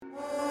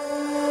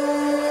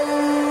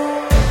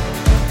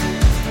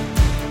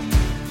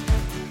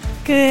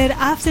Good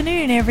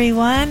afternoon,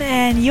 everyone,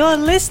 and you're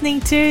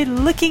listening to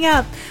Looking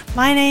Up.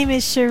 My name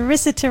is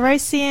Sharissa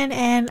Tarosian,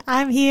 and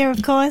I'm here,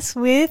 of course,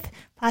 with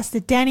Pastor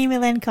Danny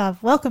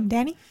Milenkov. Welcome,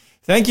 Danny.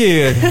 Thank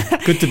you.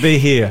 Good to be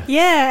here.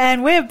 Yeah,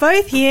 and we're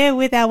both here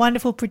with our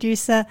wonderful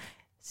producer,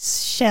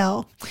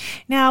 Shell.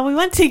 Now, we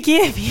want to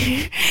give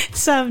you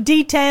some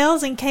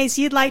details in case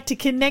you'd like to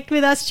connect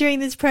with us during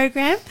this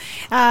program.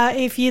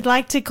 If you'd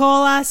like to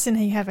call us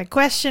and you have a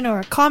question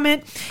or a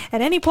comment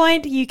at any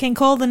point, you can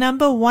call the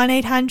number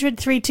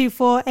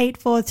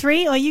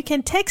 1-800-324-843, or you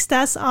can text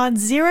us on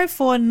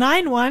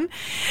 0491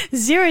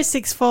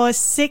 064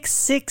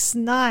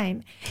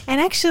 669.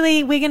 And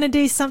actually, we're going to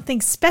do something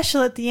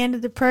special at the end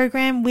of the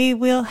program. We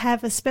will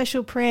have a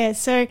special prayer.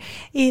 So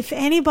if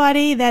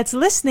anybody that's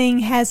listening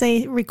has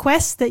a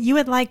request that you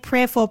would like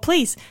prayer for,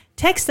 please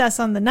text us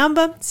on the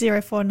number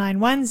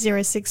 0491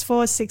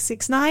 064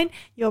 669,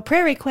 your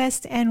prayer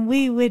request, and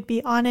we would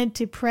be honored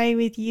to pray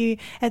with you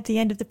at the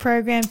end of the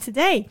program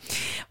today.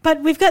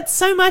 But we've got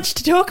so much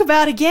to talk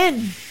about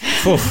again.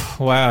 Oof,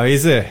 wow,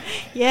 is it?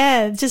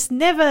 Yeah, just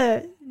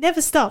never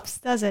stops,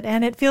 does it?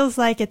 And it feels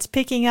like it's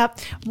picking up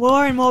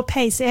more and more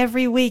pace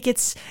every week.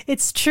 It's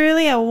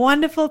truly a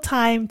wonderful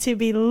time to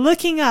be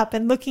looking up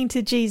and looking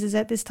to Jesus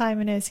at this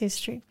time in Earth's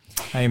history.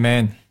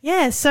 Amen.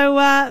 Yeah,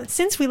 so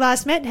since we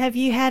last met, have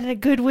you had a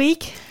good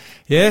week?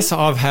 Yes,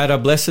 I've had a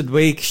blessed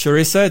week,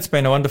 Sharissa. It's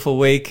been a wonderful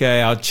week.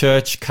 Our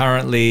church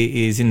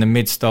currently is in the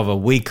midst of a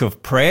week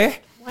of prayer.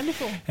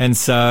 Wonderful. And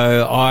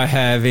so I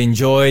have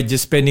enjoyed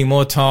just spending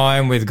more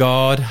time with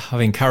God.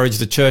 I've encouraged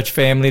the church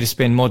family to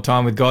spend more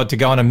time with God, to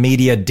go on a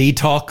media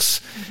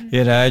detox,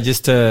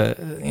 just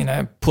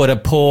to, put a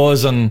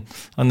pause on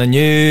the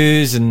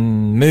news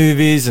and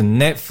movies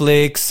and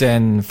Netflix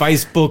and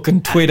Facebook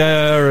and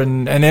Twitter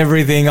and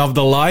everything of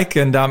the like,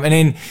 and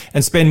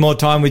spend more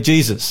time with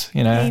Jesus,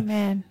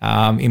 Amen.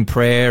 In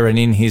prayer and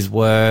in his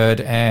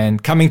word,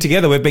 and coming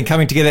together. We've been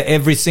coming together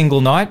every single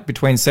night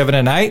between 7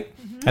 and 8.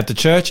 At the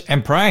church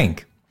and praying.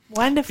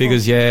 Wonderful.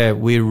 Because,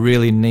 we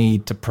really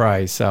need to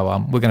pray. So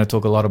we're going to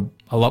talk a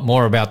lot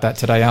more about that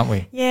today, aren't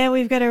we? Yeah,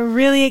 we've got a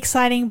really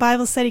exciting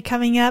Bible study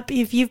coming up.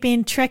 If you've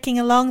been trekking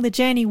along the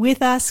journey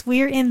with us,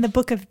 we're in the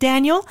book of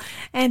Daniel,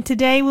 and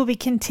today we'll be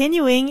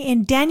continuing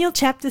in Daniel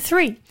chapter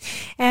 3.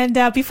 And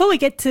before we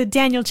get to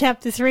Daniel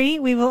chapter 3,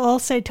 we will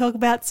also talk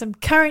about some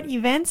current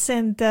events,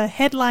 and the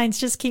headlines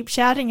just keep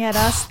shouting at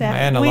us that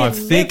Man we're alive,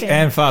 thick living.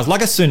 and fast,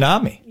 like a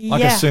tsunami.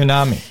 Like a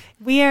tsunami.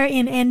 We are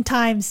in end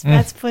times,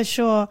 that's for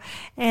sure.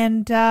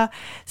 And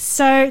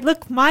so,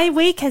 look, my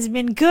week has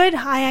been good.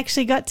 I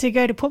actually got to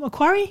go to Port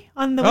Macquarie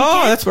on the weekend.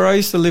 Oh, that's where I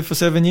used to live for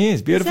 7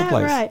 years. Beautiful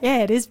place. Right?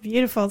 Yeah, it is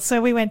beautiful.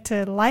 So we went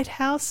to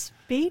Lighthouse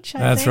Beach, I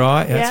That's think.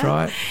 right, that's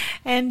right.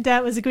 And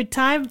it was a good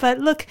time. But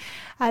look,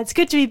 it's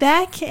good to be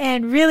back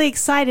and really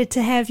excited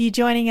to have you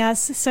joining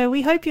us. So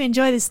we hope you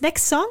enjoy this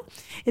next song.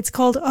 It's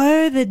called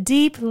Oh, the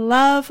Deep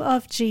Love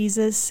of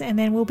Jesus. And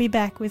then we'll be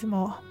back with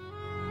more.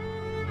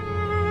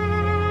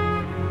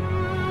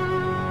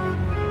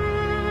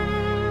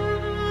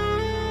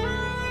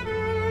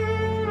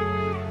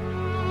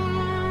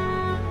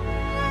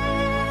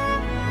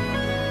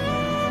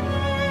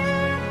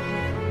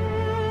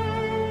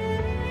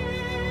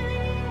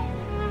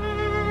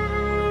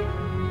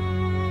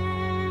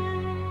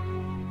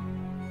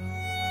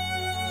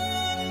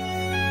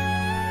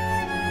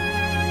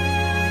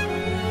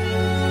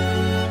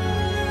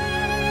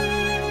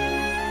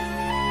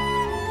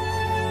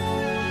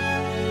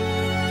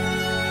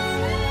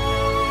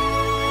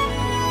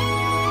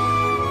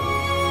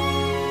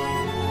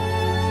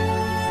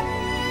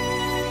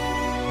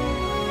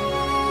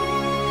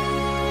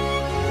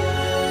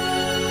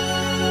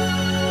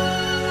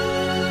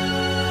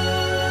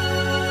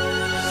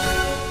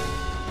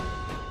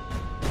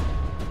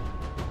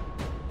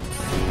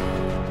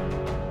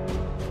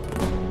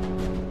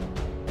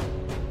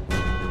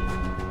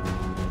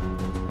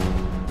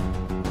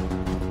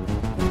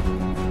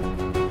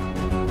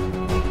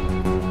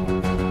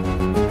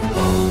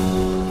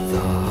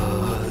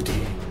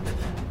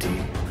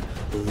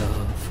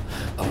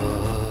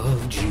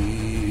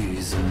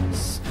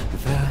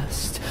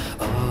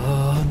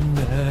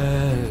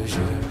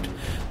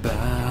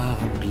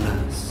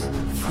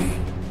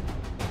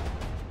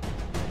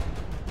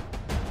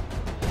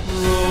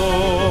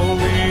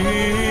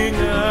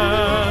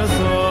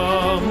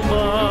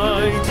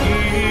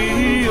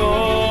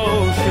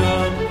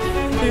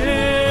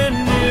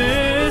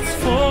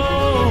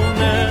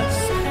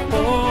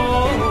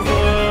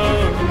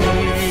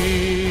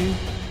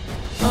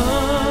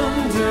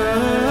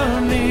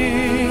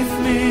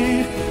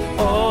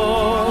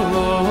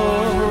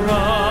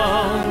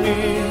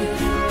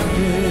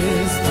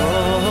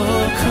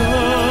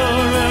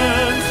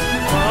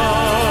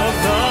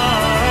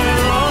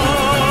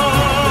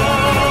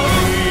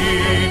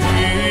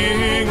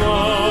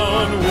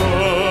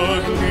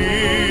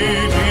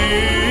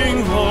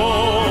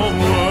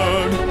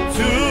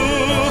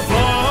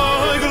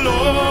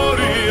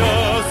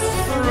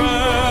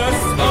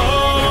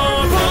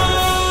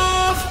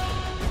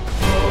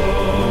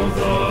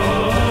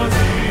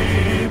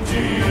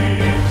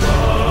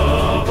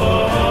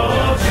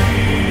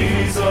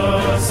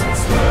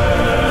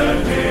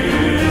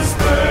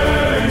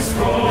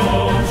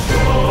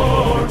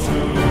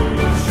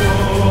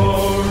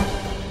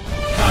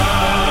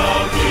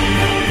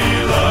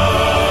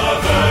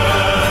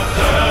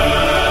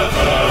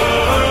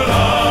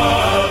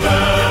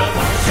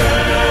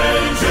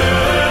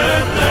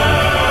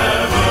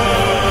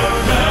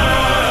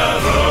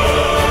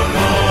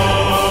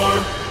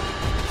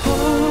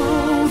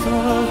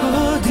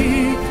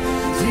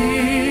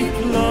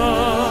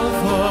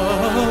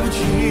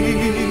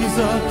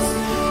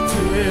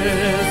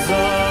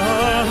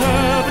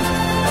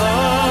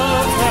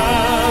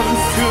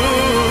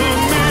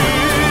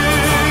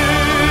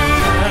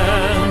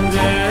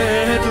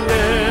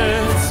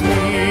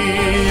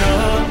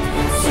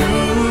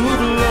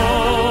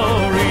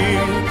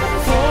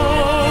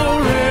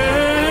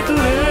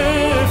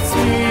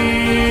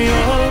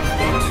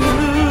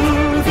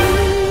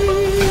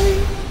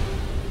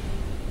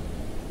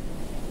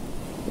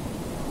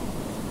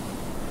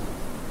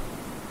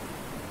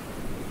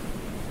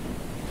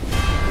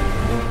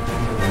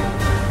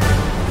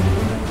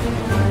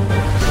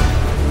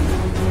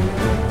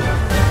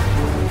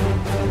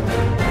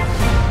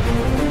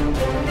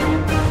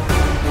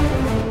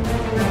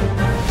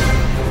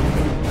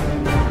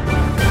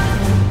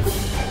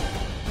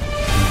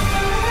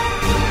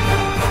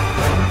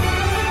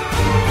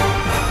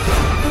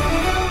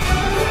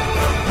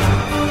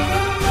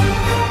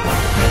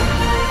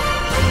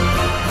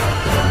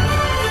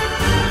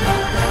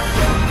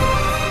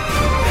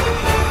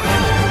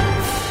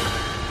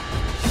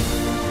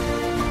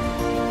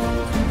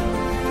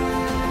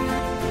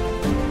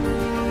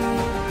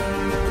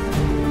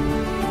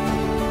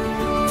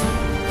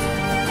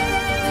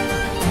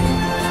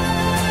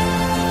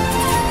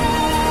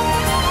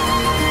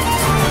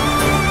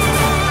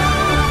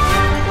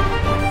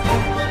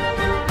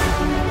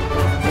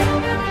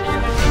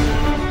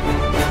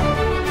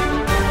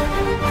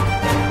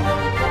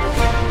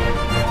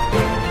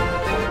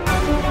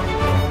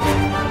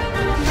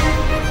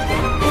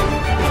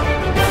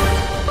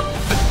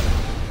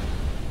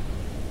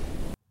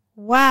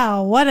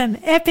 what an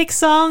epic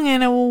song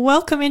and a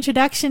welcome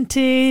introduction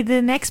to the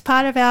next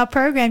part of our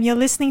program. You're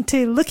listening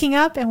to Looking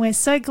Up, and we're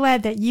so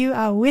glad that you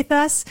are with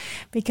us,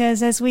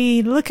 because as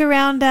we look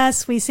around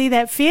us, we see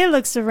that fear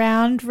looks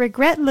around,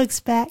 regret looks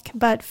back,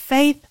 but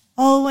faith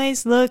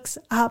always looks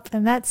up,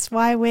 and that's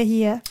why we're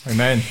here.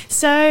 Amen.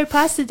 So,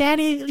 Pastor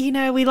Danny,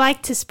 we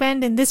like to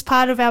spend in this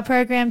part of our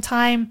program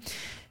time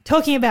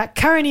talking about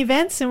current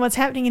events and what's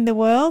happening in the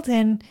world.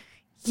 And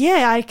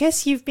yeah, I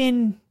guess you've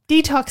been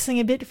detoxing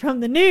a bit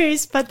from the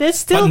news, but there's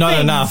still not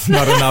things.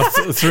 Not enough.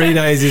 3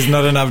 days is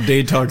not enough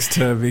detox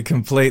to be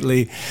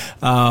completely,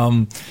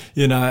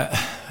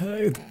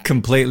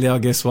 completely, I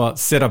guess,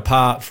 set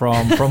apart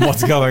from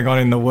what's going on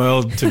in the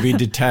world, to be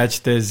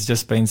detached. There's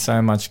just been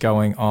so much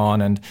going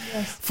on. And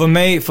yes. For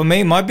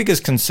me, my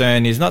biggest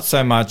concern is not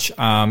so much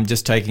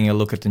just taking a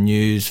look at the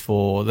news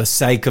for the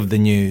sake of the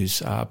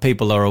news.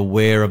 People are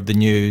aware of the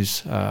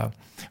news.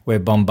 We're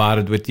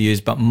bombarded with the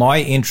news, but my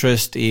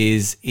interest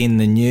is in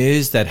the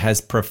news that has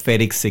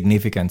prophetic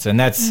significance, and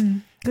that's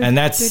good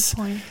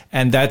point.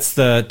 And that's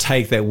the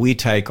take that we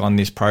take on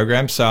this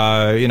program.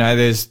 So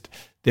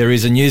there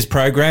is a news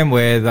program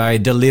where they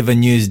deliver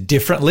news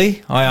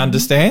differently. I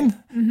understand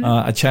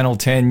a Channel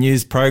 10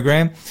 news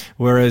program,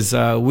 whereas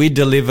we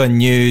deliver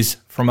news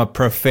from a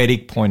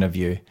prophetic point of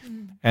view.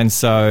 And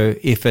so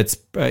if it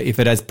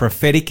has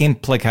prophetic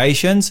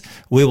implications,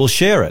 we will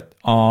share it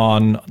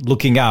on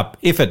Looking Up.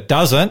 If it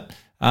doesn't,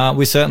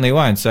 we certainly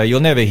won't. So you'll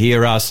never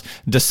hear us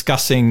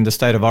discussing the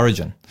state of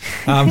origin.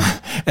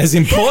 As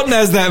important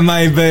as that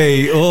may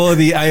be, or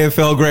the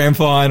AFL Grand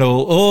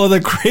Final, or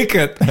the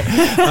cricket,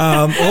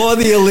 or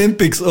the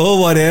Olympics, or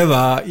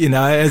whatever,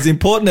 as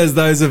important as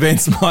those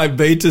events might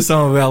be to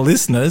some of our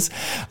listeners,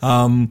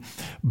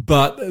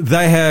 but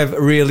they have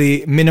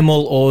really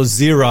minimal or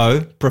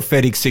zero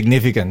prophetic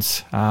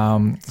significance.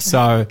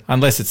 So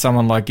unless it's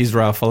someone like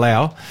Israel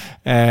Folau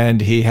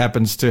and he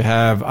happens to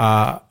have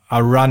a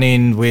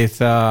run-in with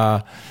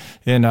the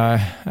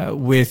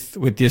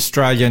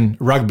Australian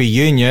Rugby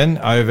Union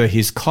over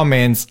his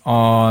comments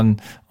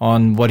on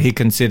what he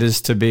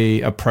considers to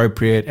be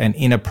appropriate and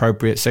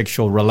inappropriate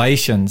sexual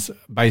relations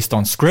based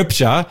on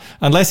scripture.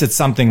 Unless it's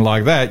something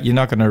like that, you're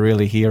not going to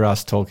really hear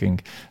us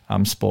talking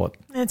sport.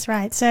 That's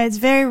right. So it's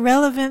very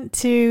relevant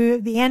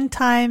to the end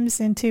times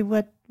and to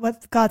what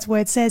God's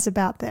word says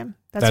about them.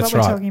 That's what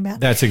we're talking about.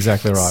 That's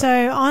exactly right.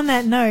 So on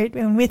that note,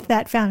 and with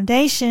that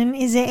foundation,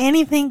 is there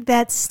anything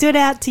that stood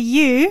out to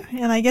you?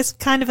 And I guess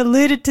kind of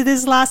alluded to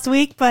this last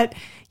week, but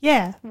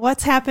yeah,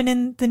 what's happened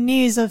in the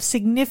news of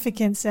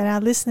significance that our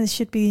listeners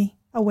should be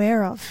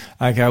aware of?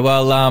 Okay,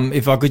 well,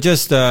 if I could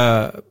just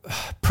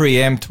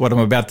preempt what I'm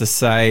about to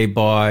say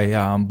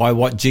by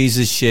what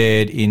Jesus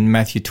shared in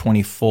Matthew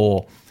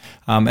 24.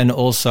 And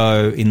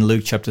also in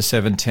Luke chapter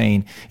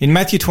 17. In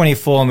Matthew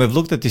 24, and we've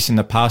looked at this in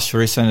the past,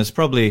 Charissa, and it's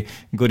probably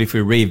good if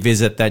we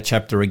revisit that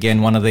chapter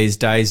again one of these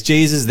days.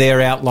 Jesus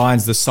there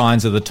outlines the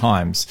signs of the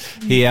times.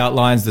 He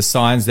outlines the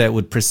signs that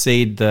would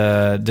precede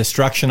the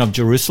destruction of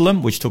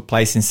Jerusalem, which took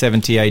place in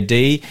 70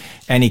 AD,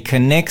 and he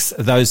connects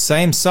those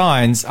same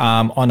signs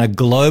on a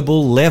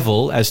global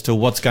level as to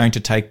what's going to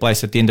take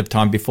place at the end of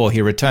time before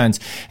he returns.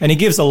 And he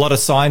gives a lot of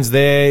signs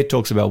there. He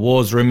talks about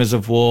wars, rumors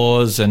of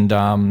wars,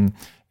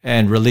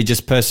 and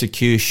religious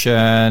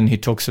persecution. He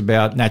talks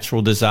about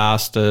natural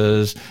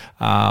disasters,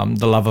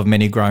 the love of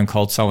many growing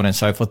cold, so on and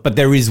so forth. But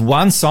there is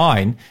one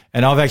sign,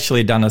 and I've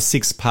actually done a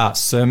 6-part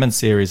sermon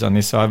series on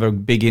this, so I have a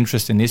big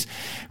interest in this,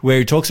 where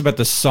he talks about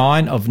the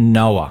sign of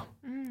Noah,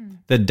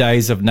 the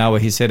days of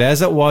Noah. He said,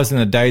 as it was in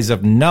the days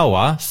of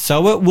Noah,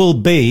 so it will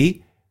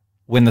be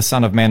when the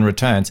Son of Man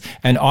returns.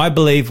 And I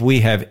believe we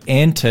have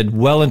entered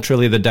well and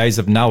truly the days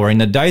of Noah. In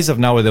the days of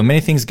Noah, there were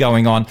many things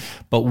going on,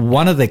 but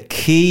one of the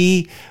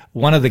key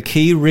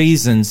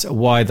reasons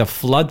why the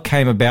flood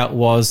came about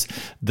was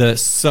the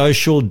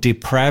social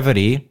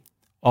depravity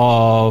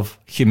of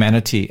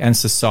humanity and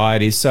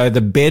society. So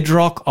the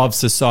bedrock of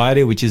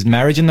society, which is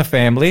marriage and the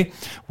family,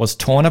 was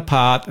torn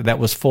apart, that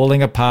was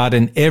falling apart,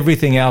 and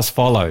everything else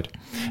followed.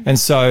 And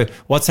so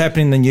what's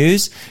happening in the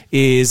news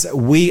is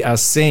we are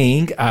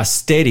seeing a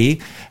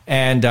steady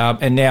and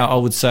now I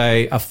would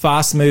say a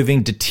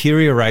fast-moving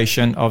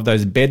deterioration of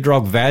those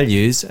bedrock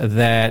values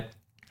that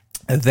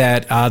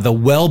are the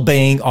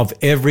well-being of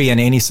every and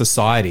any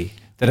society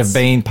that have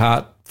been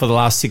part for the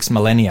last 6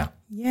 millennia.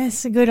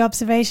 Yes, a good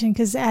observation,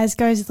 because as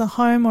goes the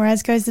home or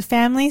as goes the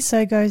family,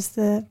 so goes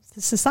the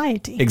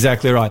society.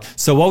 Exactly right.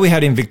 So what we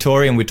had in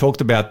Victoria, and we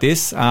talked about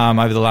this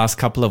over the last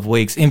couple of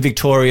weeks, in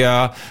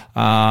Victoria,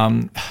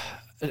 I'm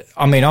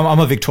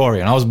a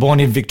Victorian. I was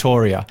born in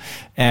Victoria,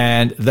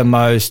 and the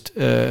most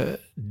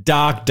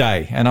dark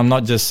day, and I'm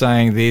not just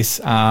saying this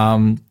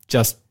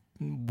just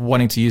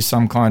wanting to use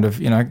some kind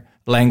of,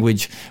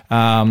 language,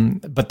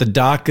 but the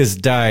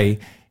darkest day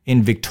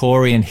in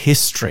Victorian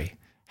history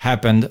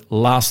happened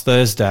last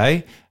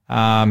Thursday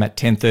at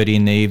 10:30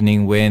 in the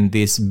evening, when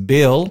this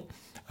bill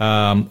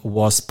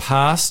was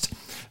passed.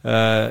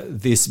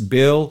 This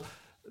bill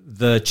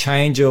the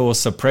Change or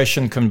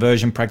Suppression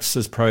Conversion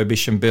Practices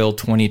Prohibition Bill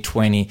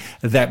 2020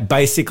 that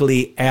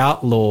basically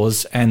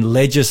outlaws and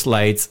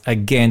legislates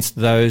against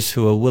those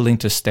who are willing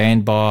to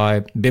stand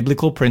by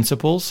biblical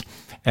principles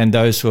and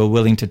those who are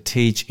willing to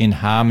teach in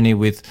harmony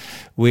with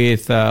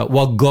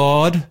what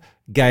God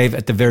gave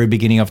at the very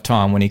beginning of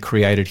time when he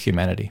created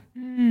humanity.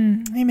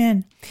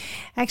 Amen.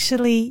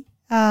 Actually,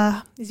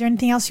 is there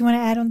anything else you want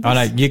to add on this? Oh,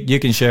 no, you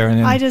can share. And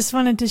then I just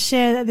wanted to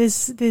share that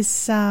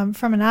this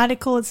from an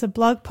article. It's a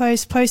blog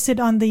post posted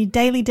on the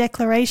Daily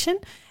Declaration.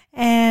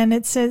 And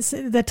it says,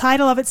 the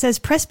title of it says,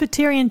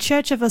 Presbyterian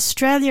Church of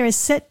Australia is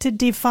set to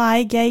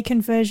defy gay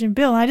conversion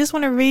bill. And I just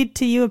want to read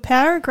to you a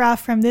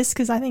paragraph from this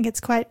because I think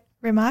it's quite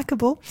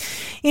remarkable.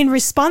 In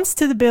response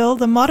to the bill,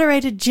 the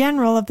Moderator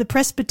General of the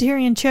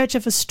Presbyterian Church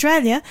of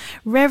Australia,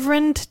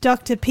 Reverend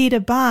Dr.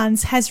 Peter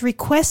Barnes, has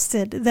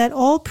requested that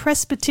all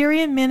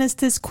Presbyterian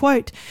ministers,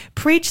 quote,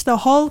 preach the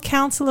whole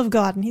counsel of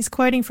God. And he's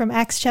quoting from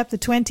Acts chapter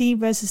 20,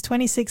 verses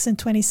 26 and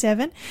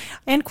 27,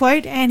 end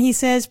quote. And he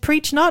says,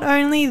 preach not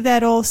only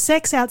that all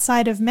sex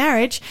outside of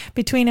marriage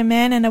between a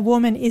man and a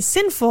woman is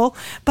sinful,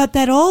 but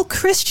that all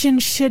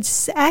Christians should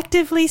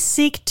actively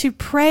seek to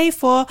pray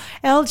for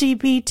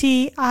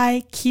LGBTIQ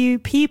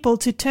people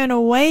to turn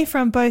away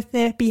from both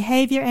their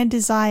behavior and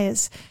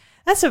desires.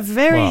 That's a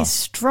very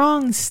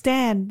strong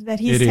stand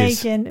that he's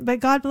taken, but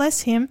God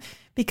bless him,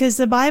 because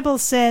the Bible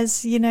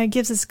says,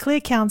 gives us clear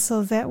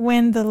counsel that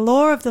when the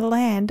law of the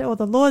land or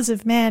the laws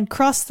of man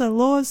cross the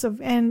laws of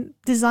and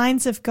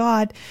designs of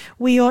God,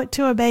 we ought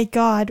to obey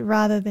God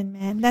rather than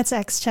man. That's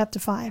Acts chapter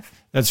 5.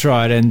 That's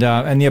right. And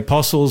the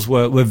apostles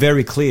were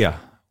very clear.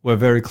 Were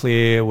very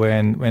clear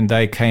when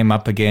they came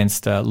up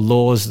against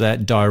laws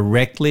that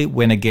directly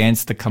went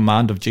against the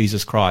command of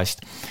Jesus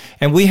Christ.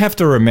 And we have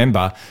to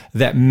remember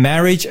that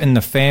marriage and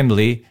the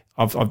family,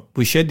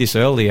 we shared this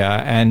earlier,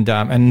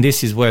 and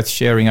this is worth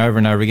sharing over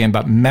and over again,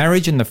 but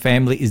marriage and the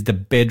family is the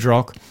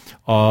bedrock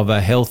of a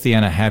healthy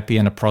and a happy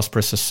and a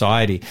prosperous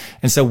society.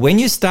 And so when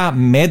you start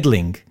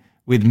meddling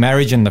with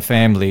marriage and the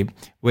family,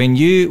 when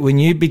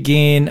you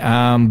begin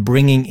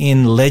bringing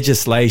in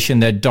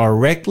legislation that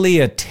directly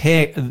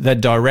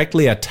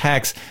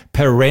attacks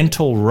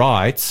parental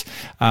rights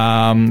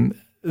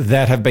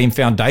that have been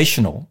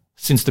foundational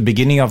since the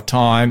beginning of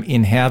time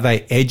in how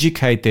they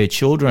educate their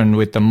children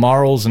with the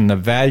morals and the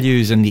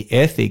values and the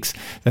ethics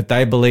that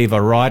they believe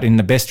are right in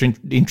the best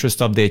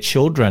interest of their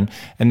children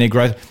and their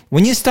growth,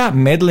 when you start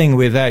meddling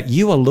with that,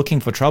 you are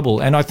looking for trouble.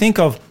 And I think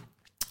the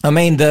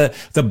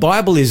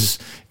Bible is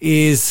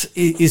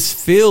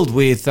filled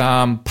with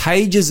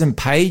pages and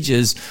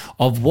pages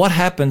of what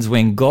happens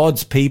when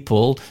God's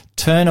people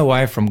turn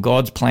away from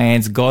God's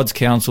plans, God's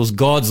counsels,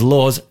 God's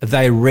laws.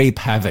 They reap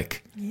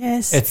havoc.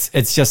 Yes,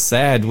 it's just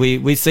sad.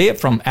 We see it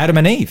from Adam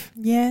and Eve.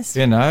 Yes,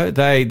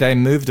 they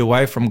moved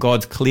away from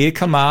God's clear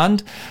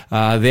command.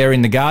 They're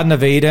in the Garden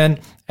of Eden.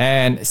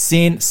 And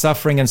sin,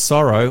 suffering, and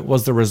sorrow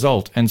was the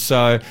result. And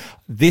so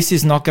this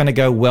is not going to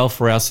go well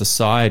for our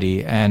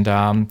society. And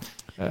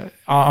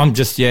I'm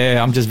just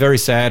very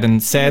sad,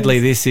 and sadly,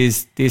 this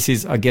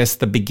is, I guess,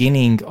 the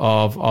beginning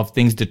of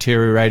things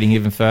deteriorating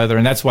even further,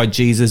 and that's why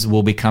Jesus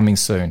will be coming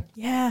soon.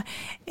 Yeah,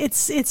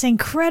 it's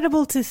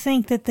incredible to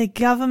think that the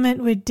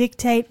government would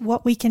dictate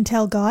what we can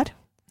tell God.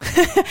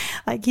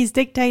 Like he's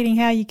dictating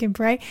how you can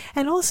pray,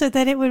 and also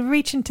that it would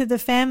reach into the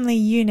family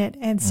unit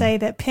and say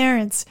that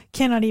parents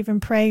cannot even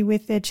pray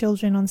with their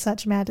children on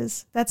such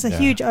matters. That's a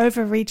huge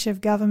overreach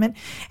of government.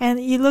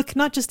 And you look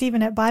not just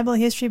even at Bible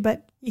history,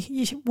 but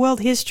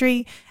world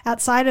history,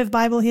 outside of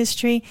Bible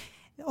history,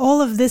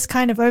 all of this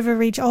kind of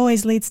overreach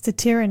always leads to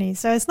tyranny.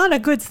 So it's not a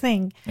good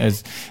thing.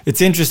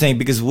 It's interesting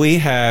because we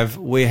have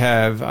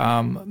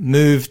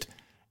moved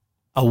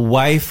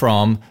away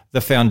from the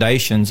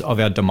foundations of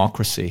our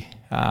democracy.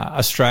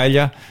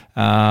 Australia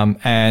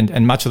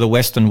and much of the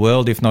Western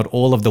world, if not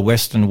all of the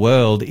Western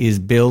world, is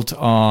built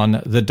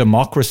on the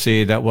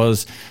democracy that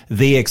was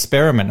the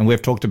experiment. And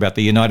we've talked about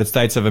the United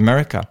States of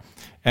America.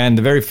 And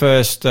the very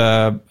first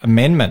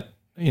amendment,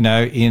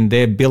 in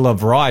their Bill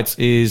of Rights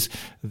is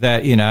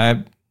that,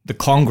 the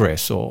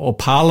Congress or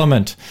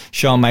Parliament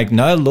shall make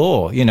no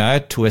law,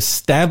 to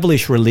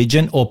establish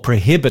religion or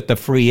prohibit the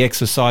free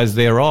exercise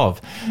thereof.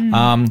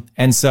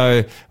 And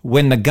so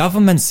when the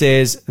government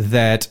says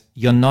that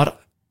you're not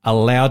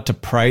allowed to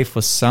pray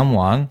for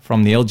someone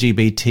from the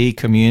LGBT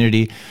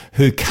community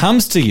who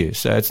comes to you.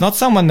 So it's not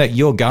someone that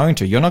you're going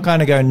to. You're not going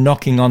to go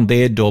knocking on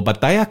their door,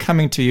 but they are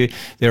coming to you.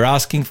 They're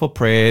asking for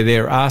prayer.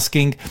 They're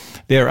asking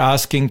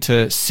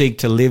to seek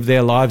to live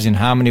their lives in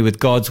harmony with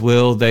God's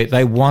will.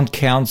 They want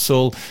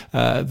counsel.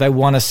 They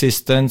want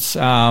assistance.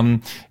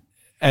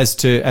 As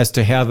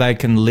to how they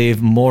can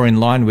live more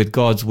in line with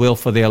God's will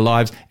for their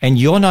lives. And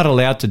you're not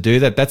allowed to do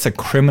that. That's a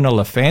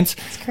criminal offense.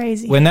 It's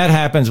crazy. When that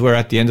happens, we're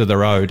at the end of the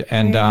road.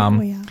 And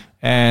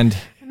and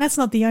that's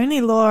not the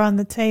only law on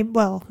the table.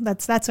 Well,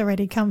 that's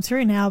already come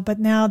through now, but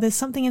now there's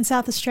something in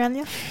South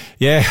Australia.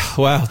 Yeah,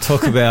 well,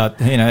 talk about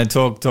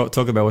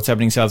talk about what's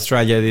happening in South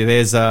Australia.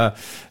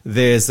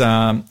 There's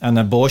an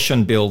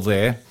abortion bill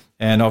there,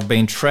 and I've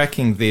been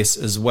tracking this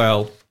as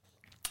well.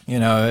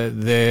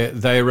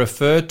 They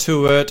refer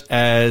to it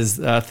as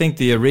I think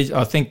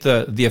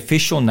the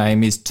official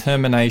name is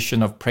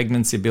Termination of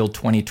Pregnancy Bill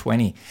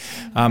 2020.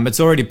 It's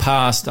already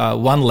passed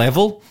one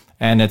level,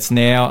 and it's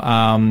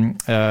now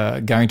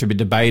going to be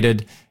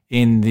debated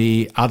in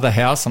the other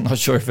house. I'm not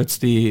sure if it's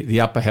the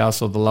upper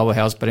house or the lower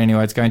house, but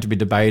anyway, it's going to be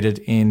debated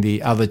in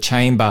the other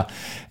chamber.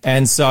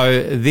 And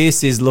so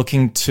this is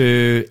looking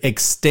to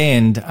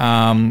extend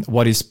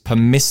what is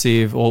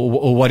permissive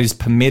or what is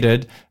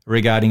permitted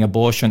regarding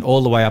abortion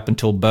all the way up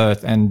until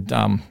birth, and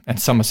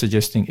some are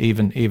suggesting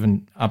even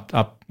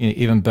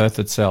even birth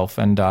itself.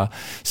 And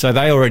so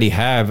they already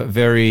have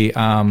very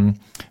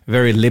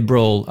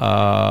liberal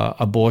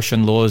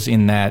abortion laws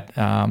in that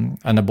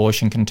an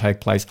abortion can take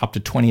place up to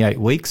 28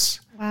 weeks.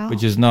 Wow.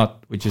 Which is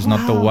not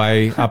the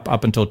way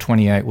up until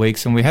 28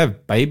 weeks. And we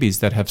have babies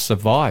that have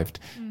survived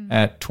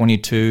at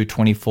 22,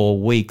 24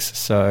 weeks.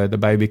 So the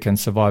baby can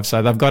survive.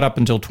 So they've got up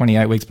until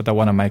 28 weeks, but they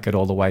want to make it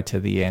all the way to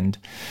the end.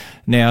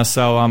 Now,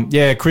 so,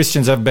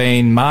 Christians have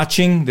been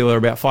marching. There were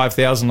about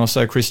 5,000 or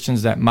so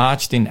Christians that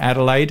marched in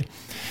Adelaide.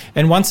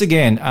 And once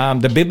again,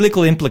 the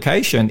biblical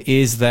implication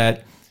is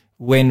that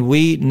when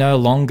we no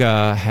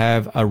longer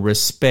have a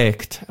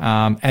respect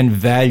and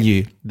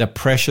value the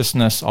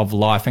preciousness of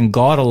life, and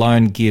God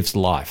alone gives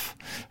life.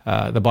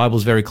 The Bible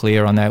is very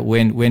clear on that.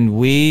 When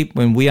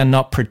we are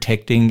not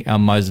protecting our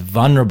most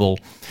vulnerable,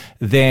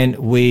 then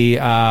we're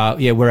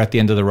at the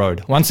end of the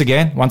road. Once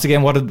again,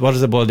 what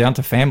does it boil down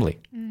to? Family.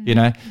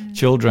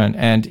 Children.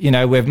 And,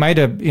 we've made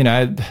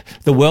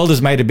the world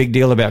has made a big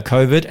deal about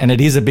COVID, and it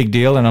is a big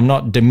deal, and I'm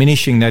not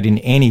diminishing that in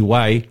any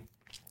way.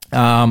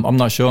 I'm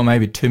not sure,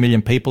 maybe 2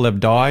 million people have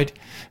died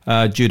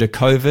due to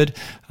COVID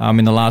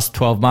in the last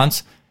 12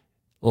 months.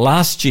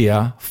 Last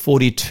year,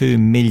 42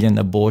 million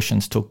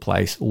abortions took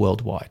place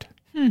worldwide.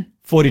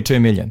 42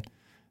 million.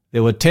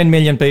 There were 10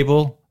 million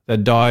people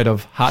that died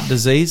of heart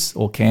disease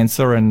or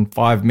cancer, and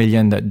 5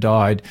 million that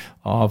died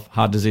of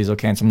heart disease or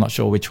cancer. I'm not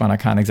sure which one, I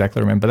can't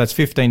exactly remember. But that's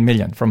 15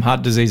 million from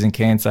heart disease and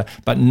cancer.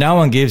 But no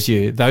one gives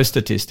you those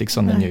statistics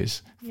on the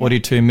news.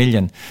 42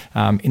 million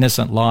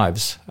innocent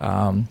lives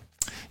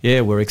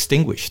were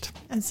extinguished.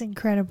 That's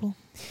incredible.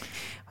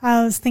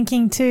 I was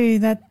thinking too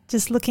that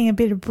just looking a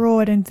bit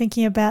abroad and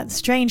thinking about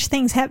strange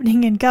things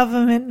happening in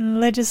government and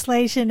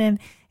legislation, and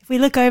if we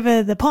look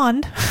over the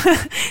pond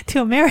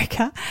to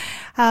America,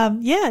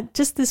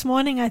 just this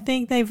morning I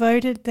think they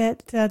voted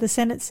that the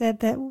Senate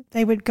said that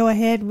they would go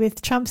ahead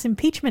with Trump's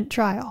impeachment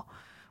trial,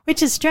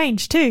 which is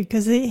strange too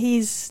because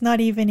he's not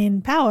even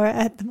in power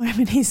at the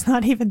moment. He's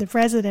not even the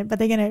president, but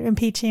they're going to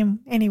impeach him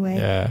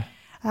anyway.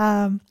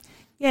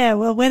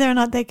 Well, whether or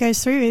not that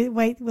goes through,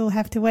 we'll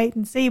have to wait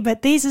and see.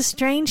 But these are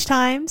strange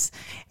times,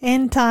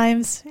 end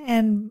times,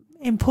 and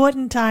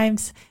important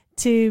times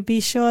to be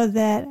sure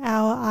that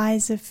our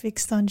eyes are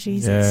fixed on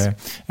Jesus. Yeah,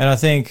 and I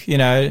think,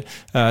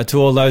 to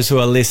all those who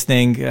are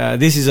listening,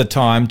 this is a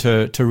time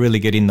to really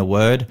get in the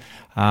Word,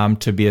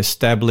 to be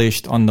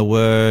established on the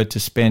Word,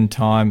 to spend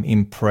time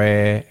in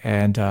prayer.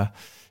 And,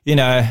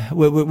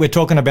 we're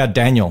talking about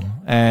Daniel.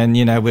 And,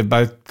 we've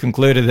both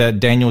concluded that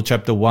Daniel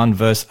chapter 1,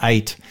 verse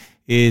 8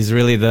 is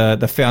really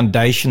the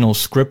foundational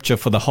scripture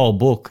for the whole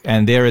book.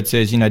 And there it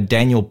says,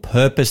 Daniel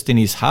purposed in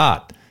his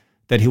heart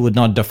that he would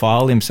not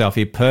defile himself.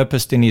 He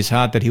purposed in his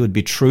heart that he would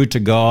be true to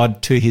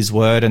God, to his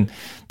word. And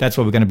that's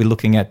what we're going to be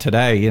looking at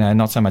today.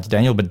 Not so much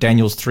Daniel, but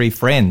Daniel's three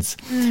friends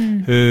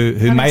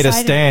who made a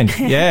stand.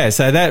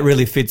 So that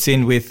really fits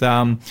in with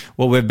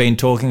what we've been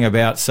talking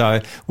about.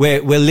 So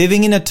we're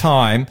living in a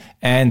time,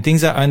 and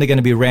things are only going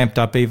to be ramped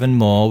up even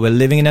more. We're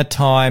living in a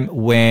time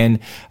when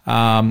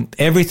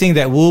everything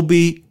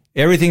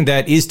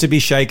that is to be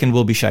shaken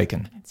will be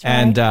shaken. Right.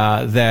 And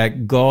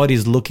that God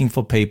is looking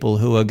for people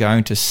who are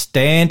going to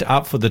stand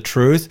up for the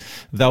truth,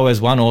 though, as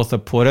one author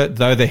put it,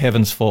 though the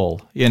heavens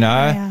fall,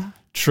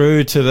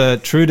 true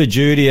to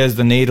duty as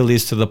the needle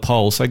is to the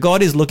pole. So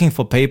God is looking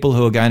for people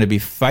who are going to be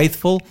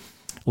faithful,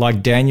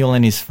 like Daniel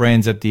and his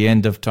friends at the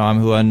end of time,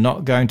 who are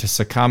not going to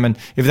succumb. And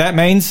if that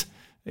means,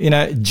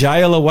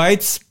 jail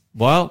awaits,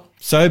 well,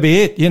 so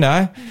be it,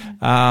 There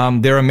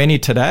are many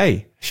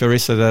today,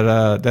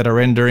 Charissa, that are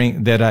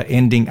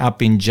ending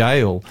up in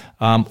jail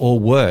or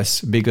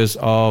worse because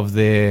of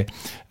their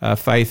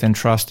faith and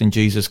trust in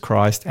Jesus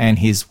Christ and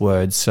His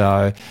word.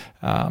 So,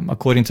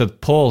 according to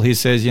Paul, he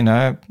says,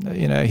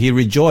 he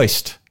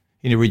rejoiced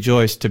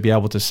to be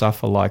able to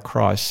suffer like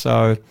Christ.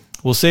 So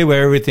we'll see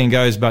where everything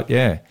goes, but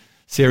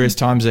serious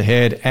times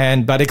ahead,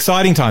 but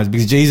exciting times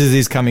because Jesus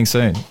is coming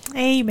soon.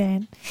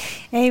 Amen.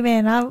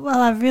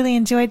 I've really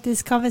enjoyed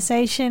this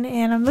conversation,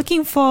 and I'm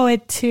looking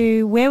forward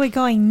to where we're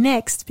going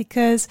next,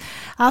 because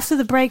after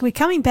the break, we're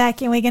coming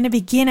back and we're going to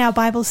begin our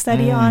Bible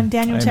study on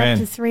Daniel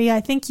chapter 3.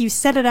 I think you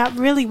set it up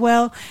really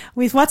well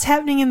with what's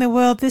happening in the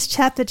world. This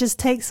chapter just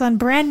takes on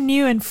brand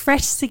new and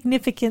fresh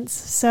significance.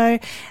 So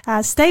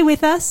stay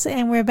with us,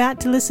 and we're about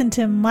to listen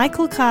to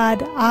Michael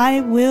Card, I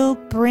Will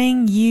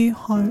Bring You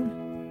Home.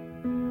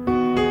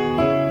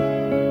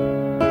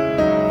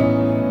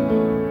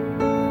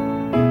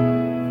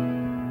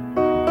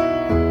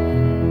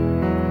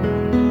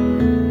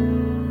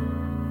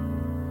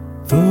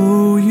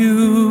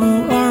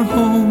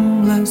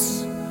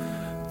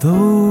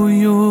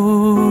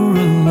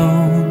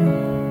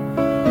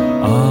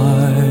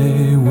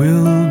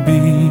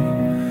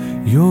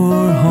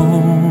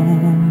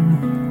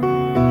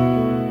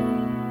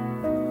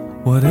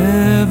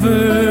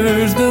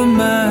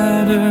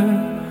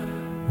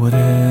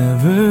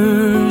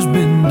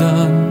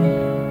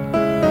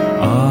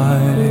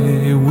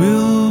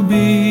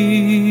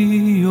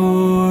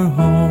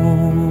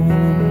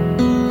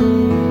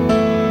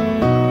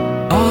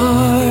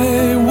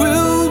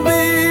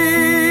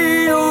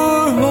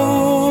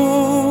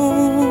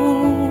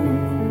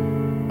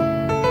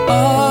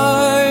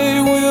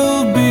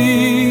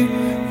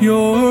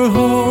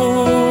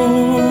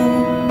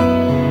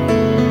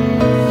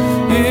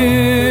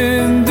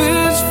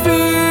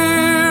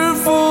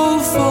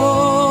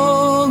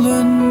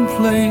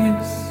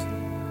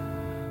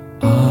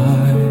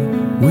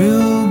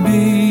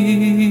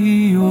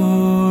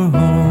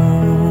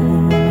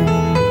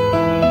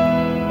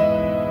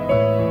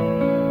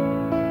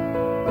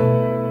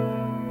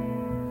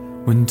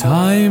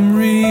 time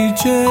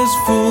reaches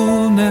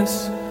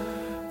fullness,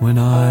 when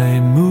I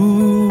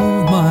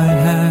move my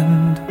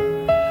hand,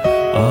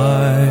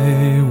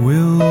 I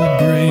will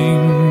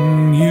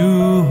bring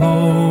you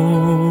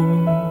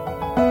home.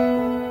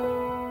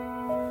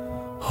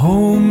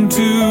 Home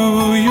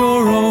to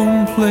your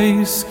own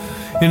place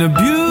in a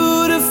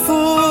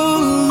beautiful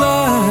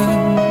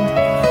land.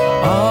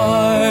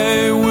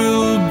 I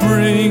will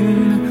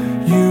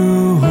bring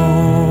you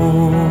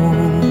home.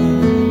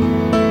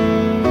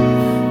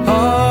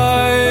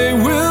 I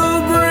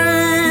will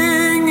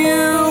bring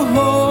you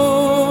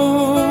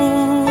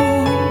home.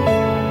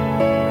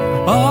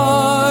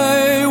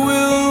 I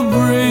will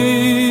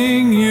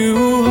bring you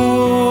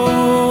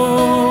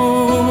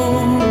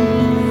home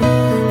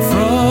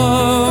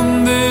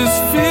from this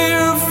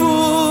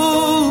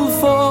fearful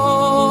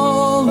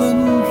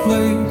fallen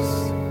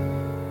place.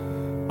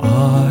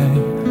 I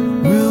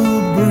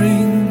will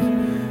bring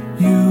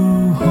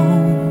you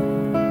home.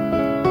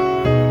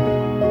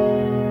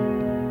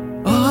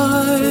 I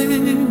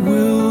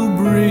will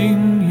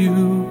bring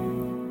you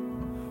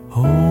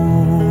home.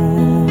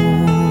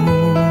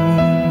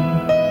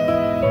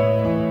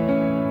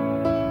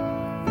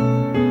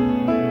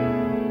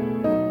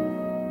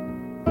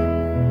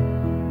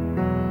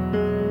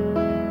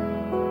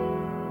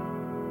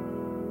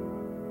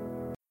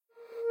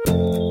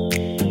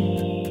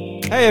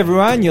 Hey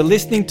everyone, you're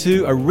listening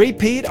to a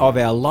repeat of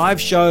our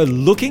live show,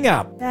 Looking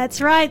Up.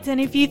 That's right.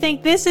 And if you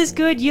think this is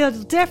good, you'll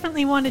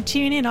definitely want to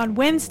tune in on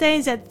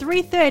Wednesdays at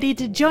 3:30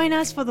 to join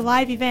us for the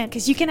live event,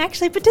 because you can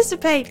actually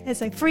participate.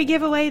 There's a free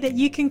giveaway that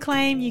you can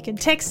claim. You can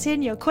text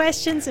in your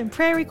questions and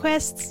prayer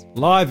requests.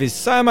 Live is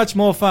so much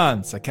more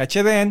fun, so catch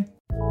you then.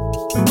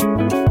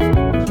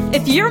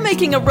 If you're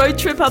making a road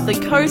trip up the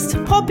coast,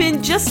 pop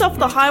in just off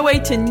the highway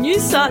to New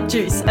Start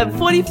Juice at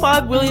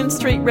 45 William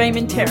Street,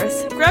 Raymond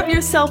Terrace. Grab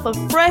yourself a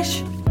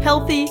fresh,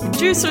 healthy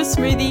juice or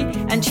smoothie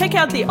and check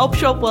out the op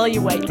shop while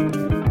you wait.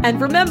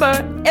 And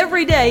remember,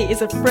 every day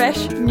is a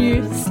fresh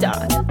new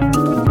start.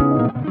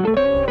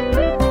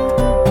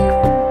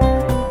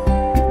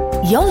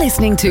 You're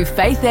listening to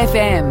Faith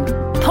FM,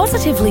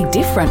 positively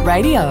different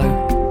radio.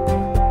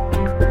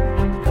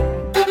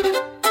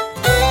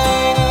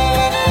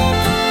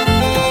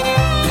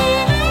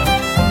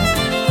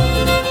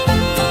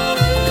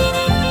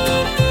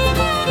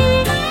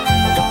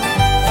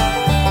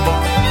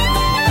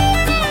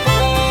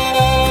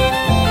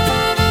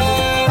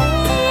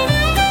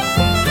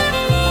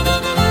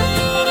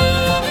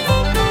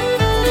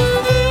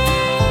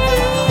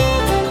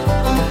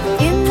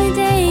 In the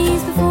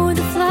days before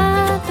the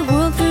flood, the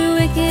world grew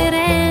wicked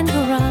and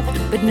corrupt.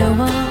 But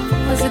Noah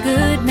was a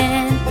good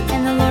man,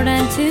 and the Lord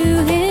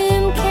unto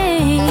him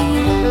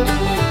came.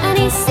 And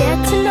he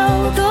said to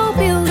Noah, go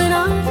build an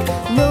ark.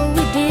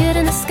 Noah did,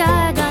 and the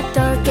sky got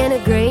dark, and a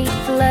great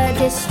flood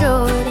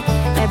destroyed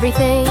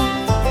everything.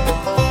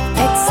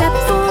 Except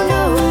for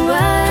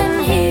Noah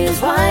and his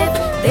wife,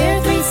 their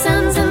 3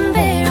 sons and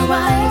their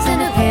wives,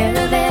 and a pair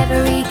of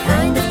every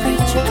kind of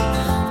creature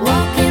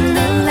walk in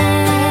the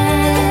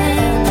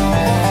land.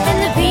 And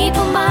the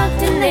people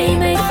mocked and they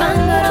made fun,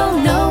 but oh,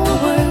 Noah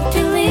worked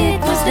till it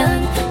was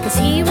done, 'cause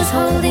he was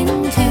holding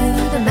to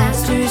the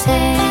master's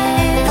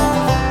hand.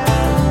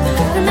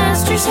 The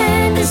master's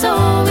hand is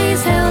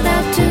always held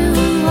out to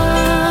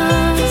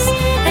us,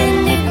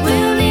 and it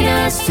will lead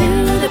us to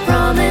the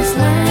promised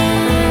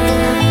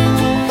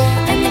land.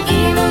 And the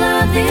evil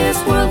of this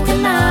world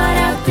cannot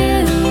outdo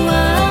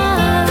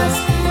us,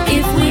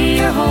 if we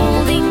are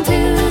holding to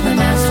the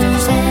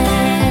master's hand.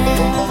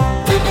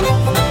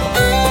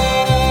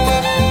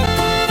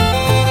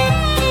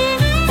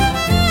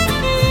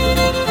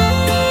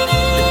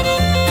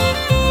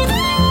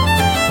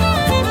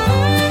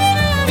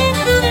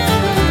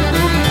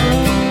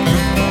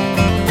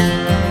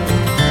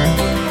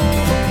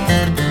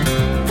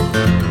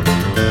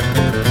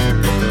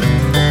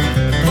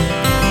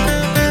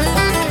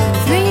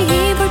 Three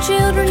Hebrew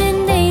children in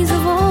days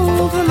of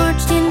old were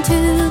marched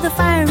into the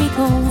fiery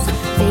coals.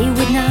 They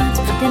would not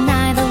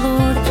deny the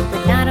Lord,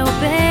 would not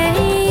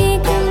obey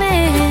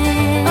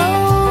command.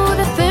 Oh,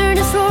 the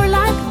furnace roared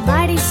like a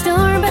mighty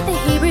storm, but the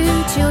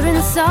Hebrew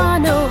children saw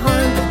no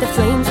harm. The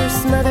flames were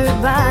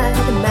smothered by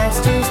the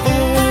master's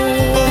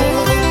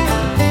hand.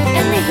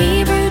 And the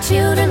Hebrew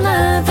children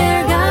loved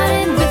their God,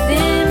 and with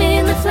them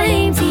in the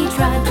flames he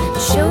tried to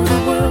show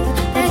the world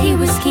that he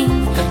was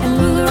king and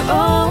ruler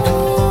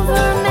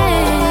over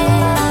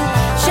man.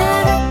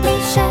 Shadrach,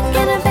 Meshach,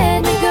 and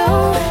Abednego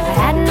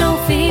had no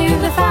fear of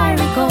the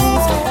fiery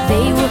coals.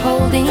 They were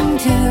holding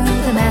to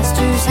the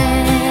master's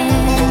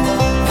hand.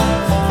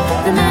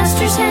 The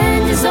master's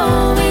hand is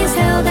always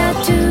held out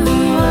to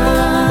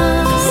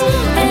us,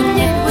 and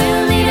it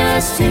will lead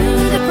us to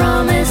the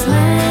promised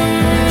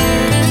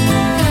land.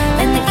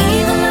 And the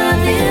evil of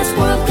this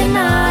world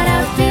cannot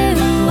outdo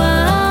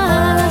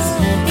us,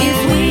 if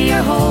we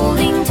are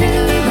holding to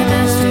the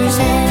master's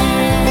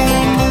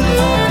hand.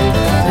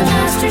 The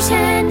master's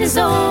hand is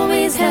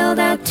always held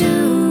out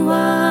to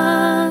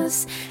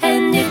us,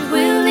 and it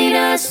will lead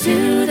us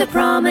to the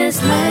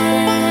promised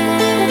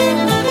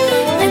land.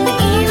 And the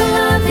evil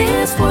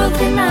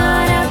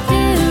cannot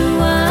outdo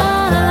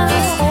us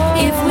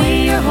if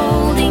we are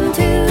holding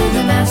to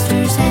the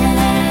Master's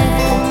hand.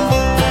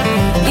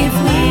 If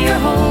we are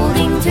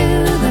holding to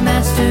the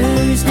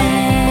Master's hand.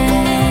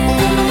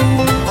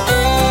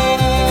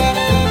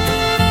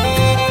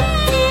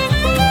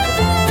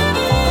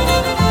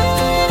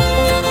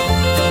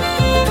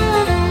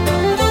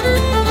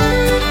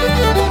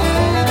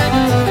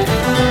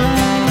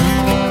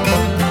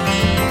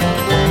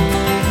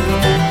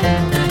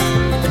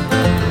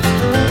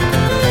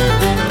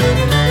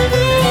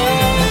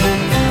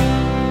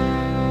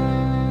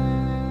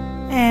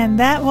 And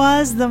that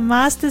was The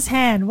Master's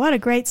Hand. What a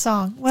great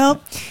song.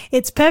 Well,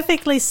 it's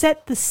perfectly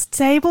set the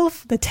table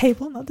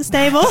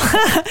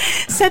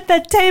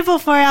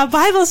for our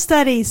Bible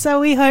study. So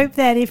we hope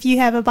that if you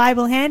have a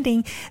Bible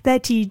handy,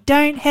 that you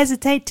don't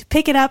hesitate to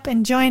pick it up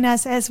and join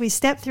us as we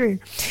step through.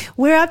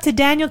 We're up to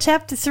Daniel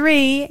chapter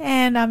 3,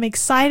 and I'm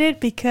excited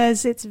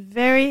because it's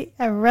very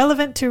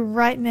relevant to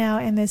right now,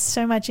 and there's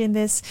so much in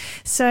this.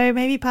 So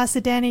maybe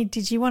Pastor Danny,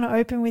 did you want to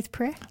open with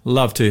prayer?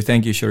 Love to.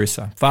 Thank you,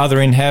 Sharissa.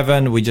 Father in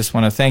heaven, we just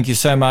want to thank you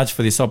so much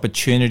for this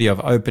opportunity of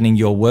opening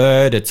your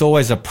word. It's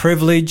always a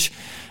privilege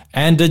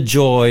and a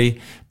joy,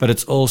 but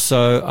it's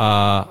also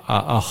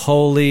a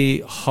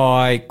holy,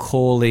 high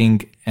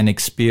calling and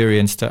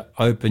experience to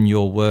open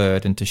your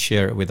word and to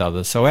share it with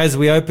others. So as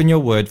we open your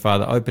word,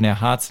 Father, open our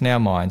hearts and our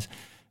minds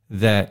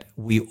that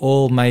we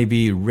all may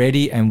be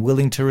ready and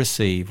willing to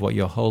receive what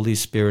your Holy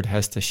Spirit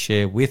has to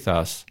share with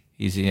us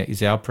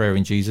is our prayer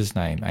in Jesus'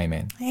 name.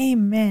 Amen.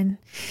 Amen.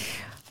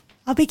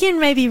 I'll begin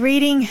maybe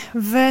reading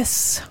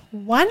verse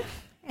 1,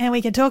 and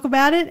we can talk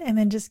about it and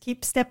then just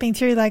keep stepping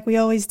through like we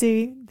always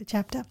do the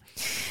chapter.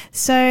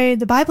 So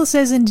the Bible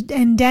says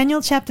in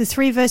Daniel chapter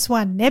 3, verse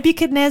 1,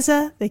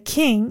 Nebuchadnezzar the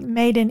king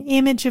made an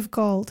image of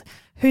gold,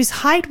 whose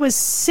height was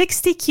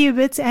 60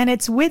 cubits and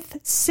its width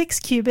 6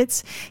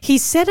 cubits. He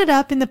set it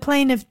up in the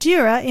plain of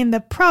Dura in the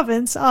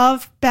province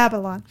of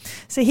Babylon.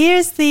 So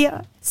here's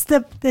the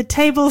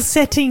table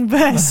setting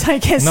verse, I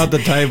guess. Not the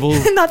table.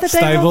 Not the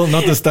stable, table.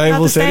 not the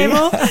stable setting.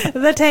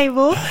 The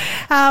table.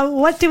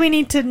 What do we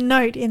need to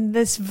note in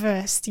this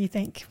verse, do you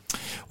think?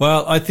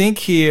 Well, I think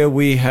here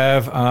we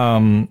have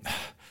an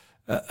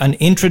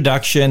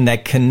introduction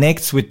that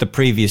connects with the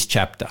previous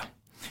chapter.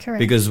 Correct.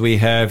 Because we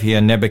have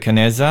here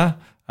Nebuchadnezzar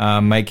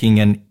making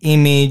an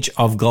image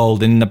of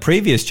gold. In the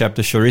previous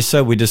chapter,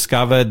 Sharissa, we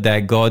discovered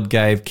that God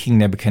gave King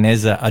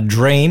Nebuchadnezzar a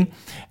dream.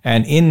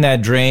 And in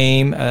that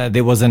dream,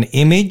 there was an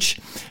image.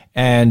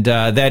 And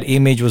that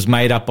image was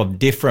made up of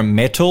different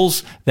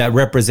metals that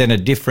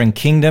represented different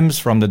kingdoms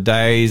from the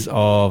days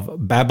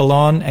of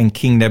Babylon and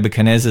King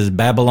Nebuchadnezzar's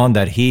Babylon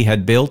that he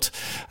had built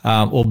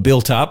or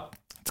built up.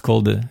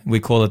 We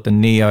call it the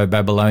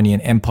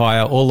Neo-Babylonian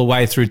Empire, all the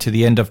way through to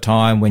the end of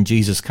time when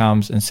Jesus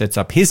comes and sets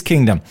up his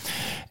kingdom.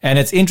 And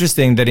it's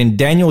interesting that in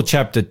Daniel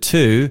chapter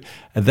 2,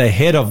 the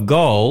head of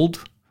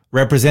gold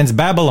represents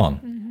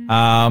Babylon.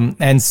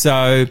 And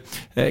so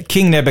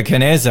King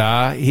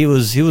Nebuchadnezzar, he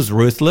was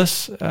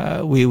ruthless.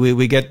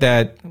 We get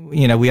that,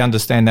 we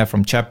understand that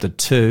from chapter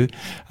 2.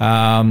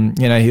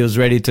 He was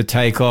ready to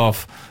take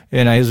off,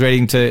 he was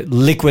ready to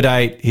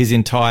liquidate his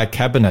entire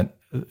cabinet.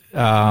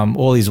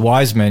 All his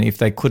wise men, if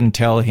they couldn't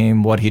tell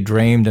him what he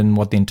dreamed and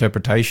what the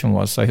interpretation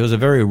was. So he was a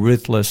very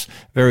ruthless,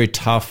 very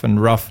tough and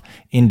rough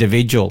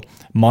individual,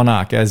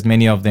 monarch, as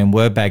many of them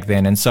were back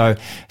then. And so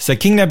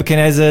King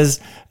Nebuchadnezzar's,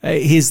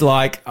 he's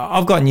like,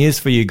 I've got news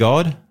for you,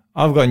 God.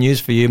 I've got news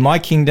for you. My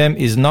kingdom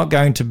is not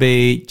going to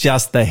be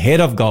just the head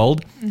of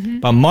gold,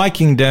 but my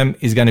kingdom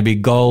is going to be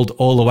gold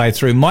all the way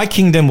through. My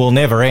kingdom will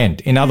never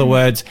end. In other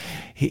words,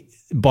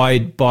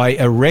 by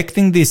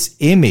erecting this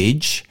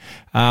image,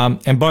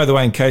 and by the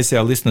way, in case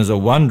our listeners are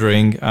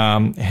wondering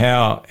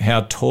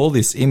how tall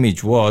this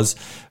image was,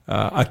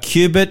 a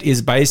cubit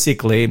is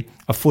basically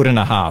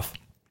 1.5 feet.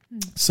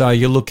 So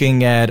you're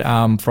looking at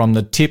from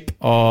the tip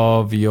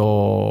of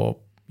your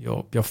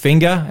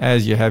finger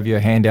as you have your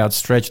hand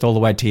outstretched all the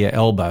way to your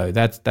elbow.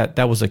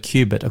 That was a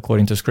cubit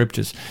according to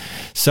scriptures.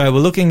 So we're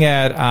looking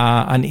at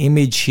an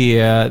image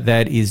here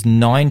that is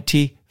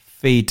 90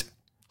 feet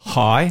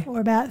high.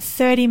 Or about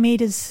 30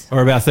 meters.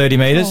 Or about 30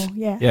 meters? Oh,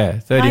 yeah. Yeah,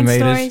 30 9 meters.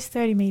 stories,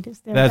 30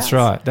 meters. That's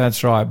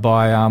right.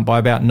 By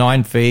about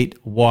 9 feet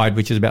wide,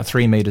 which is about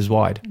 3 meters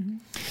wide.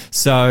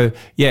 So,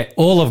 yeah,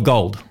 all of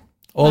gold.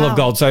 All of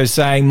gold. So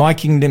saying my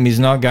kingdom is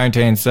not going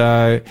to end.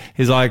 So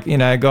he's like,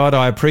 God,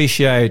 I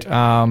appreciate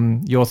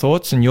your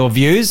thoughts and your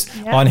views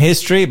on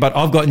history, but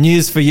I've got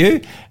news for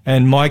you,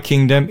 and my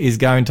kingdom is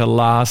going to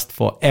last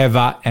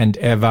forever and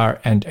ever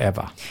and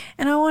ever.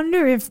 And I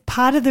wonder if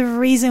part of the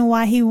reason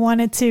why he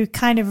wanted to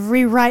kind of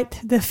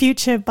rewrite the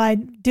future by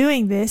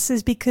doing this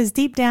is because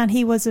deep down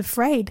he was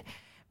afraid,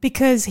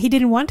 because he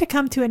didn't want to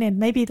come to an end.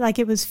 Maybe like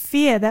it was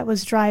fear that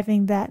was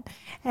driving that.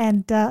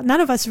 And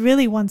none of us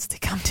really wants to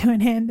come to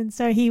an end. And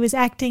so he was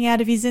acting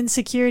out of his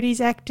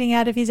insecurities, acting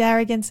out of his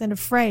arrogance, and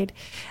afraid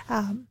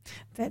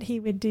that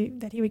he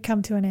would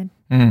come to an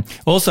end.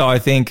 Also, I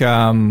think,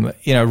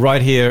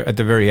 right here at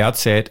the very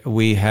outset,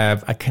 we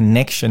have a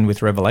connection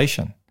with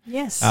Revelation.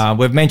 Yes.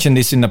 We've mentioned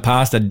this in the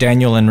past that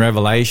Daniel and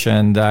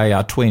Revelation, they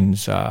are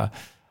twins.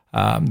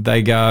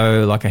 They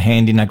go like a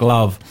hand in a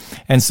glove.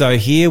 And so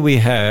here we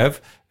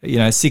have,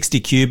 60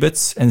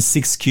 cubits and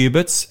 6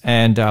 cubits.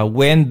 And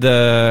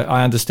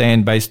I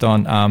understand based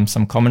on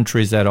some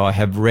commentaries that I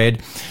have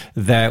read,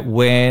 that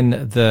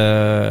when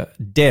the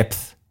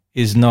depth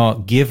is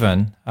not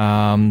given,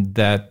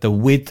 that the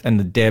width and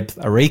the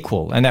depth are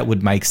equal, and that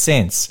would make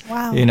sense.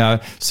 Wow.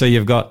 So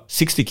you've got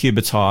 60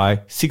 cubits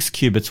high, 6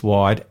 cubits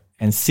wide,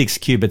 and 6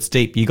 cubits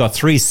deep. You got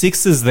 3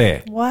 6s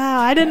there.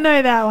 Wow, I didn't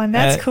know that one.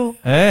 That's cool.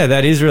 Yeah,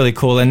 that is really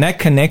cool. And that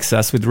connects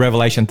us with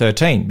Revelation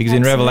 13, because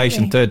in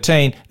Revelation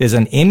 13, there's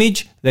an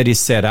image that is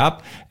set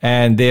up,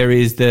 and there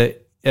is the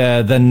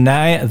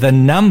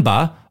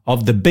number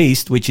of the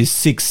beast, which is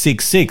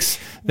 666,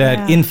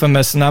 that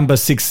infamous number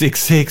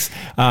 666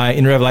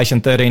 in Revelation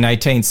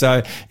 13:18.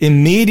 So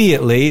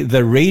immediately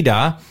the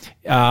reader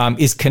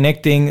is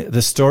connecting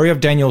the story of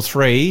Daniel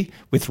 3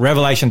 with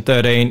Revelation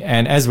 13,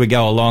 and as we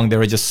go along,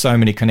 there are just so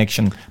many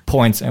connection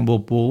points, and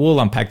we'll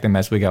unpack them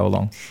as we go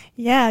along.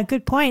 Yeah,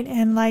 good point.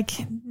 And like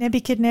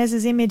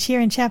Nebuchadnezzar's image here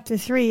in chapter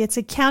 3, it's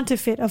a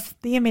counterfeit of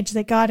the image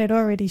that God had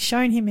already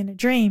shown him in a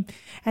dream.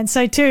 And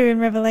so too in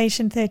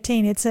Revelation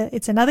 13,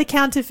 it's another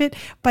counterfeit,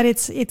 but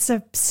it's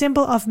a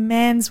symbol of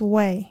man's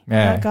way,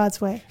 not God's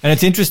way. And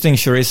it's interesting,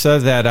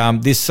 Charissa,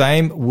 that this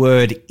same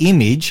word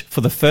image, for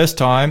the first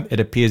time,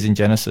 it appears in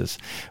Genesis,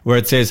 where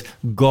it says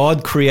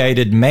God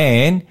created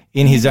man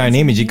in his own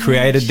image. He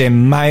created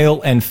them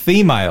male and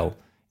female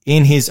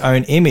in his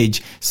own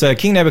image. So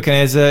King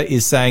Nebuchadnezzar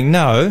is saying,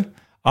 no,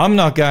 I'm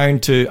not going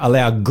to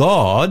allow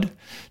God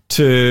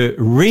to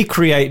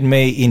recreate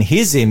me in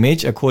his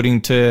image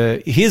according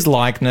to his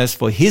likeness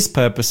for his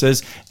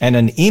purposes. And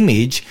an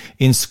image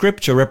in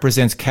Scripture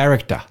represents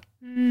character.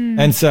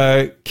 And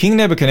so King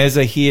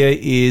Nebuchadnezzar here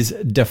is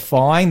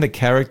defying the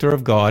character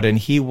of God, and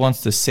he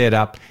wants to set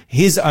up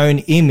his own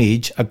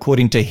image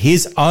according to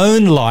his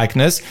own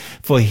likeness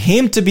for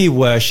him to be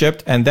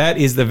worshipped. And that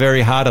is the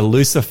very heart of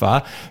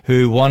Lucifer,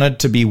 who wanted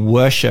to be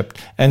worshipped.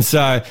 And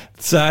so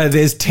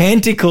there's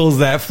tentacles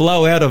that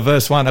flow out of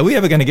verse 1. Are we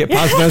ever going to get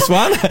past verse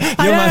 1?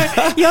 I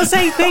know. You're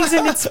saying things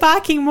and it's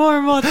sparking more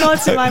and more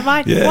thoughts in my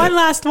mind. Yeah. One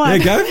last one.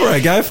 Yeah,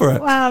 go for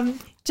it.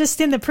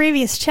 Just in the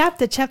previous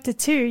chapter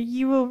 2,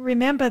 you will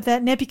remember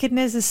that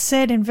Nebuchadnezzar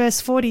said in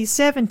verse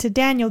 47 to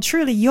Daniel,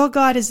 truly your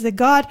God is the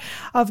God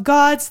of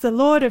gods, the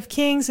Lord of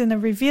kings, and the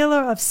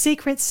revealer of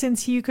secrets,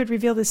 since you could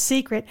reveal the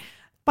secret.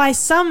 By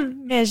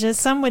some measure,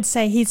 some would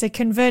say he's a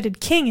converted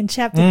king in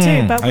chapter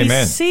 2, but we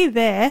see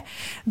there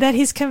that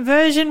his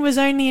conversion was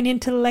only an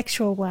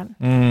intellectual one.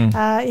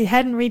 It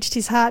hadn't reached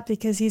his heart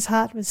because his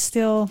heart was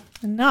still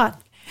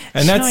not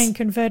showing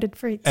converted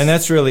fruits. And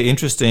that's really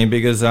interesting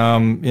because, now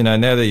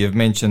that you've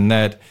mentioned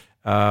that,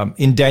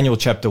 in Daniel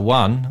chapter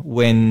 1,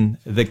 when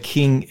the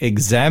king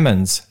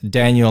examines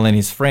Daniel and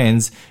his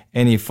friends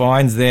and he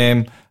finds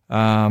them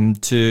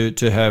to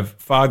have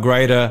far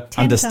greater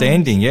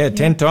understanding.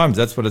 10 times.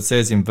 That's what it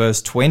says in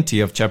verse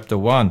 20 of chapter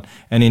 1.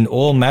 And in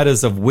all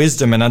matters of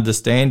wisdom and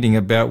understanding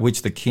about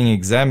which the king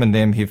examined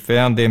them, he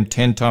found them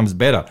 10 times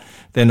better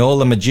than all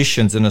the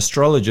magicians and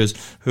astrologers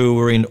who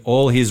were in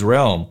all his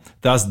realm.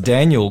 Thus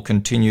Daniel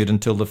continued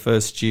until the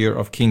first year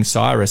of King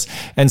Cyrus.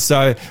 And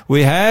so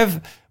we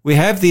have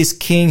this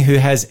king who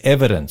has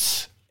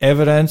evidence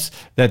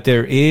that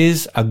there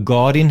is a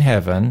God in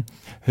heaven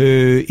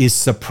who is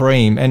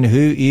supreme and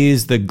who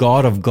is the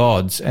God of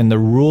gods and the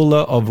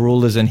ruler of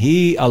rulers, and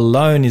he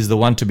alone is the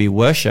one to be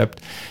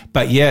worshipped.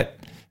 But yet,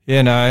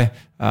 his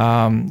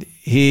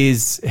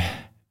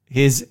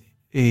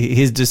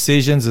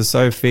decisions are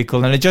so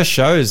fickle, and it just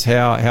shows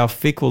how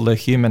fickle the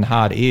human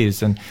heart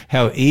is and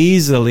how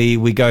easily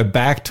we go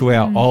back to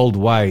our old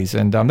ways.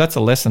 And that's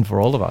a lesson for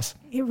all of us.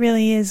 It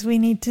really is. We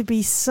need to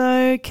be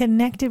so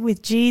connected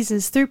with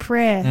Jesus through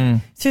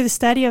prayer, through the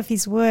study of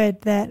his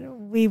word, that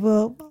we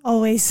will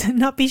always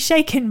not be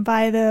shaken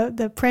by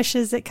the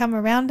pressures that come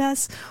around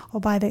us or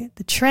by the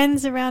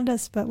trends around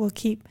us, but we'll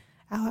keep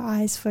our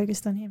eyes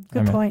focused on him.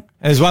 Good point.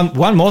 And there's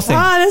one more thing.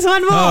 Oh, there's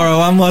one more. Oh,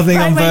 one more thing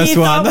on verse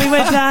 1. Thought we were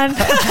done.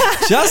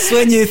 Just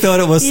when you thought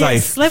it was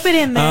safe. Slip it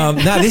in there.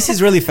 No, this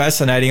is really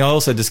fascinating. I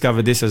also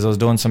discovered this as I was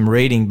doing some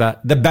reading,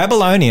 but the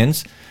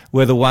Babylonians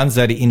were the ones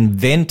that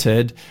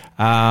invented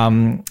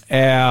our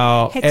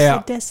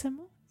hexadecimal?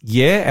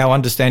 our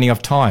understanding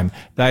of time.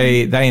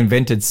 They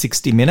invented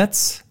 60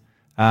 minutes.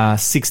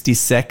 60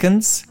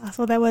 seconds. I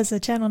thought that was a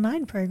Channel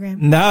 9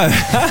 program. No.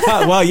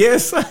 Well,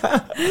 yes. I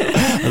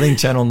think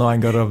Channel 9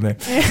 got it on there.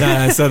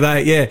 No, so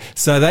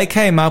they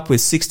came up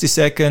with 60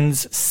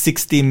 seconds,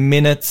 60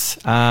 minutes,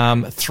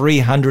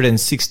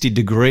 360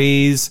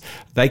 degrees.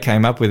 They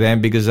came up with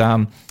them because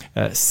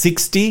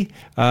 60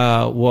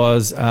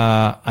 was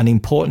an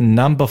important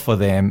number for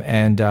them,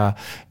 and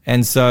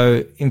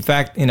so in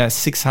fact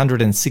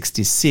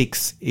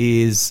 666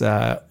 is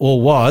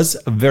or was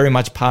very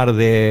much part of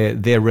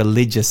their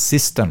religious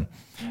system.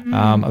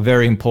 a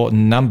very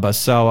important number.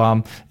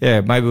 So,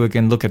 maybe we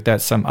can look at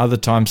that some other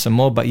time some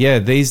more. But yeah,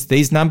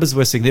 these numbers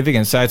were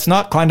significant. So it's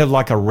not kind of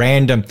like a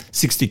random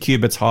 60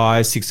 cubits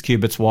high, 6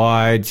 cubits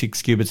wide,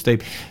 6 cubits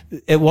deep.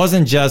 It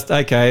wasn't just,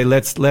 okay,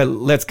 let's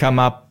come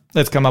up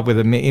with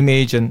an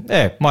image and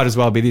might as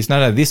well be this.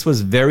 No, this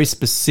was very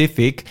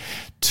specific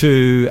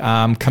to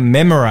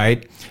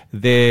commemorate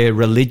their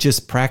religious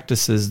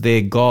practices,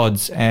 their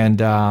gods,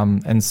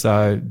 and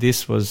so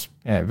this was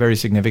very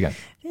significant.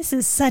 This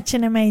is such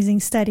an amazing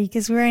study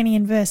because we're only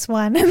in verse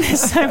 1 and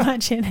there's so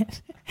much in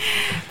it.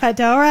 But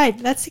all right,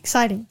 that's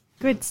exciting.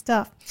 Good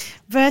stuff.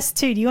 Verse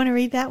 2, do you want to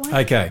read that one?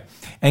 Okay.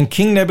 And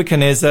King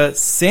Nebuchadnezzar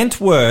sent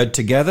word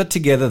to gather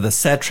together the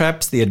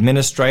satraps, the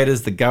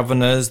administrators, the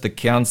governors, the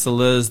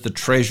counselors, the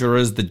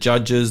treasurers, the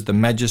judges, the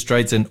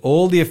magistrates, and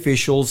all the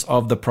officials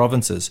of the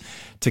provinces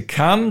to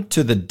come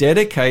to the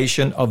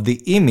dedication of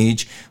the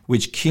image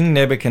which King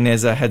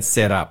Nebuchadnezzar had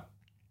set up.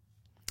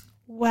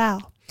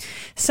 Wow.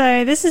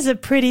 So this is a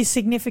pretty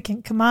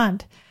significant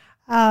command.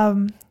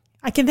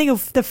 I can think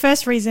of the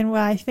first reason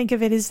why I think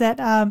of it is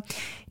that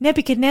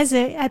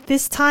Nebuchadnezzar, at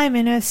this time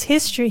in Earth's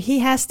history, he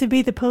has to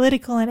be the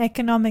political and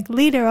economic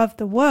leader of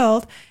the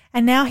world.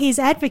 And now he's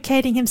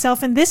advocating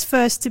himself in this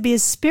verse to be a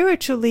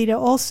spiritual leader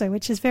also,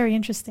 which is very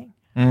interesting.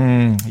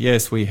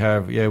 Yes, we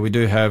have. Yeah, we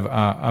do have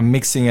a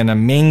mixing and a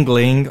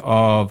mingling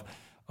of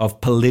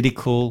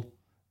political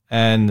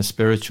and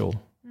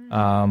spiritual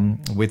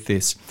with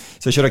this.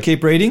 So should I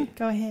keep reading?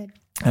 Go ahead.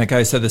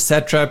 Okay, so the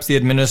satraps, the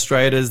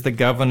administrators, the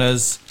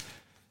governors,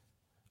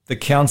 the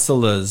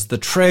counselors, the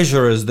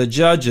treasurers, the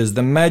judges,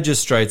 the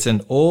magistrates,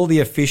 and all the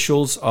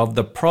officials of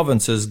the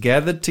provinces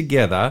gathered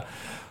together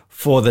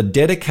for the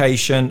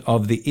dedication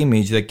of the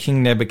image that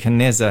King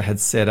Nebuchadnezzar had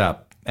set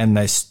up. And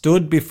they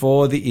stood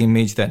before the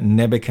image that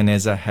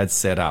Nebuchadnezzar had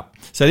set up.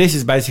 So this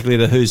is basically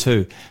the who's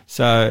who.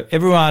 So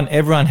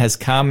everyone has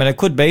come, and it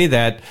could be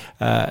that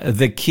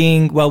the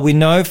king. Well, we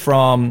know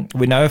from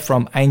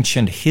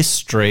ancient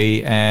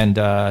history and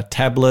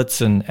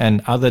tablets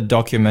and other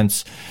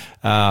documents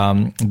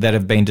that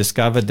have been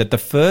discovered that the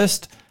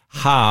first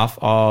half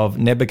of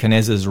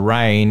Nebuchadnezzar's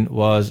reign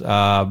was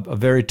a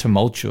very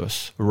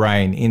tumultuous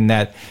reign, in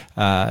that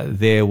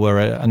there were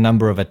a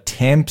number of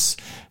attempts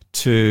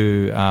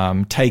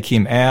to take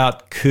him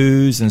out,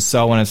 coups and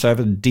so on and so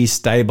forth,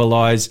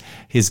 destabilize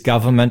his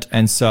government.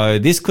 And so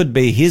this could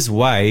be his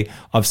way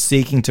of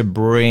seeking to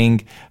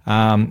bring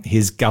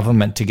his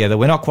government together.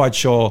 We're not quite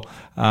sure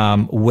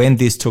when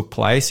this took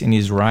place in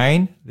his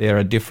reign. There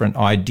are different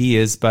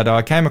ideas, but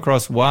I came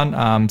across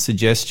one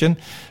suggestion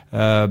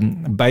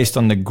based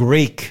on the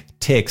Greek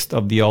text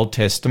of the Old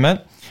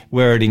Testament,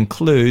 where it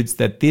includes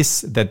that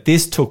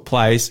this took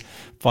place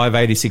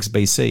 586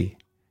 BC.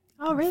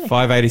 Oh, really?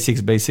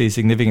 586 BC is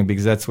significant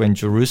because that's when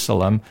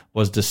Jerusalem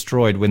was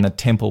destroyed, when the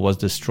temple was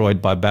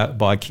destroyed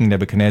by King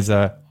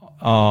Nebuchadnezzar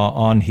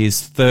on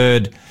his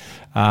third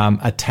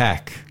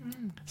attack.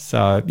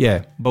 So,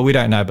 yeah, but we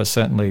don't know, but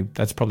certainly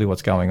that's probably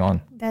what's going on.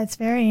 That's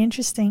very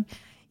interesting.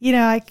 You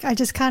know, I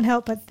just can't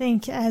help but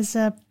think as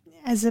a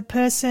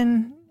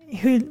person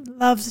who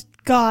loves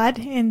God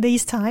in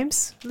these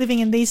times, living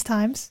in these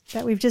times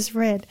that we've just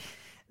read,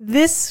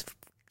 this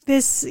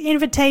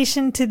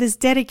invitation to this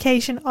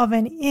dedication of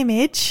an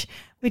image,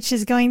 which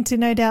is going to,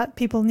 no doubt,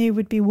 people knew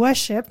would be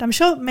worshipped. I'm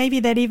sure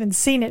maybe they'd even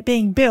seen it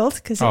being built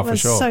because it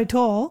was so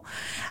tall.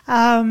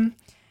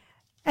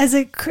 As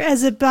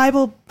a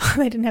Bible,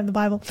 they didn't have the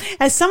Bible.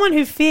 As someone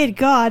who feared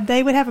God,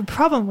 they would have a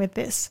problem with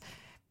this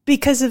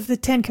because of the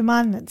 10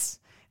 Commandments.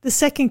 The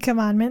second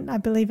commandment, I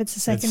believe it's the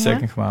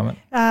second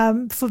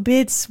commandment,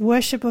 forbids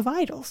worship of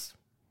idols.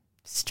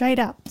 Straight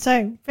up.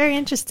 So very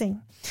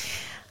interesting.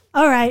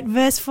 All right,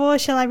 verse 4,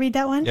 shall I read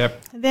that one?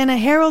 Yep. Then a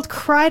herald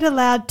cried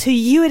aloud, "To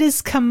you it is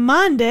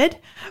commanded,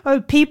 O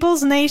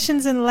peoples,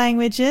 nations, and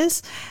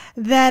languages,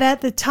 that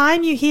at the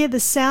time you hear the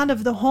sound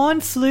of the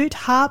horn, flute,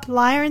 harp,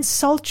 lyre, and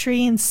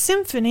psaltery, and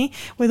symphony,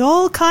 with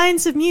all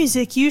kinds of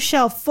music, you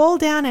shall fall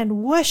down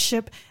and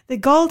worship the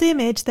gold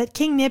image that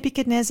King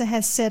Nebuchadnezzar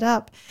has set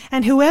up.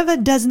 And whoever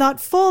does not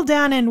fall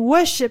down and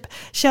worship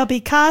shall be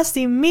cast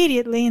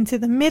immediately into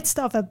the midst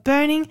of a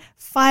burning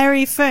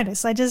fiery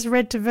furnace." I just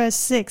read to verse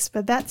 6,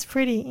 but that's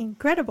pretty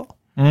incredible.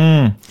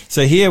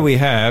 So here we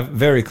have,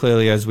 very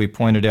clearly, as we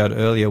pointed out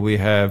earlier, we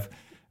have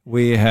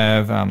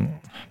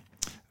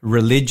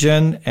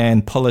religion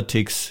and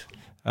politics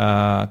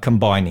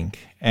combining.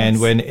 And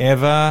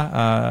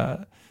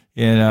whenever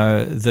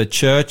the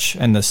church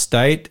and the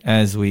state,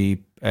 as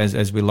we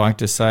like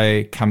to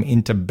say, come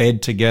into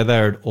bed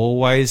together, it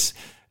always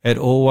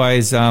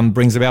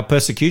brings about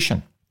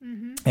persecution.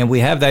 And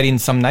we have that in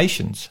some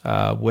nations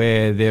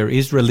where there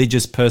is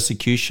religious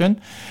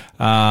persecution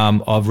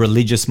of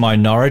religious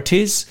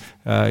minorities.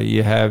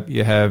 You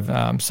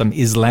have some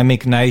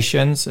Islamic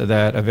nations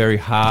that are very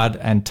hard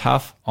and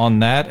tough on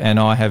that, and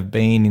I have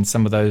been in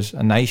some of those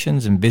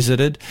nations and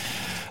visited.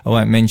 I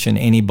won't mention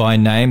any by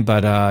name,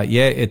 but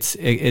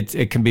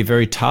it can be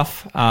very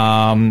tough,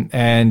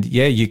 and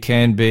you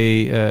can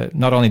be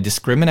not only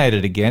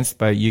discriminated against,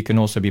 but you can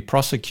also be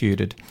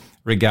prosecuted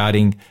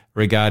regarding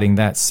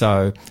that.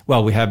 So,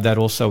 well, we have that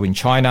also in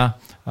China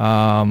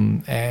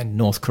and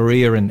North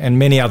Korea and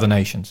many other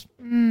nations.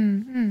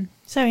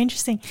 So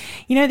interesting.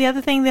 You know, the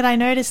other thing that I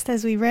noticed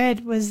as we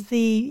read was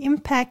the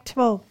impact,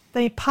 well,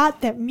 the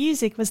part that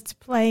music was to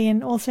play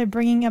in also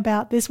bringing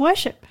about this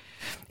worship.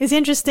 It's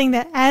interesting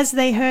that as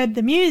they heard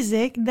the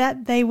music,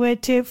 that they were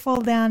to fall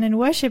down and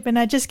worship. And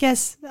I just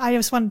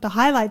wanted to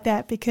highlight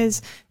that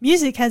because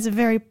music has a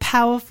very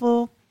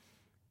powerful,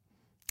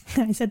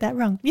 I said that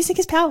wrong. Music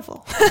is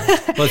powerful.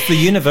 Well, it's the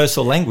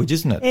universal language,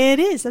 isn't it? It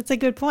is. That's a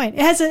good point.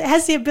 It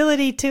has the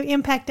ability to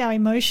impact our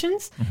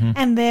emotions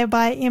and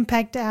thereby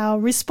impact our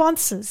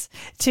responses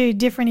to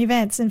different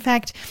events. In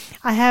fact,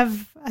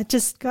 I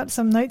just got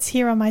some notes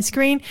here on my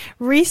screen.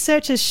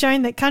 Research has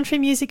shown that country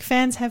music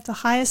fans have the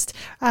highest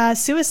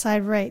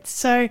suicide rates.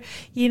 So,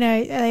 you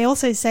know, they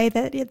also say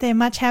that they're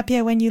much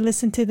happier when you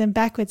listen to them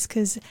backwards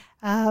because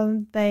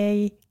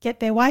they get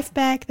their wife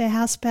back, their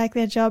house back,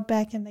 their job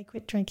back, and they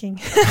quit drinking.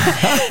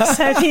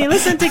 So if you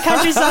listen to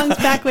country songs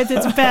backwards,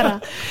 it's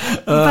better.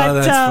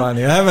 That's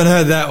funny. I haven't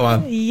heard that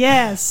one.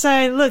 Yeah.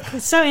 So look,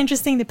 it's so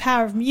interesting, the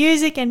power of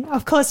music. And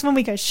of course, when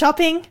we go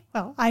shopping,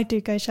 well, I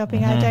do go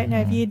shopping. I don't know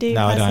if you do.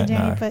 No, I don't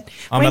Jenny, know. but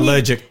I'm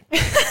allergic.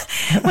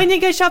 When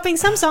you go shopping,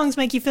 some songs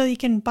make you feel you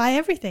can buy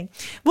everything.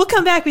 We'll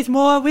come back with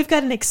more. We've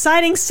got an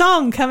exciting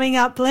song coming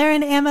up. Blair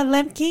and Emma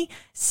Lemke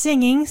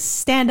singing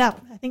Stand Up.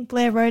 I think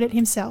Blair wrote it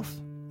himself.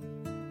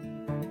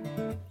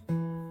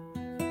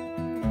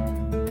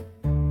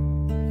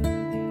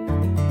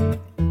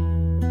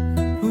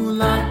 Ooh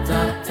la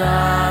da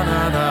da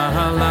da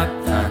da la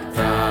da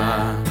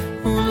da.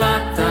 Ooh la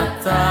da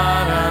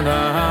da da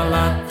da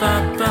la da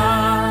da.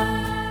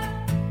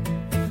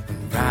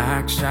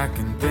 Rack, Shack,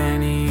 and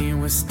Benny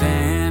were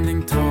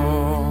standing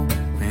tall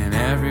when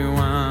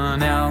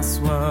everyone else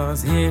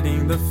was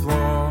hitting the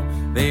floor.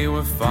 They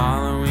were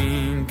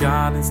following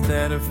God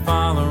instead of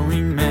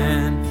following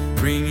men.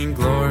 Bringing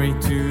glory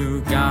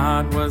to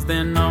God was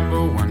their number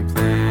one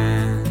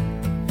plan.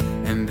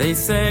 And they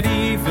said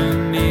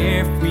even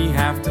if we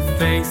have to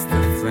face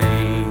the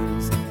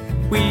flames,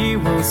 we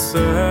will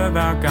serve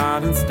our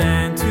God and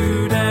stand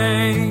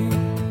today.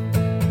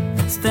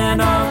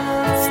 Stand up,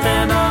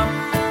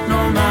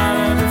 no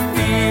matter the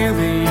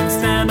feeling.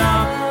 Stand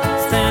up,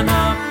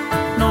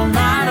 no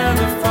matter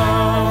the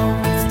fall.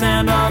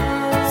 Stand up,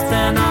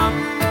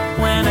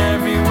 when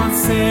everyone's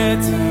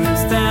sitting.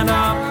 Stand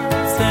up,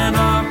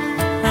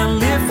 and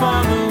live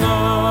for the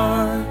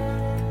Lord.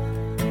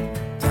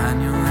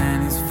 Daniel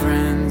and his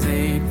friends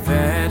ate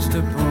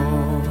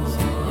vegetables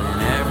when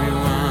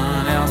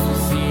everyone else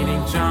was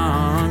eating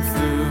junk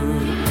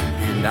food.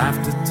 And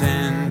after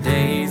 10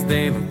 days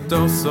they looked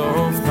oh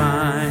so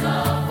fine.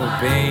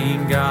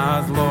 Obeying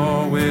God's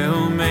law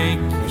will make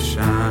you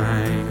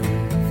shine.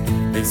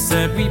 They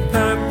said we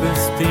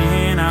purposed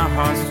in our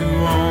hearts to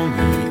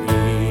only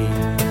eat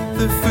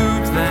the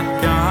foods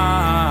that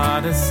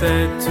God has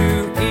said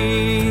to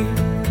eat.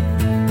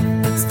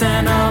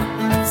 Stand up,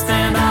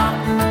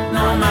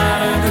 no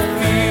matter the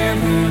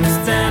feeling.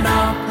 Stand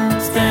up,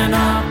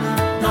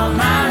 no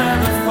matter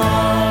the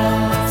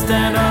fall.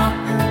 Stand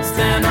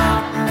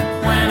up,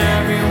 when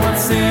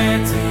everyone's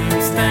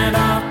sitting. Stand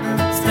up,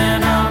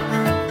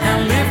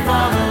 and live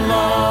for the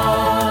Lord.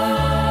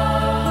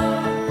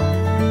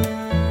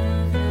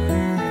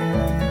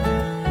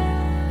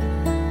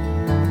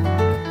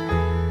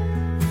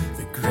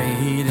 The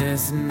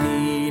greatest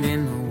need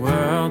in the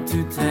world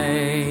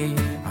today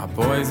are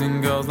boys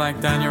and girls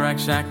like Daniel, Rack,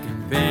 Shack,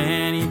 and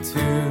Benny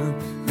too,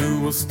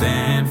 who will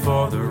stand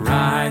for the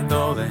right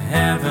though the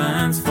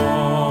heavens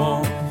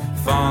fall,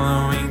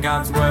 following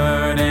God's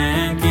word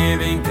and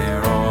giving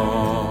their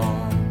all.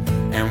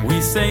 And we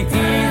say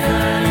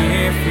even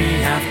if we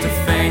have to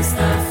face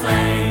the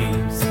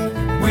flames,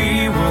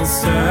 we will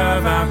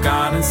serve our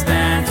God and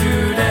stand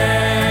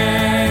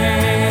today.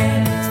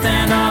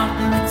 Stand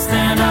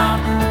up,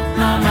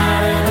 no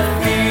matter the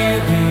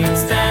feeling.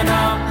 Stand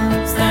up,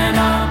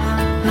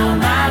 no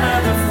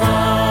matter the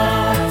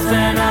fall.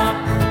 Stand up,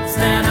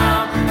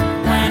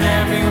 when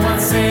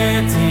everyone's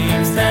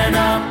sitting. Stand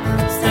up,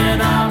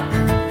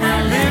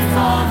 and live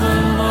for the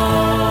Lord.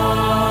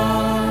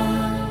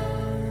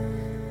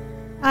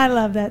 I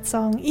love that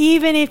song.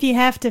 Even if you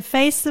have to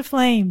face the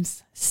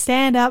flames,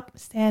 stand up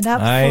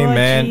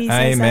Amen, for Jesus.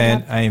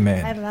 amen,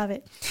 amen. I love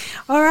it.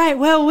 All right,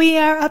 well, we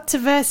are up to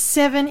verse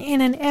 7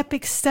 in an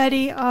epic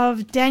study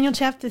of Daniel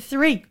chapter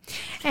 3.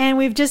 And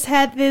we've just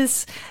had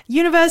this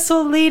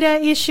universal leader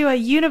issue a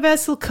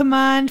universal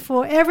command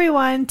for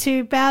everyone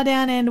to bow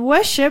down and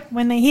worship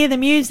when they hear the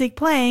music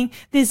playing,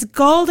 this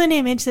golden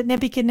image that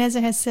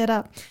Nebuchadnezzar has set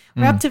up.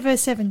 We're up to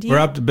verse 7. We're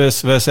up to verse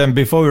 7.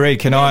 Before we read,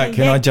 can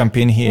I jump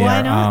in here?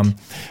 Why not?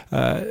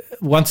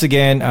 Once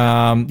again,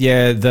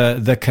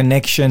 the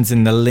connections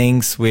and the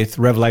links with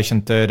Revelation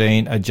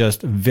 13 are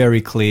just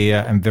very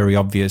clear and very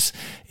obvious.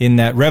 In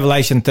that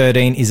Revelation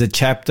 13 is a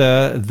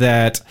chapter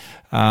that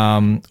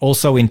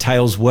also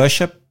entails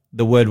worship.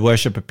 the word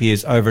worship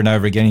appears over and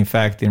over again. In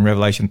fact, in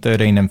Revelation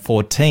 13 and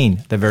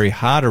 14, the very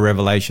heart of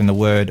Revelation, the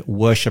word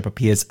worship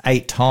appears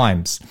 8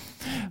 times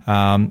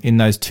in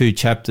those 2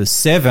 chapters.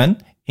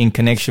 7 in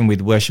connection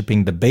with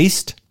worshiping the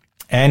beast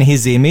and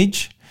his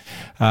image,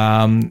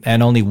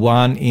 and only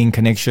 1 in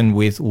connection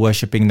with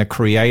worshiping the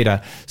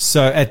Creator.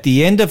 So at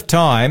the end of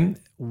time,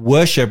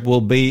 worship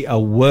will be a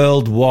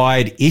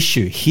worldwide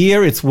issue.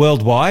 Here it's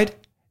worldwide.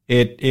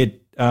 The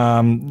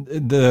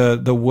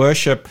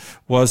worship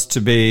was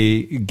to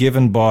be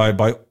given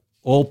by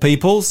all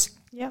peoples,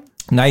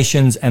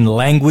 nations and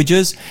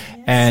languages.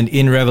 Yes. And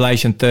in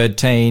Revelation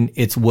 13,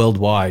 it's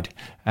worldwide.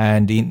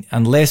 And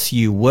unless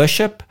you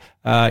worship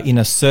in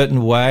a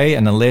certain way,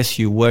 and unless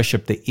you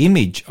worship the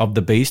image of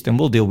the beast, and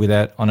we'll deal with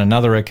that on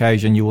another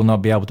occasion, you will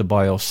not be able to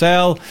buy or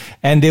sell.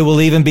 And there will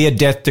even be a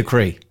death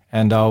decree.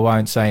 And I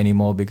won't say any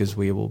more because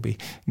we will be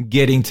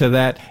getting to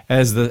that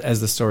as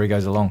the story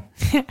goes along.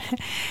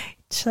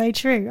 So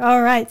true.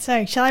 All right.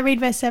 So shall I read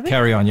verse 7?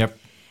 Carry on. Yep.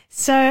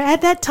 So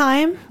at that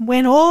time,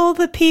 when all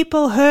the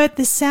people heard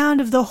the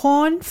sound of the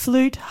horn,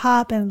 flute,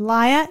 harp, and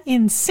lyre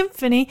in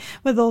symphony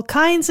with all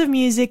kinds of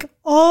music,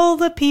 all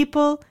the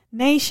people,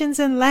 nations,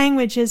 and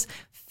languages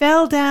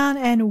fell down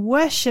and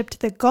worshipped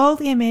the gold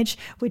image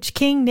which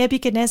King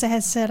Nebuchadnezzar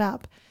has set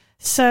up.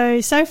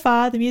 So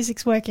far, the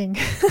music's working.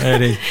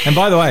 It is. And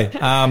by the way,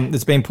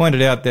 it's been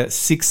pointed out that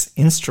 6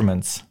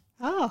 instruments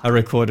are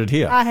recorded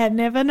here. I had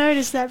never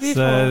noticed that before.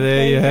 So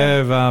there you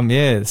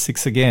have,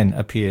 6 again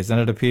appears,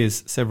 and it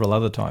appears several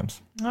other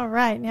times. All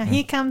right. Now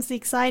here comes the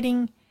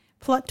exciting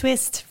plot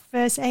twist,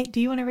 verse 8.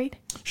 Do you want to read?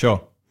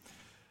 Sure.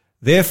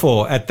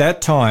 Therefore, at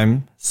that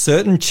time,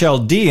 certain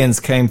Chaldeans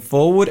came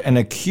forward and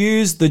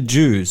accused the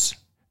Jews.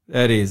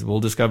 That is, we'll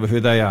discover who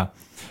they are.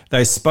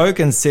 They spoke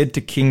and said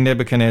to King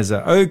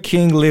Nebuchadnezzar, O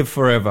king, live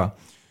forever.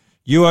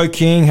 You, O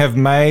king, have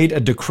made a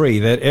decree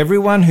that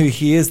everyone who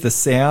hears the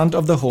sound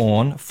of the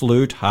horn,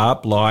 flute,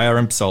 harp, lyre,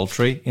 and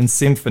psaltery in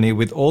symphony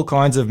with all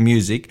kinds of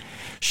music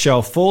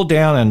shall fall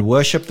down and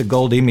worship the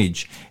gold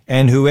image.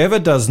 And whoever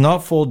does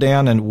not fall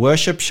down and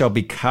worship shall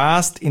be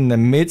cast in the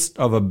midst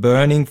of a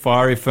burning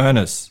fiery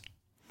furnace.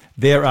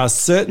 There are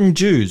certain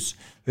Jews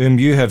whom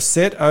you have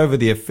set over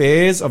the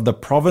affairs of the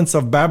province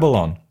of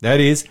Babylon, that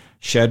is,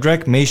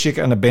 Shadrach, Meshach,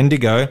 and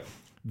Abednego.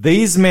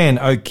 These men,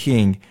 O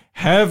king,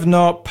 have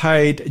not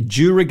paid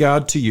due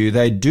regard to you.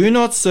 They do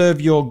not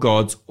serve your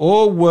gods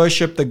or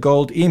worship the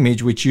gold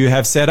image which you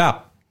have set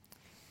up.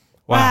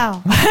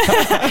 Wow.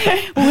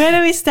 Where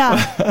do we start?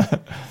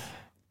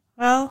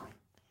 Well,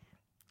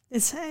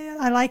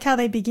 I like how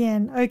they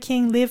begin. O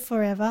king, live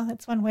forever.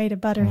 That's one way to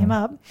butter him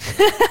up.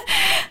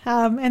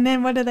 And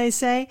then what do they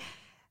say?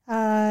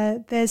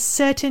 There's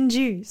certain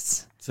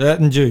Jews.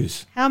 Certain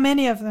Jews. How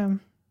many of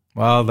them?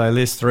 Well, they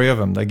list 3 of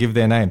them. They give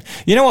their names.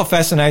 You know what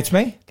fascinates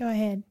me? Go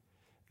ahead.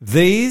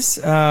 These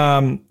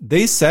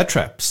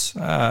satraps,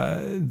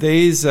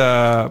 these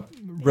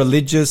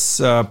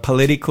religious,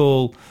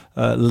 political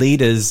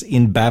leaders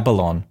in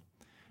Babylon,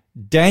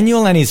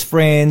 Daniel and his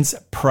friends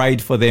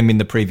prayed for them in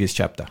the previous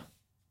chapter.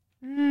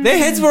 Their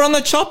heads were on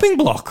the chopping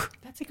block.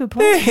 That's a good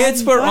point. Their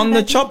heads were on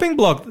the chopping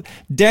block.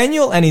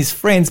 Daniel and his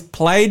friends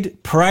prayed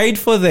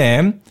for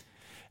them.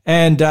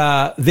 And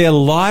their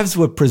lives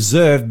were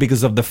preserved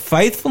because of the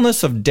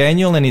faithfulness of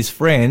Daniel and his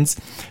friends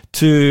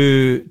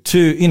to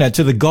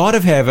the God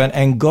of heaven,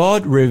 and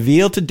God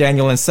revealed to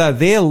Daniel, and so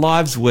their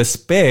lives were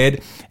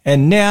spared.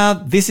 And now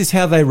this is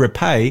how they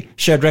repay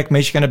Shadrach,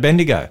 Meshach, and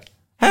Abednego.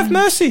 Have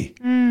mercy.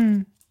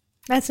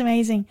 That's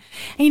amazing.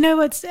 And you know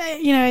what's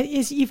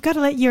is you've got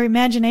to let your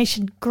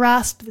imagination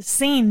grasp the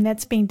scene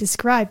that's being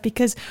described,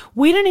 because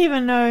we don't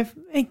even know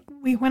if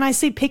when I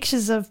see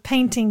pictures of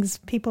paintings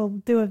people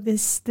do of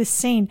this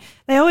scene,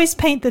 they always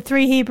paint the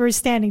 3 Hebrews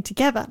standing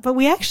together, but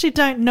we actually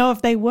don't know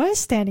if they were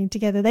standing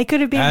together. They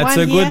could have been That's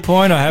one a good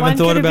point. I haven't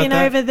thought about that. One could have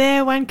been over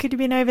there, one could have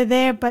been over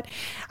there. But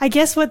I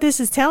guess what this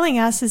is telling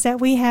us is that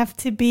we have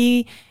to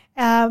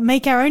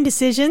make our own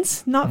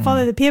decisions, not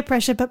follow the peer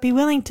pressure, but be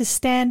willing to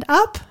stand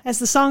up, as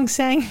the song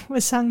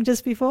was sung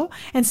just before,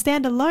 and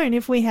stand alone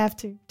if we have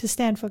to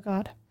stand for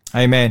God.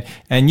 Amen.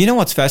 And you know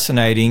what's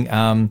fascinating?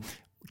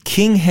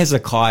 King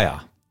Hezekiah,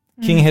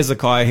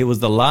 he was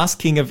the last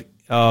king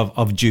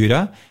of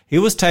Judah. He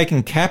was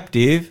taken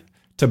captive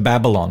to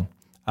Babylon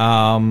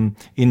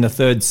in the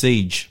 3rd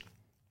siege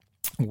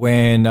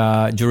when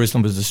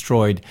Jerusalem was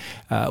destroyed.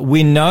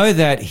 We know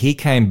that he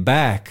came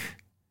back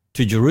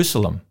to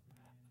Jerusalem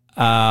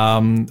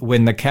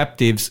when the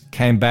captives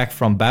came back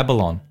from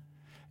Babylon.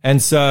 And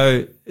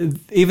so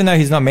even though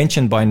he's not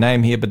mentioned by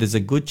name here, but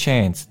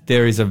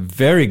there is a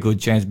very good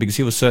chance, because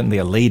he was certainly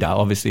a leader,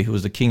 obviously, who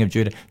was the king of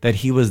Judah, that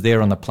he was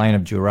there on the plain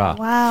of Jura.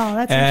 Wow,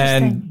 that's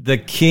interesting. And the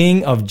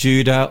king of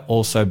Judah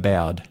also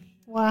bowed.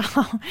 Wow.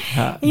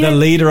 The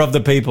leader of the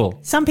people.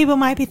 Some people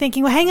might be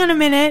thinking, well, hang on a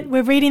minute,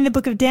 we're reading the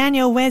book of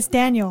Daniel. Where's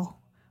Daniel?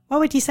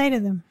 What would you say to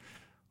them?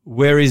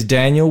 Where is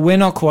Daniel? We're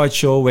not quite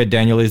sure where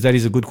Daniel is. That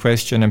is a good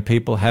question, and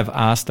people have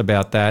asked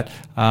about that.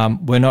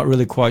 We're not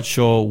really quite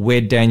sure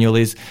where Daniel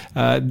is.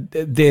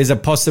 There's a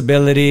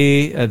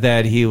possibility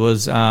that he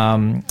was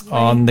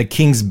on the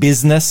king's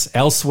business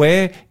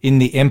elsewhere in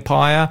the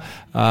empire.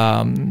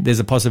 There's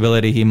a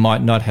possibility he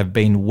might not have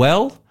been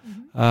well.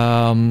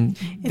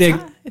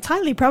 It's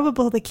highly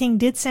probable the king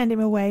did send him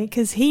away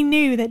because he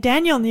knew that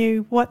Daniel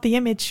knew what the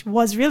image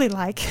was really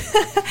like.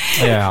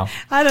 Yeah.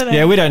 I don't know.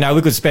 Yeah, we don't know.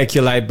 We could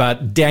speculate,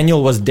 but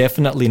Daniel was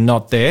definitely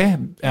not there.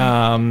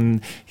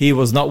 He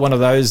was not one of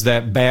those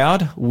that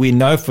bowed. We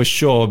know for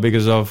sure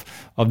because of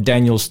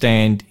Daniel's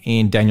stand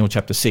in Daniel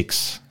chapter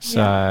 6.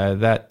 So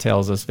that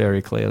tells us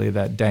very clearly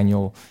that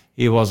Daniel,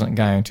 he wasn't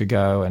going to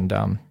go and,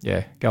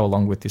 go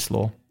along with this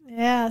law.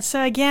 Yeah,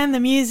 so again,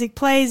 the music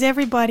plays,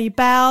 everybody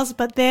bows,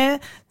 but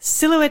there,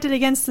 silhouetted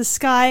against the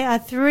sky, are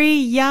three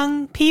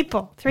young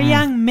people, three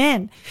young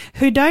men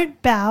who don't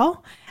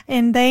bow,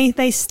 and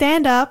they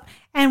stand up,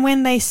 and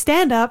when they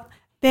stand up,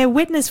 their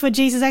witness for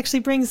Jesus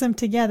actually brings them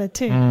together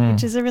too,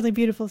 which is a really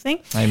beautiful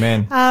thing.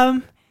 Amen.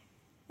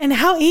 And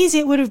how easy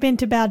it would have been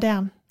to bow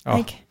down.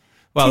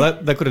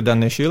 Well, they could have done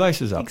their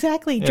shoelaces up.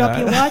 Exactly. Drop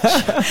your watch.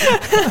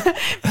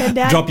 Bend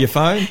down. Drop your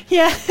phone.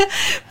 Yeah.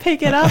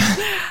 Pick it up.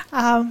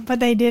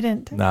 But they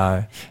didn't.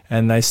 No.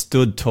 And they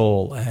stood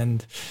tall.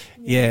 And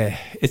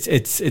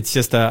it's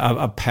just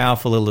a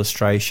powerful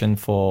illustration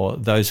for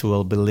those who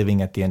will be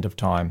living at the end of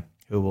time,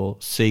 who will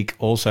seek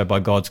also by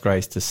God's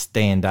grace to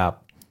stand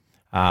up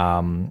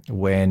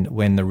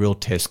when the real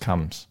test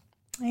comes.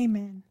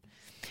 Amen.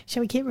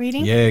 Shall we keep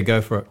reading? Yeah,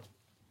 go for it.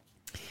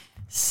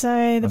 So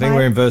I think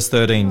we're in verse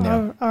 13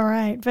 now. All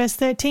right, verse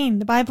 13.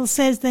 The Bible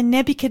says, "Then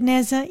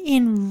Nebuchadnezzar,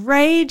 in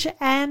rage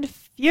and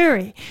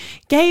fury,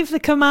 gave the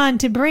command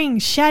to bring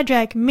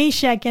Shadrach,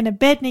 Meshach, and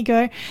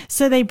Abednego.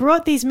 So they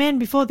brought these men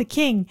before the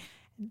king."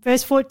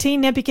 Verse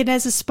 14,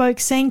 Nebuchadnezzar spoke,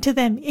 saying to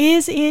them,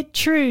 "Is it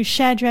true,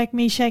 Shadrach,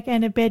 Meshach,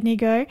 and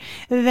Abednego,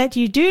 that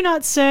you do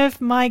not serve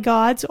my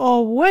gods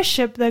or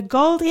worship the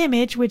gold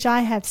image which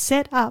I have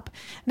set up?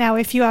 Now,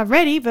 if you are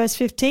ready," verse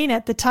 15,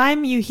 "at the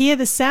time you hear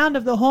the sound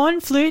of the horn,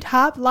 flute,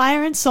 harp,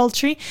 lyre, and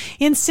psaltery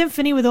in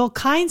symphony with all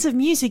kinds of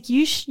music,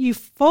 you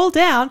fall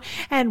down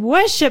and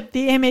worship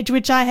the image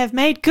which I have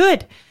made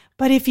good.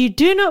 But if you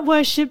do not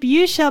worship,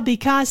 you shall be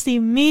cast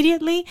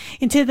immediately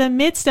into the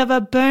midst of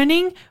a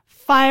burning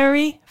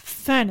fiery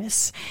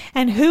furnace.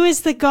 And who is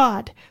the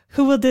God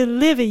who will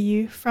deliver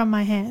you from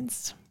my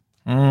hands?"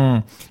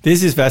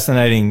 This is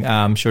fascinating,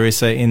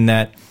 Sharissa, in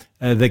that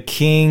the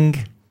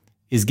king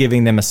is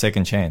giving them a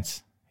second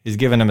chance. He's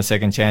given them a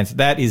second chance.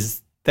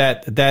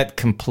 That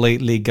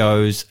completely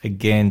goes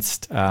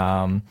against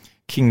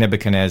King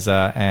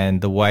Nebuchadnezzar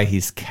and the way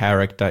his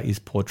character is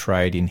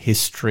portrayed in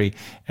history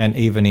and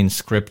even in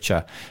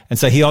scripture. And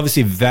so he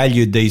obviously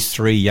valued these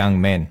three young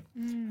men.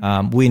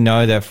 We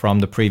know that from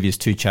the previous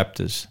 2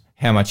 chapters,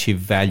 how much he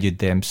valued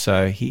them.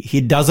 So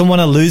he doesn't want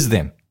to lose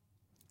them.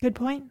 Good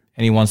point.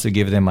 And he wants to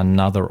give them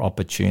another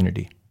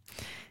opportunity.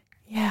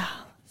 Yeah,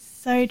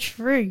 so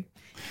true.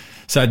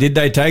 So did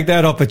they take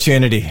that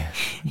opportunity?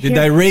 Did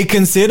they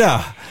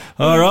reconsider?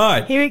 All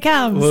right. Here it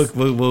comes.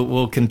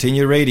 We'll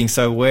continue reading.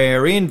 So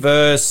we're in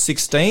verse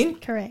 16.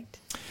 Correct.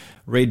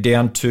 Read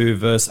down to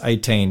verse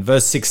 18.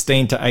 Verse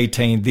 16 to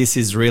 18, this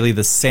is really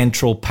the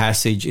central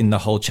passage in the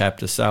whole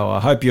chapter. So I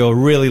hope you're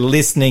really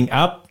listening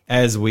up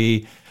as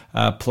we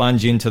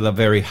plunge into the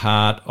very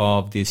heart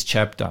of this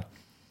chapter.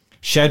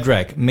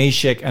 "Shadrach,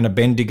 Meshach, and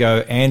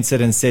Abednego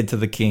answered and said to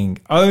the king,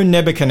 'O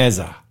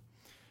Nebuchadnezzar,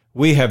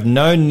 we have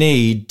no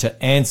need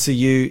to answer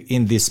you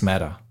in this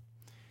matter.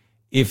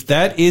 If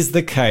that is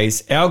the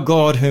case, our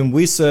God whom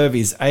we serve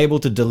is able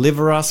to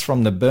deliver us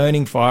from the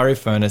burning fiery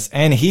furnace,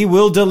 and he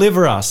will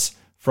deliver us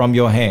from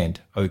your hand,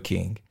 O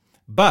king.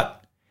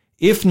 But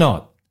if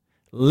not,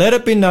 let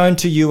it be known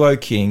to you, O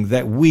king,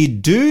 that we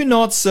do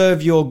not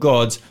serve your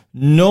gods,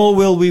 nor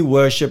will we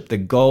worship the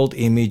gold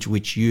image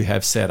which you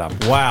have set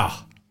up.'" Wow.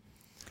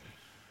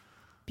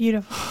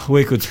 Beautiful.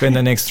 We could spend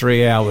the next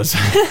 3 hours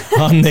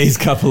on these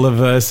couple of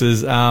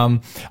verses.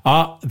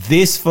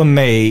 This for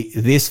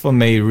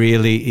me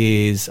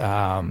really is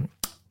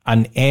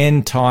an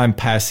end time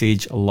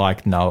passage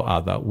like no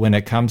other when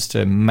it comes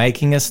to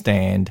making a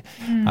stand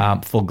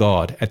for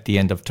God at the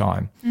end of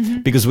time.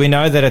 Because we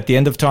know that at the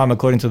end of time,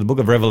 according to the book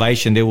of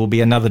Revelation, there will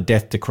be another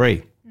death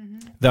decree.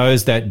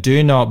 Those that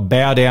do not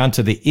bow down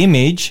to the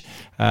image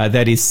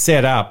that is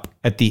set up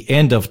at the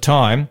end of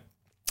time,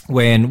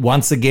 when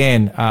once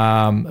again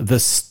the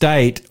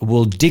state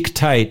will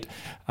dictate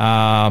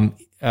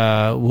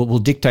will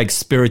dictate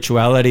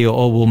spirituality,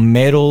 or will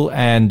meddle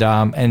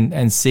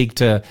and seek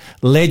to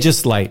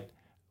legislate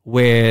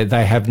where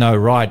they have no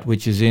right,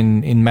 which is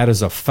in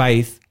matters of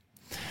faith.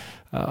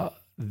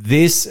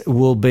 This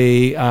will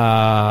be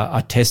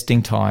a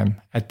testing time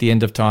at the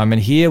end of time.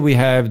 And here we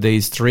have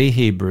these 3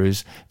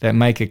 Hebrews that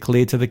make it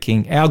clear to the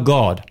king, our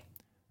God,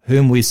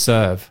 whom we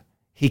serve,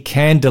 he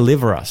can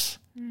deliver us.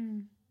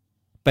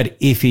 But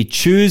if he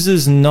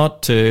chooses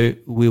not to,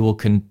 we will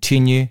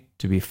continue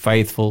to be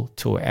faithful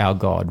to our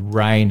God,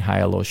 rain,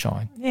 hail, or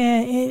shine.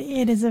 Yeah, it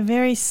It is a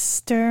very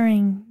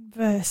stirring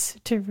verse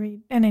to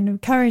read and an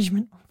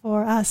encouragement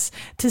for us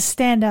to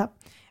stand up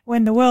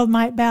when the world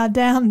might bow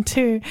down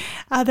to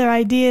other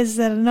ideas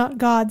that are not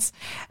God's.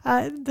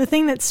 The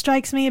thing that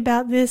strikes me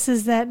about this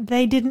is that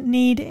they didn't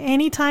need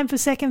any time for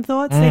second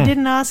thoughts. They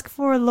didn't ask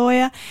for a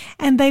lawyer,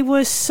 and they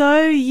were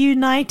so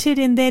united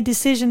in their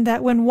decision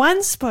that when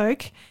one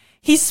spoke,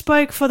 he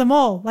spoke for them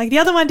all. Like the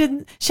other one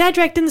didn't,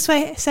 Shadrach didn't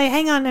say,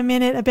 hang on a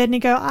minute,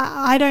 Abednego,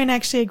 I don't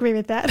actually agree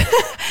with that.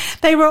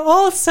 They were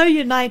all so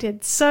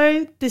united,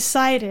 so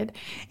decided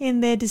in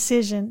their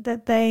decision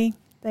that they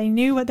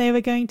knew what they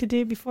were going to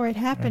do before it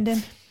happened.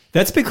 And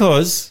that's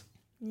because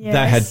yes,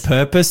 they had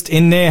purposed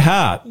in their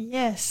heart.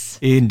 Yes.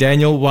 In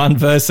Daniel 1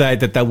 verse 8,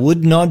 that they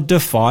would not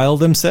defile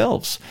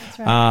themselves, That's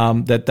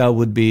right. that they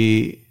would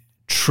be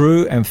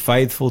true and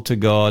faithful to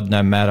God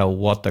no matter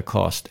what the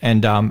cost.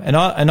 And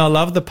I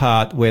love the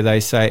part where they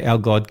say our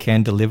God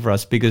can deliver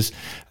us, because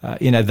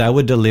they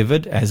were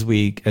delivered as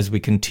we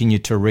continue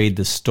to read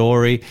the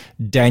story.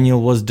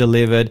 Daniel was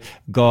delivered.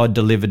 God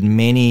delivered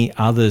many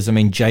others. I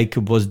mean,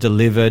 Jacob was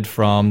delivered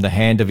from the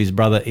hand of his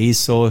brother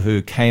Esau,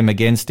 who came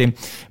against him.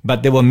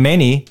 But there were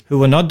many who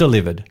were not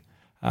delivered.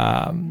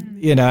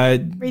 Read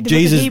the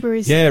Jesus. book of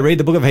Hebrews. Yeah, read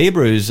the book of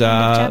Hebrews.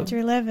 Chapter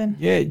 11.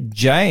 Yeah,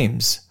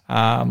 James.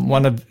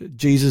 One of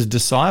Jesus'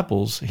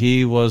 disciples,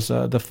 he was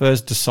the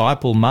first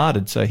disciple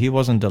martyred, so he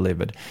wasn't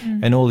delivered.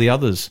 And all the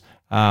others,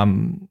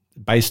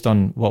 based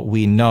on what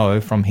we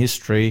know from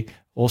history,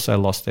 also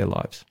lost their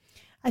lives.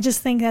 I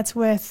just think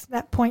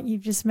that point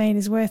you've just made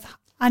is worth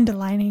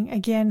underlining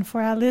again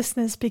for our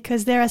listeners,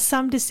 because there are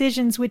some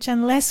decisions which,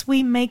 unless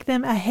we make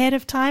them ahead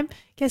of time,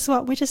 guess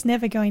what? We're just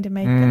never going to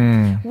make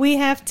them. We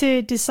have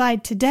to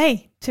decide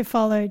today to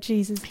follow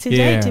Jesus,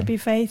 today to be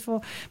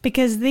faithful,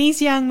 because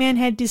these young men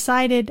had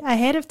decided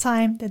ahead of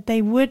time that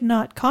they would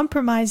not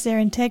compromise their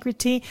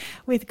integrity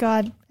with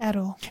God at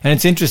all. And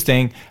it's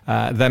interesting,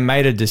 they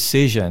made a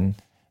decision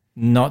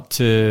not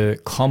to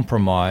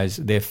compromise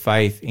their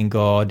faith in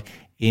God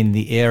in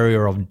the area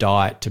of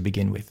diet to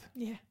begin with.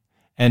 Yeah.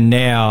 And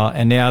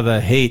now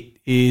the heat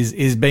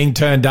is being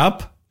turned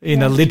up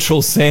in a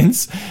literal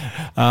sense,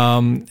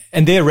 and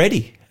they're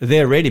ready.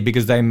 They're ready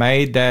because they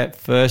made that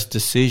first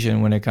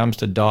decision when it comes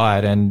to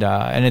diet, and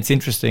it's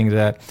interesting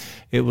that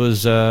it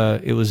was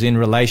in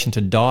relation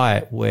to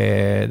diet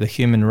where the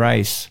human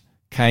race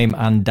came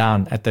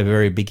undone at the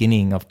very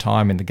beginning of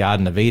time in the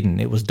Garden of Eden.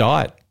 It was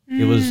diet.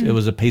 It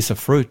was a piece of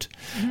fruit,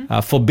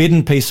 a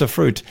forbidden piece of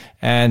fruit,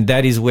 and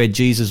that is where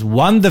Jesus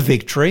won the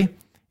victory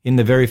in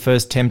the very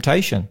first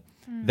temptation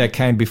that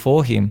came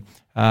before him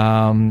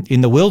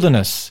in the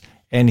wilderness.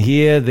 And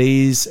here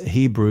these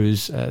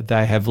Hebrews,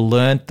 they have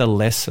learnt the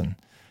lesson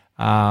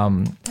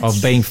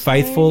of being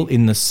faithful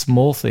in the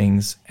small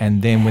things,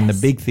 and then when the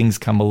big things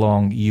come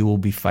along, you will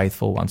be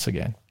faithful once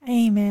again.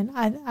 Amen.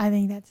 I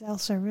think that's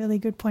also a really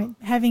good point.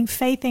 Having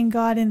faith in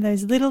God in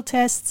those little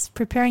tests,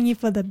 preparing you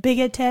for the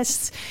bigger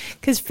tests,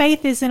 because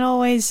faith isn't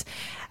a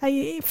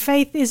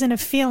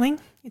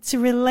feeling. It's a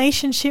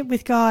relationship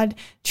with God,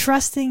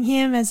 trusting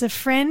Him as a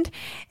friend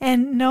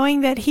and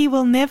knowing that He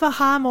will never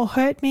harm or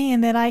hurt me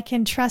and that I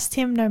can trust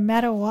Him no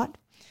matter what.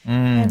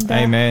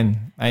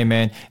 Amen.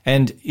 Amen.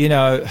 And,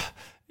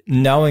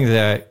 knowing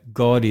that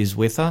God is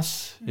with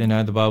us,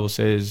 the Bible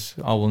says,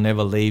 I will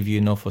never leave you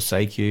nor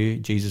forsake you.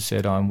 Jesus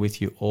said, I'm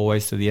with you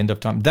always to the end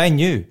of time. They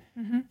knew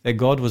that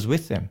God was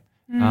with them.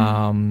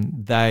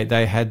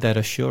 They had that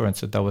assurance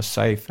that they were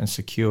safe and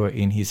secure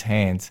in His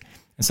hands.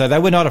 And so they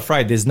were not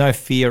afraid. There's no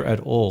fear at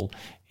all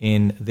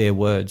in their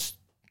words.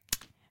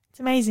 It's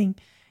amazing.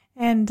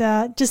 And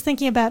just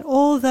thinking about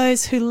all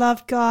those who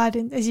love God,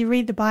 and as you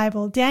read the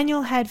Bible,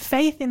 Daniel had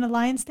faith in the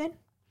lion's den.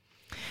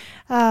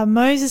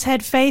 Moses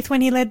had faith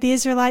when he led the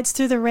Israelites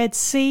through the Red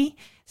Sea.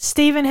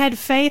 Stephen had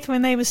faith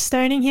when they were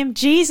stoning him.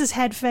 Jesus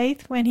had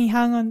faith when he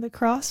hung on the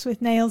cross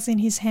with nails in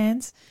his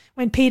hands.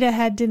 When Peter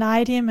had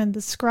denied him and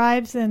the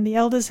scribes and the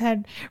elders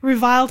had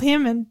reviled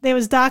him and there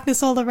was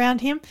darkness all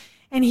around him.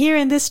 And here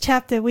in this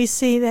chapter, we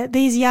see that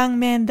these young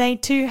men, they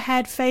too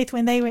had faith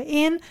when they were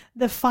in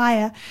the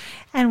fire.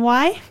 And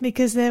why?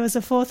 Because there was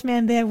a fourth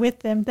man there with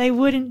them. They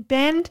wouldn't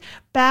bend,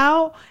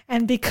 bow,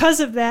 and because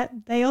of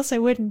that, they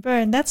also wouldn't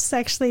burn. That's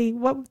actually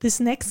what this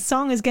next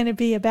song is going to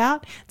be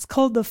about. It's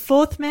called The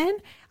Fourth Man.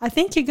 I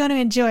think you're going to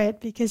enjoy it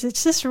because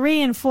it's just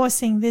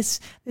reinforcing this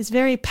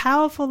very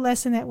powerful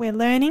lesson that we're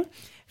learning.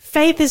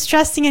 Faith is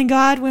trusting in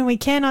God when we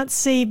cannot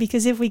see,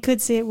 because if we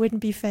could see, it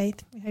wouldn't be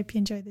faith. We hope you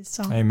enjoy this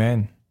song.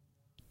 Amen.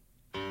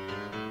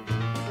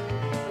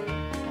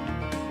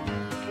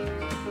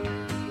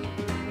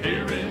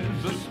 Here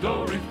is a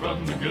story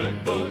from the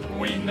good book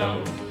we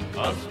know,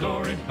 a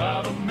story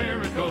about a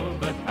miracle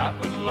that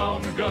happened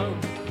long ago.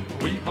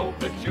 We hope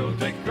that you'll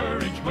take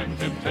courage when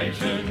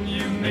temptation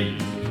you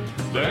meet.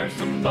 There's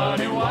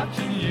somebody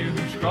watching you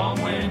who's strong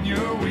when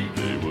you're weak.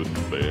 They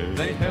wouldn't bend.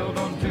 They held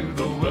on to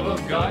the will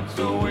of God,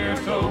 so we're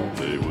told.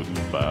 They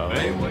wouldn't bow.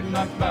 They would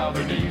not bow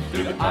their knees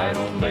to the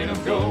idol made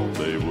of gold.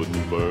 They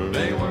wouldn't burn.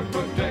 They were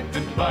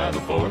protected by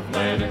the fourth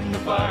man in the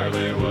fire.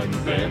 They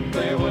wouldn't bend.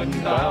 They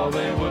wouldn't bow.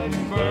 They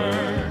wouldn't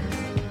burn.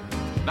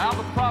 Now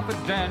the prophet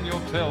Daniel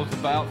tells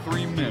about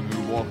 3 men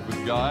who walked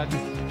with God.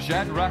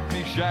 Shadrach,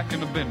 Meshach,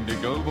 and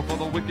Abednego, before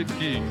the wicked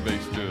king they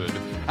stood.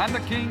 And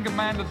the king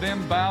commanded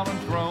them bound and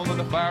thrown in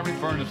the fiery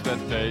furnace that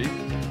day.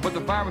 But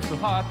the fire was so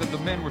hot that the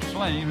men were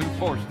slain who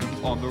forced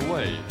them on their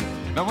way.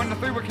 Now when the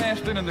 3 were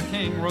cast in and the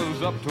king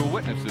rose up to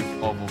witness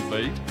his awful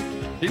fate,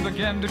 he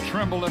began to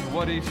tremble at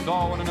what he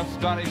saw, and in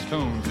astonished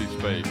tones he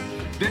spake.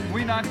 Did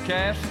we not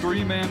cast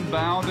 3 men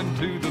bound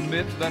into the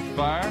midst of that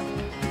fire?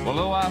 Well,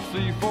 lo, I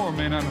see 4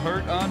 men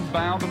unhurt,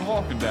 unbound, and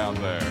walking down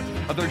there.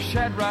 There's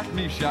Shadrach,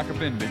 Meshach,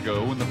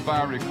 Abednego, in the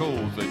fiery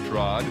coals they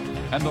trod.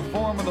 And the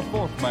form of the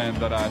 4th man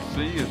that I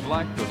see is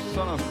like the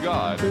Son of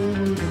God.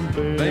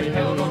 They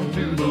held on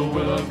to the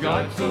will of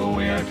God, so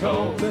we are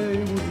told. They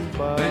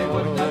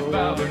would not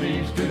bow their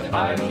knees to the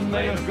idol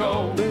made of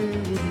gold.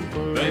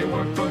 They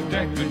were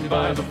protected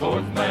by the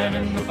 4th man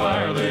in the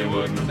fire. They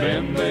wouldn't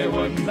bend, they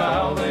wouldn't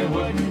bow, they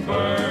wouldn't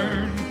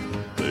burn.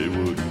 They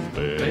wouldn't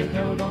bend. They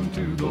held on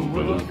to the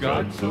will of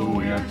God, so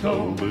we are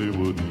told. They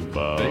wouldn't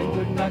bow. They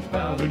would not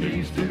bow their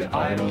knees to the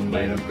idol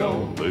made of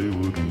gold. They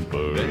wouldn't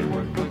burn. They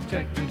were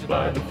protected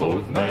by the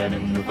 4th man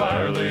in the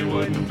fire. They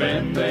wouldn't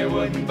bend, they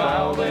wouldn't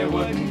bow, they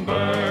wouldn't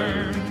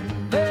burn.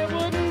 They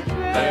wouldn't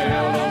bend. They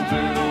held on to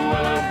the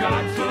will of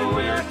God, so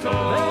we are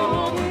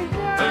told.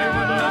 They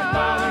would not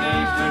bow their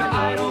knees to the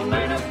idol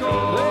made of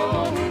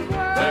gold.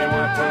 They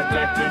were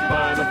protected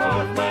by the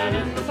 4th man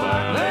in the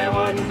fire. They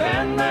wouldn't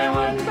bend, they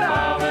wouldn't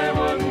bow, they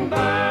wouldn't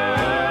burn.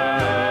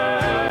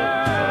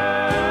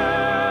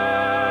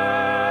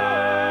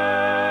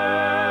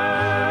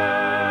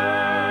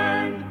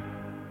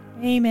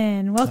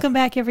 Amen. Welcome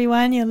back,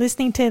 everyone. You're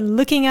listening to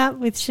Looking Up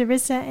with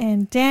Charissa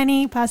and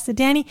Danny, Pastor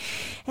Danny.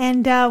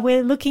 And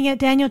we're looking at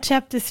Daniel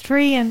chapter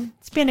 3, and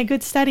it's been a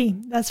good study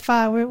thus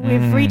far.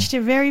 We've reached a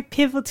very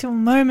pivotal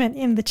moment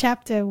in the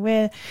chapter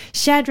where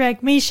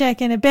Shadrach,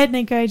 Meshach, and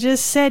Abednego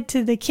just said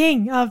to the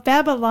king of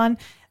Babylon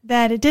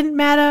that it didn't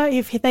matter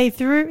if he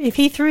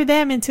threw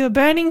them into a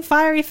burning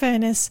fiery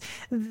furnace,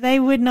 they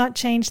would not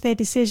change their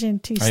decision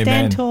to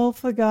stand tall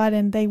for God,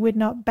 and they would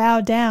not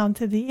bow down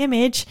to the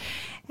image.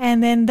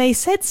 And then they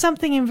said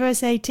something in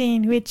verse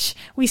 18, which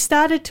we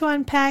started to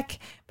unpack,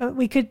 but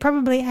we could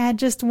probably add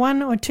just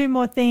 1 or 2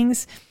 more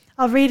things.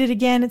 I'll read it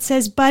again. It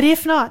says, but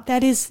if not,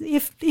 that is,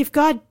 if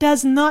God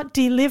does not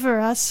deliver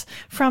us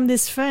from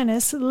this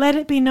furnace, let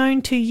it be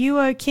known to you,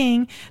 O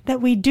king, that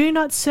we do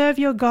not serve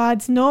your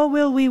gods, nor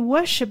will we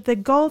worship the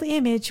gold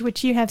image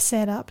which you have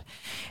set up.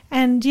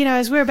 And, you know,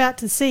 as we're about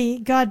to see,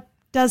 God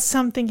does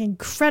something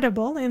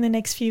incredible in the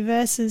next few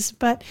verses,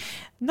 but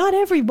not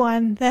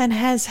everyone that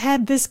has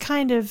had this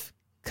kind of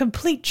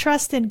complete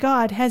trust in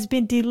God has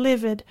been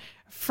delivered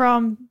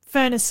from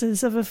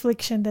furnaces of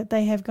affliction that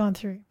they have gone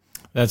through.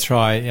 That's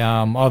right.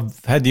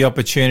 I've had the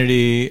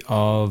opportunity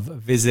of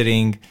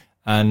visiting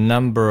a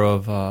number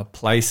of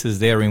places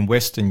there in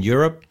Western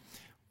Europe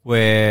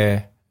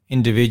where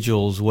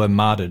individuals were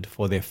martyred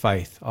for their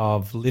faith.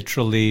 I've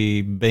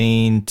literally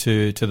been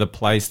to the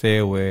place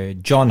there where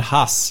John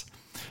Huss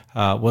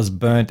was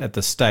burnt at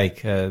the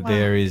stake. Wow.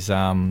 There is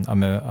a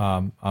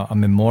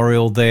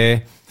memorial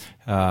there,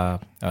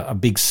 a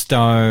big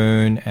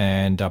stone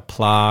and a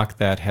plaque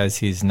that has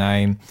his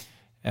name.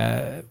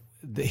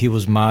 He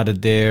was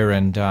martyred there,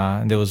 and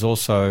there was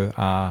also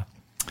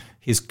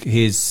his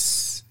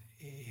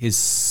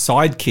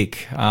sidekick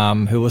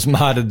who was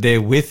martyred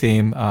there with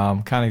him.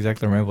 Can't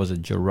exactly remember. Was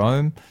it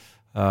Jerome?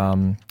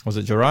 Was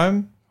it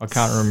Jerome? I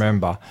can't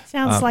remember.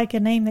 Sounds like a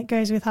name that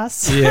goes with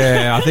us.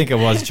 Yeah, I think it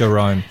was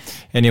Jerome.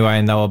 Anyway,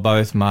 and they were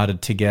both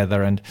martyred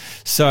together. And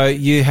so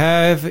you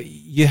have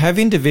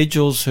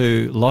individuals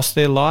who lost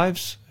their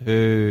lives,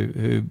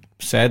 who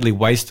sadly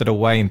wasted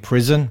away in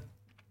prison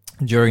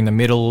during the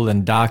Middle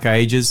and Dark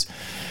Ages.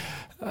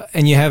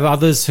 And you have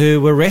others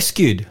who were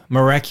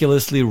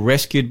miraculously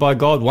rescued by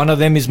God. One of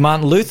them is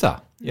Martin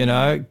Luther, you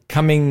know,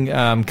 coming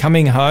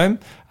home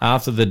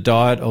after the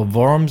Diet of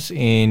Worms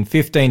in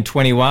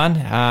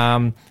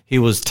 1521. He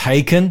was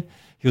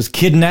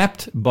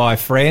kidnapped by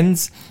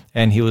friends,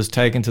 and he was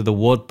taken to the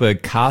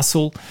Wartburg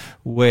Castle,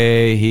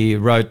 where he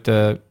wrote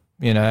the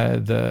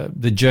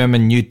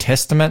German New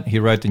Testament. He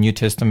wrote the New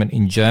Testament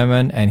in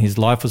German, and his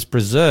life was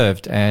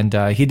preserved, and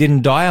he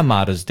didn't die a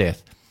martyr's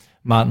death,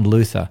 Martin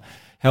Luther.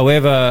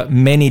 However,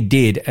 many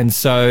did. And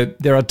so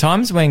there are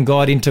times when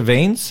God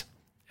intervenes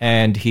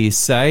and he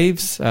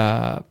saves.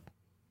 There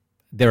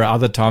are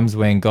other times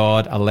when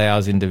God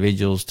allows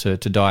individuals to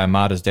die a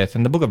martyr's death.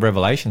 And the book of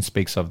Revelation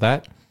speaks of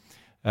that.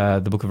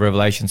 The book of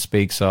Revelation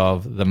speaks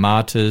of the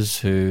martyrs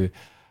who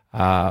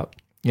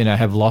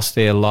have lost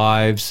their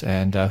lives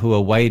and who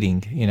are waiting,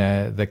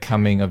 the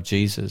coming of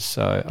Jesus.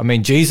 So, I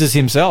mean, Jesus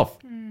himself,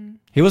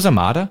 he was a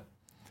martyr.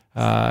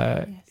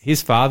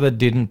 His father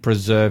didn't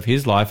preserve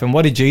his life. And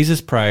what did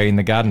Jesus pray in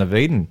the Garden of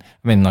Eden?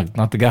 I mean, like,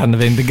 not the Garden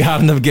of Eden, the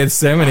Garden of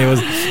Gethsemane.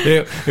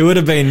 It would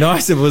have been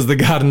nice if it was the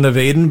Garden of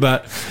Eden,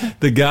 but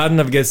the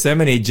Garden of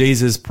Gethsemane,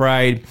 Jesus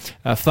prayed,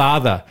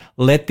 Father,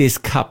 let this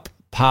cup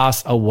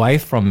pass away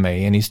from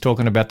me. And he's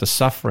talking about the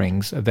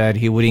sufferings that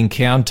he would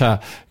encounter,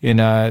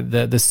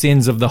 the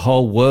sins of the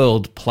whole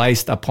world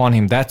placed upon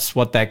him. That's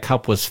what that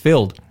cup was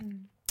filled.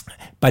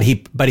 But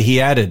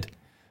he added,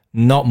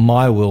 not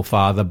my will,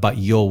 Father, but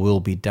your will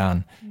be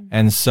done.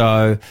 And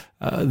so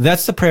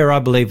that's the prayer I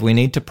believe we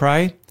need to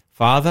pray.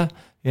 Father,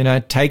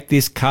 take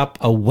this cup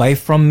away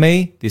from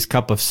me, this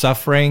cup of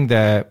suffering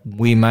that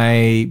we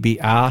may be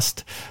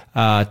asked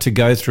to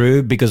go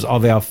through because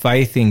of our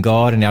faith in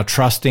God and our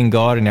trust in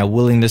God and our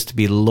willingness to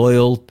be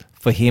loyal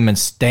for him and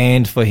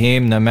stand for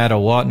him no matter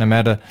what, no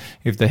matter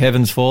if the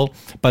heavens fall.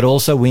 But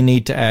also we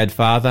need to add,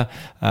 Father,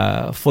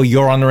 for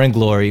your honor and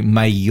glory,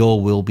 may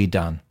your will be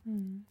done.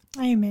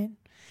 Amen.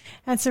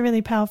 That's a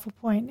really powerful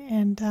point,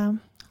 and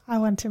I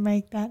want to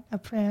make that a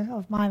prayer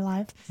of my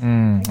life.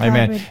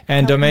 Amen.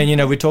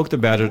 And we talked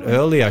about it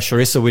earlier,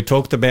 Sharissa. We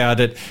talked about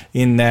it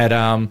in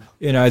that,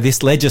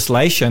 this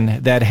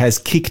legislation that has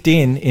kicked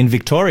in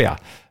Victoria.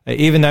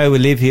 Even though we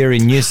live here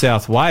in New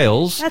South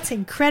Wales. That's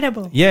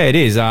incredible. Yeah, it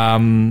is.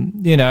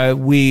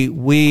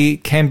 We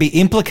can be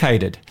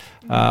implicated.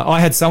 I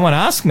had someone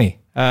ask me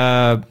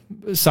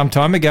some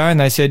time ago, and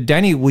they said,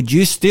 Danny, would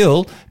you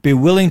still be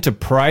willing to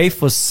pray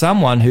for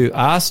someone who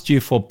asked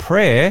you for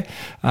prayer,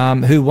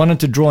 who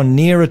wanted to draw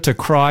nearer to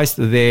Christ?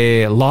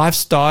 Their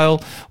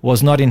lifestyle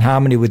was not in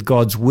harmony with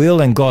God's will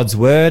and God's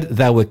word.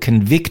 They were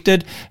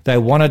convicted. They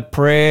wanted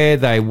prayer.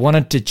 They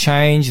wanted to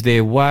change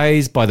their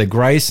ways by the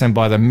grace and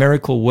by the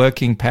miracle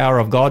working power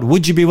of God.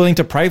 Would you be willing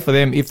to pray for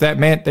them if that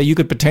meant that you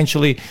could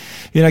potentially,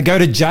 go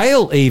to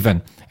jail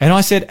even? And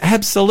I said,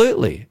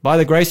 absolutely. By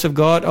the grace of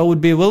God, I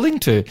would be willing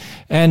to.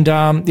 And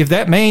if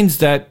that means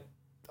that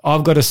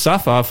I've got to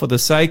suffer for the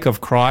sake of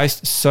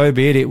Christ, so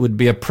be it. It would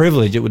be a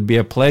privilege. It would be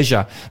a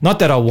pleasure. Not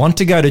that I want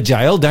to go to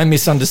jail. Don't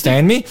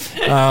misunderstand me.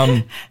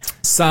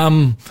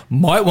 Some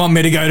might want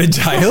me to go to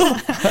jail.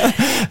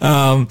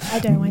 I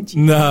don't want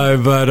you.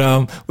 No, but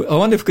I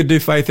wonder if we could do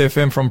Faith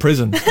FM from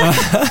prison.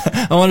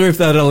 I wonder if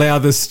that'd allow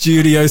the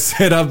studio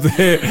set up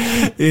there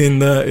in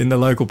the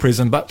local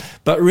prison. But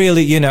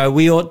really,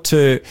 we ought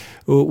to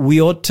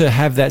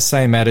have that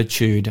same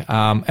attitude.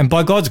 And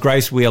by God's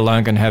grace, we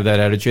alone can have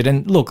that attitude.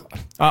 And look,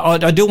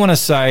 I do want to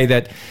say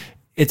that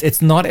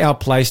it's not our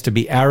place to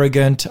be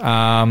arrogant,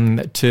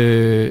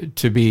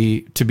 to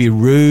be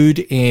rude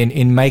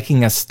in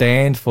making a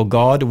stand for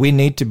God. We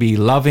need to be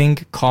loving,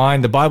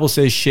 kind. The Bible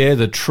says share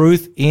the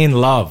truth in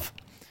love.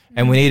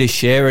 And we need to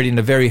share it in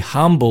a very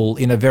humble,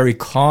 in a very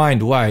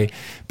kind way.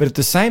 But at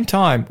the same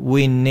time,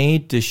 we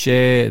need to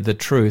share the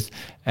truth.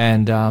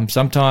 And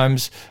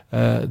sometimes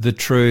the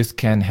truth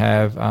can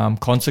have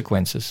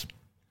consequences.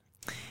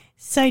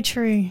 So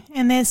true.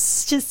 And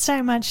there's just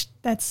so much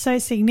that's so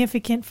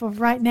significant for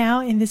right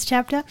now in this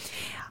chapter.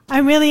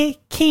 I'm really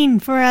keen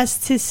for us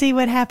to see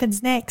what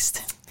happens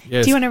next.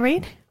 Yes. Do you want to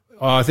read?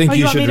 Oh, I think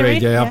you should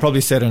read. Yeah, I've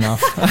probably said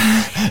enough.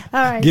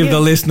 All right. Give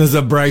the listeners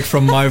a break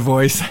from my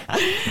voice. All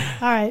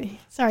right.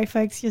 Sorry,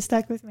 folks. You're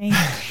stuck with me.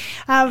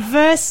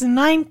 Verse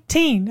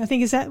 19, I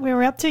think, is that where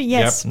we're up to?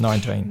 Yes. Yep,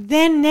 19.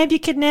 Then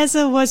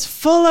Nebuchadnezzar was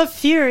full of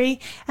fury,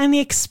 and the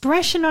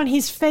expression on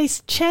his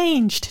face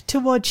changed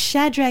towards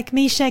Shadrach,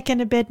 Meshach,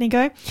 and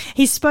Abednego.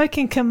 He spoke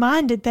and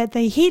commanded that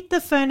they heat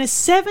the furnace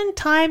 7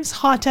 times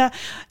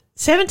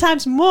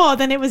more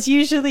than it was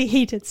usually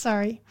heated.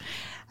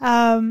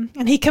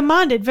 And he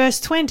commanded, verse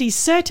 20,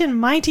 certain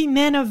mighty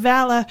men of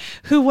valor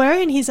who were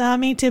in his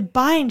army to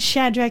bind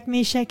Shadrach,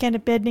 Meshach, and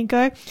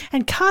Abednego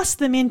and cast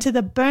them into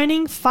the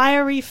burning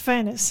fiery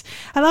furnace.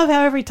 I love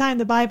how every time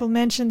the Bible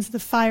mentions the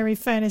fiery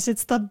furnace,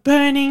 it's the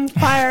burning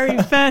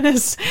fiery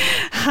furnace,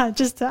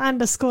 just to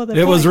underscore the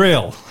point. It was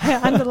real.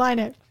 Underline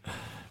it.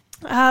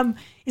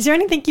 Is there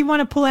anything you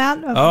want to pull out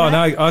of that?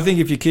 No, I think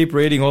if you keep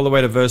reading all the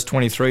way to verse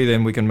 23,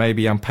 then we can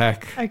maybe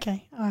unpack.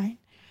 Okay, all right.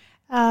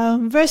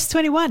 Verse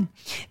 21,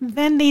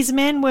 then these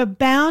men were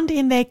bound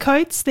in their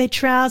coats, their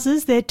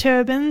trousers, their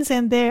turbans,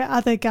 and their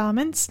other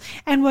garments,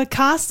 and were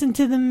cast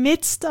into the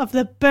midst of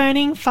the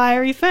burning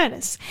fiery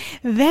furnace.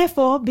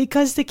 Therefore,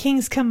 because the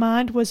king's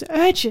command was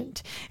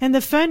urgent, and the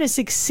furnace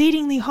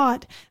exceedingly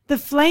hot, the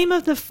flame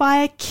of the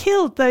fire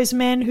killed those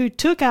men who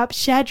took up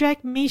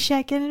Shadrach,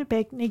 Meshach, and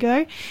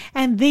Abednego,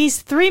 and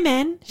these 3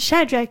 men,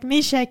 Shadrach,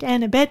 Meshach,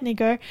 and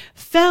Abednego,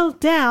 fell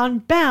down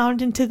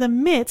bound into the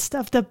midst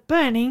of the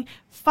burning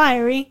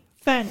fiery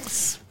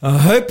furnace. I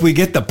hope we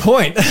get the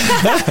point.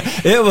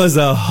 It was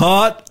a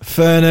hot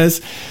furnace,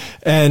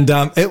 and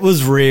it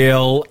was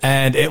real,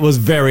 and it was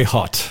very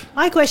hot.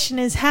 My question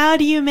is, how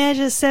do you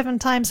measure 7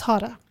 times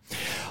hotter?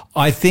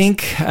 I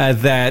think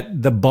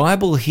that the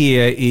Bible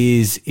here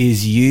is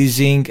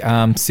using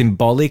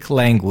symbolic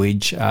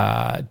language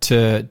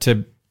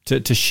to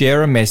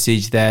share a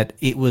message that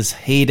it was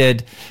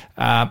heated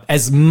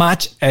as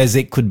much as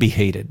it could be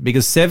heated,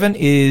 because 7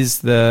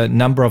 is the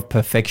number of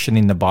perfection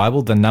in the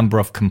Bible, the number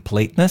of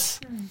completeness.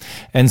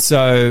 And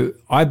so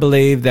I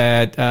believe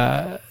that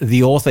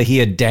the author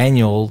here,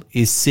 Daniel,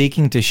 is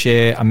seeking to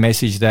share a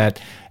message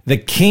that the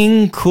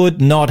king could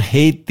not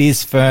heat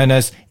this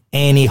furnace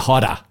any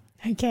hotter.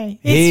 Okay.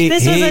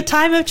 This was a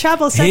time of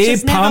trouble such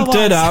as never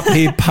was.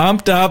 He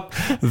pumped up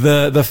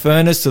the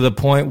furnace to the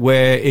point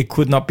where it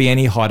could not be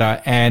any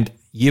hotter. And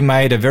you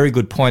made a very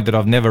good point that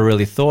I've never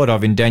really thought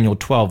of. In Daniel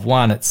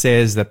 12:1, it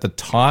says that the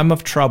time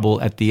of trouble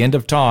at the end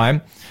of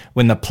time,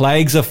 when the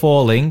plagues are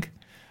falling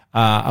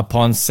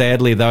upon,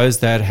 sadly, those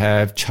that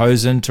have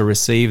chosen to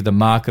receive the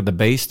mark of the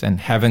beast and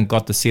haven't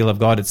got the seal of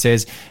God, it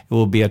says it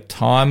will be a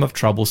time of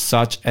trouble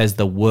such as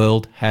the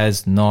world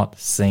has not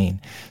seen.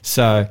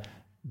 So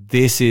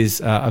this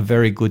is a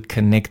very good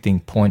connecting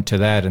point to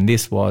that. And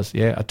this was,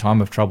 a time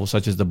of trouble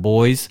such as the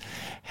boys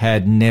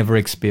had never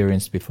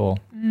experienced before.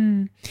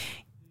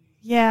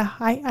 Yeah,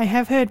 I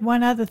have heard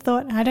one other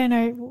thought. I don't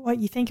know what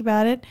you think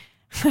about it.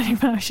 I don't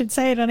even know if I should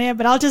say it on air,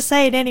 but I'll just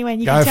say it anyway.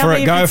 And you Go can tell for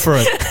me it. Go for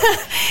it.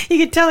 You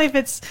can tell if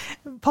it's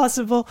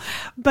possible.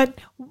 But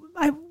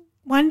I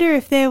wonder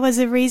if there was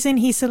a reason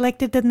he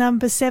selected the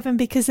number 7,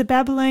 because the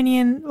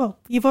Babylonian, well,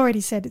 you've already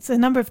said it's a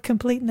number of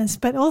completeness,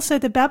 but also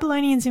the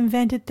Babylonians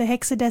invented the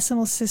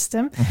hexadecimal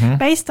system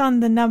based on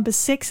the number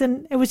 6.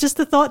 And it was just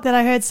a thought that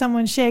I heard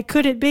someone share.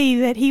 Could it be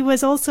that he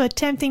was also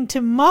attempting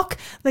to mock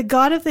the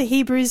God of the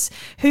Hebrews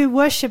who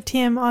worshipped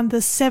him on the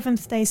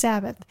 7th-day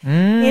Sabbath?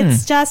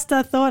 It's just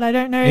a thought. I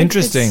don't know.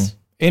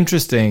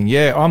 Interesting.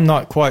 Yeah, I'm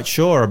not quite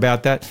sure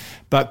about that.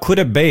 But could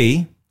it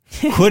be,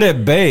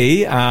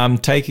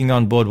 taking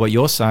on board what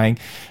you're saying,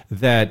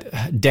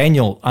 that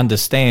Daniel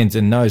understands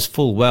and knows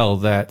full well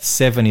that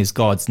 7 is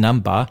God's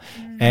number,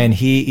 and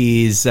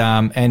he is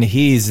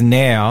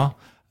now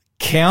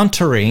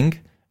countering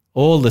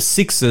all the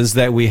 6s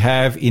that we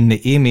have in the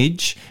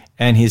image,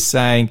 and he's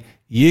saying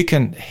you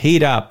can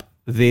heat up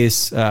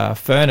this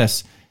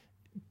furnace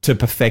to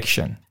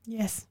perfection.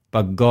 Yes.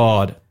 But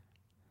God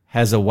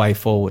has a way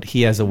forward.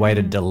 He has a way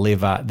to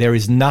deliver. There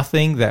is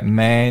nothing that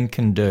man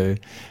can do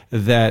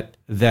that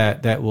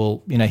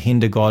will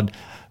hinder God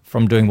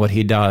from doing what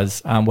he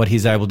does, what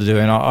he's able to do.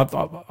 And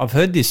I've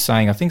heard this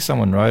saying. I think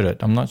someone wrote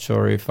it. I'm not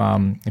sure if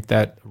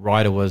that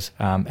writer was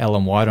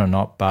Ellen White or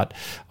not, but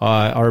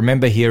I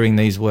remember hearing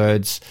these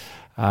words: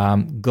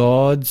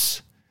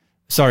 man's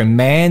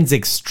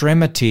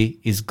extremity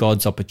is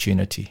God's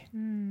opportunity.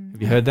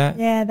 Have you heard that?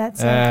 Yeah,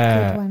 that's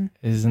a good one.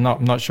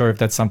 I'm not sure if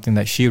that's something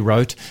that she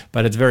wrote,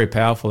 but it's very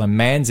powerful. And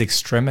man's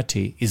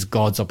extremity is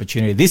God's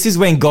opportunity. This is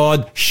when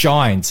God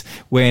shines,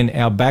 when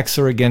our backs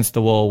are against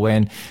the wall,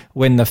 when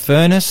the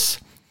furnace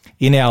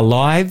in our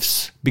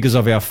lives, because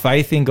of our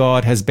faith in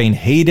God, has been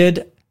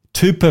heated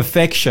to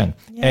perfection,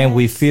 and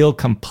we feel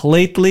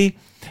completely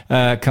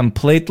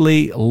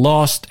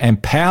lost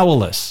and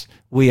powerless.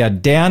 We are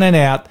down and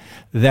out.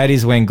 That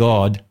is when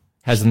God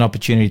has an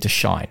opportunity to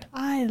shine.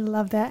 I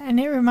love that. And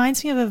it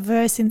reminds me of a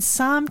verse in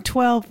Psalm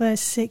 12, verse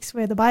 6,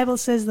 where the Bible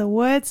says, the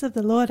words of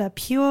the Lord are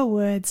pure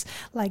words,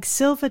 like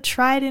silver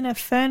tried in a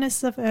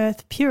furnace of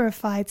earth,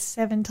 purified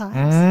 7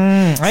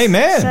 times.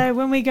 Amen. So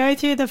when we go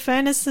through the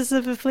furnaces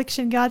of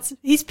affliction,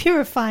 He's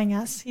purifying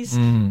us. He's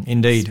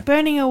indeed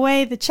burning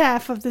away the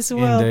chaff of this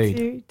world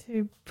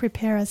to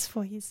prepare us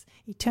for His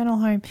eternal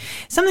home.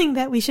 Something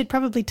that we should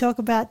probably talk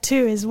about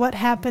too is what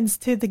happens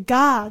to the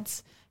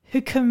guards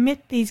who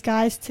commit these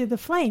guys to the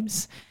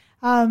flames.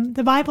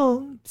 The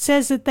Bible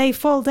says that they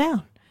fall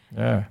down.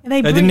 Yeah.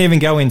 They didn't even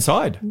go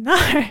inside. No,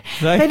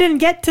 they didn't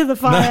get to the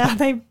fire.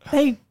 No.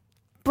 They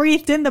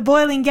breathed in the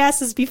boiling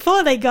gases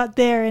before they got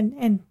there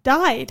and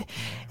died.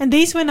 And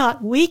these were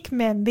not weak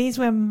men. These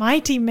were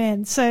mighty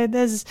men. So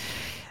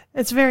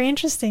it's very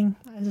interesting.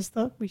 I just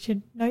thought we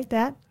should note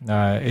that.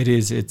 No, it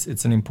is.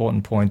 It's an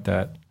important point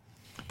that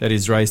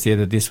is raised here,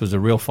 that this was a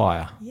real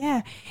fire.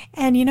 Yeah.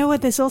 And you know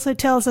what this also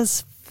tells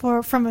us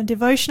from a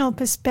devotional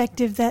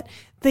perspective, that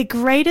the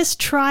greatest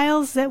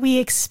trials that we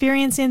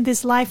experience in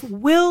this life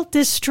will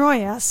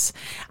destroy us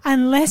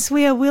unless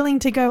we are willing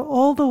to go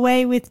all the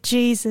way with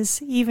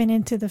Jesus, even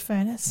into the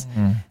furnace.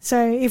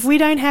 So if we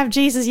don't have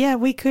Jesus,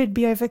 we could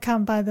be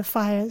overcome by the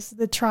fires,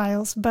 the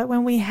trials. But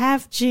when we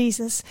have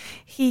Jesus,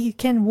 He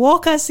can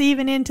walk us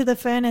even into the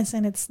furnace,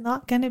 and it's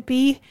not going to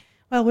be,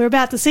 well, we're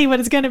about to see what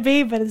it's going to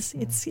be, but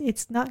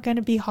it's not going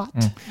to be hot.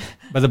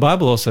 But the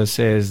Bible also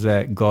says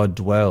that God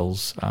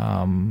dwells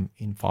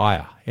in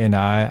fire.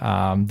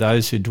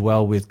 Those who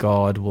dwell with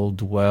God will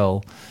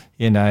dwell,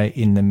 in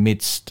the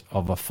midst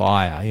of a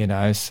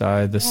fire.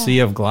 So the sea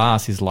of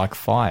glass is like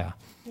fire.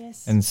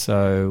 Yes. And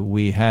so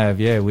we have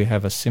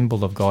a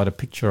symbol of God, a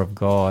picture of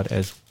God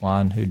as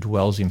one who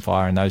dwells in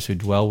fire, and those who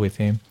dwell with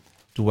Him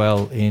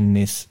dwell in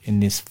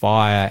this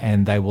fire,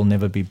 and they will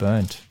never be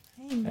burnt.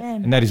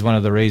 Amen. And that is one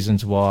of the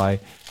reasons why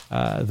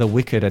the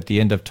wicked at the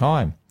end of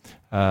time,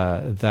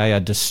 they are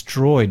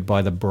destroyed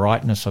by the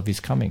brightness of His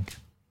coming.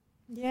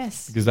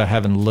 Yes. Because they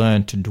haven't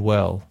learned to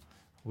dwell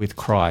with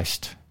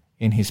Christ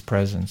in His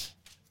presence.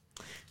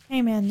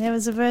 Amen. There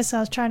was a verse I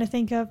was trying to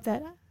think of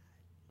that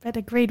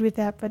agreed with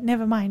that, but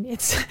never mind.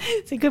 It's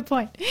a good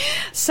point.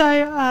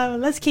 So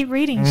let's keep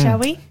reading, shall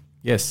we?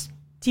 Yes.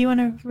 Do you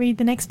want to read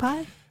the next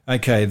part?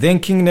 Okay, then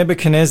King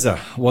Nebuchadnezzar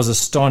was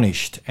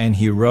astonished, and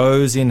he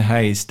rose in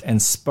haste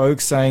and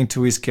spoke, saying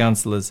to his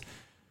counselors,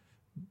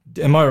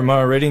 Am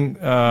I reading?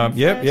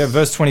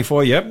 Verse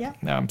 24,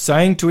 yep.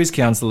 Saying to his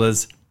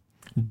counselors,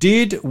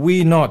 did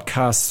we not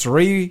cast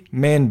 3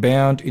 men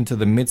bound into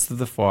the midst of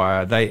the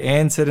fire? They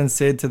answered and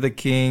said to the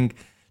king,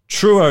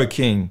 true, O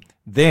king.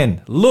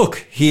 Then,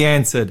 look, he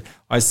answered,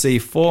 I see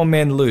 4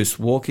 men loose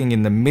walking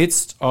in the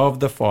midst of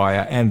the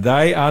fire, and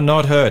they are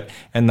not hurt.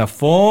 And the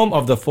form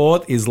of the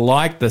 4th is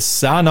like the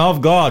Son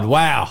of God.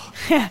 Wow.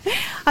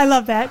 I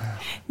love that.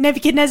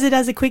 Nebuchadnezzar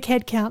does a quick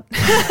head count.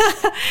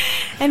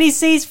 And he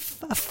sees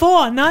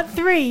 4, not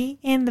 3,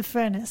 in the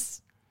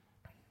furnace.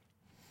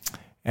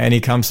 And he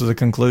comes to the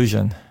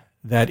conclusion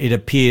that it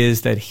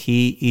appears that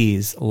he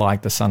is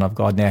like the Son of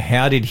God. Now,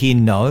 how did he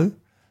know?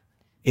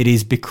 It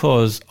is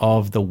because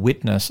of the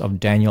witness of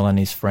Daniel and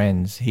his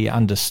friends. He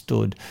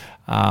understood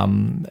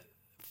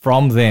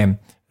from them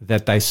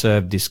that they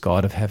served this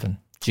God of heaven,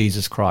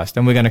 Jesus Christ.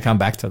 And we're going to come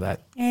back to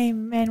that.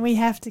 Amen. We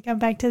have to come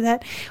back to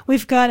that.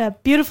 We've got a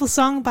beautiful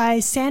song by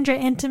Sandra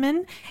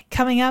Enterman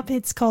coming up.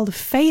 It's called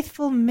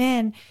Faithful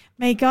Men.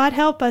 May God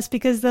help us,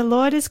 because the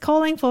Lord is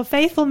calling for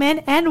faithful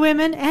men and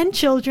women and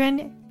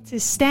children to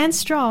stand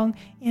strong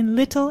in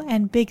little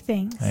and big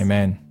things.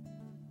 Amen.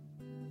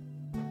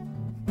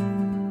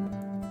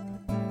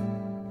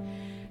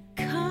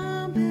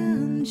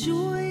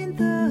 Join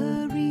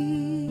the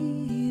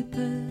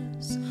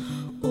reapers,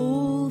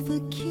 all the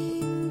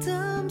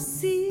kingdom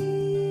seekers,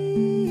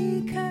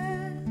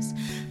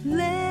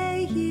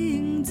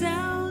 laying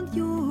down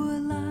your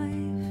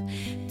life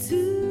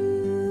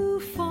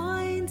to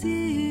find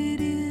it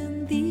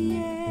in the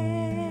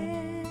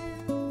end.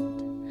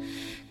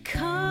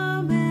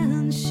 Come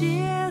and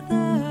share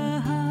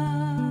the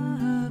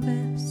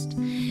harvest,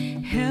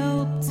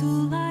 help to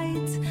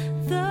light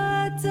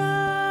the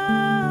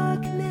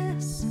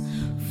darkness.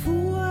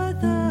 For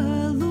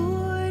the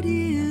Lord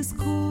is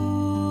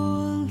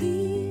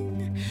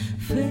calling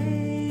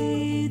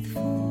faithful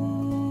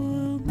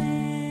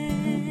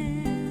men.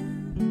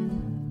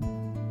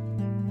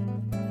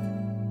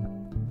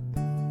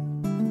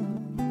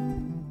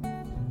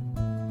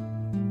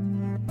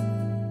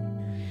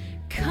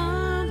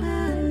 Come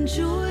and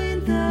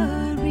join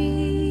the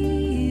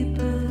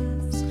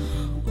reapers,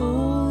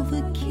 all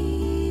the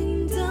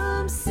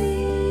kingdom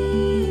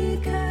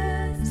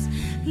seekers,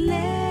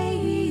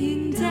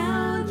 laying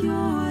down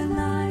your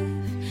life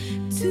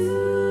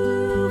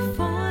to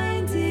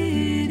find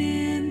it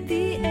in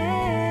the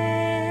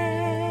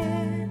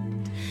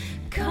end.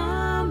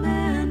 Come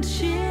and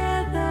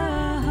share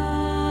the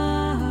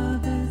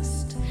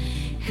harvest,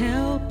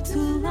 help to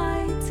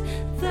light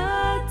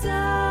the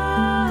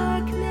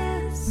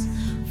darkness,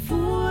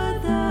 for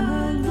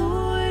the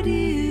Lord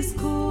is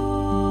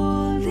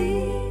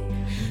calling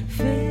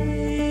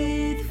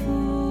faithful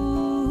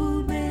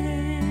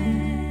men.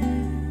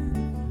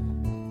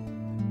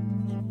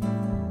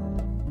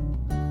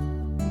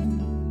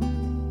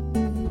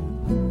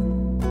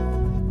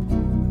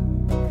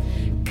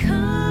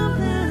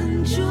 Come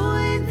and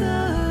join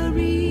the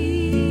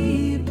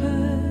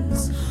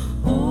reapers,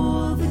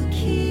 all the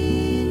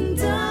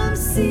kingdom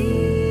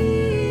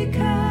seekers,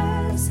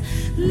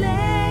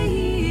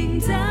 laying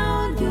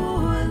down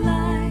your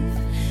life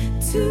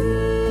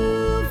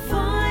to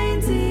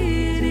find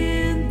it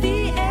in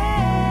the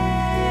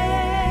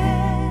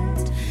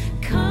end.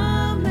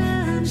 Come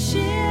and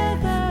share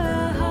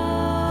the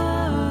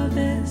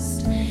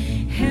harvest,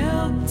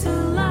 help to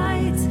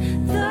light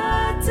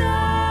the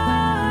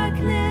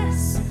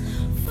darkness,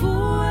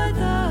 for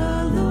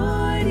the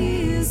Lord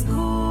is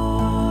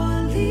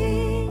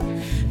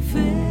calling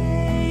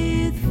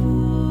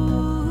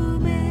faithful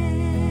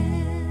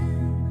men.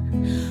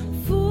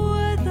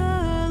 For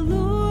the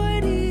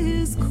Lord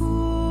is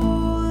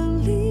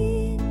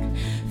calling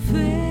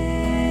faithful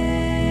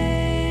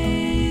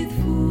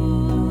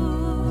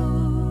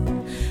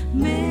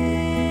men.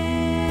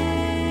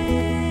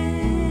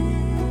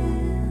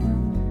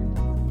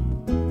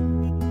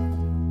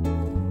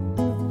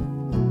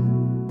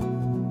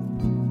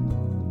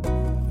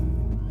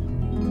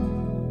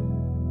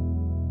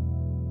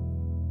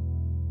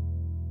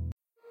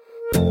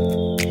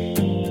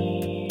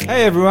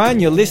 Hey everyone,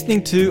 you're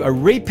listening to a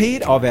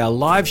repeat of our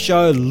live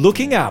show,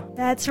 Looking Up.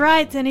 That's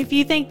right. And if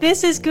you think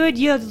this is good,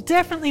 you'll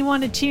definitely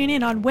want to tune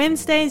in on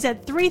Wednesdays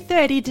at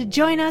 3:30 to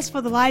join us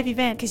for the live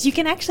event, because you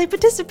can actually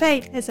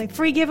participate. There's a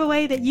free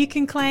giveaway that you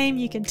can claim.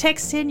 You can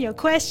text in your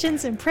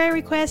questions and prayer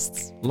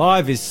requests.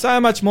 Live is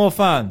so much more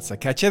fun, so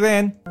catch you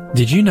then.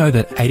 Did you know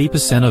that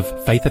 80%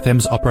 of Faith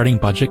FM's operating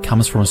budget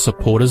comes from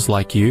supporters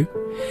like you?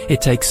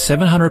 It takes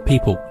 700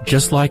 people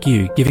just like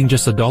you giving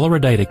just $1 a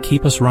day to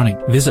keep us running.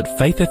 Visit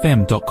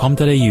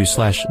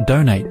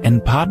faithfm.com.au/donate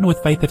and partner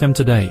with Faith FM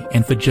today.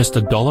 And for just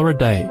 $1 a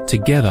day,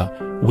 together,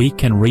 we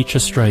can reach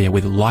Australia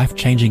with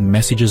life-changing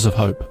messages of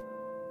hope.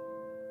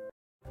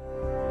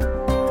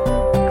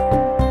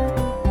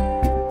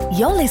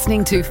 You're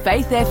listening to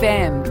Faith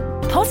FM,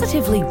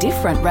 positively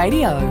different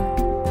radio.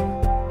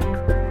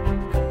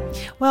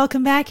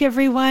 Welcome back,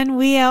 everyone.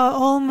 We are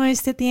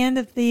almost at the end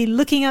of the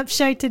Looking Up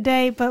show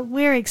today, but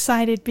we're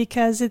excited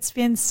because it's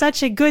been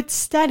such a good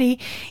study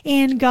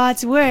in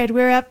God's Word.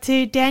 We're up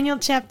to Daniel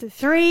chapter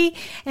 3,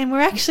 and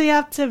we're actually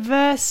up to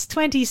verse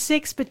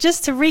 26. But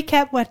just to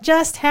recap what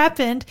just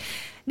happened,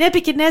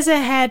 Nebuchadnezzar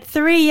had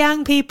three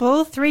young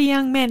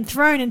men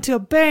thrown into a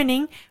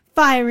burning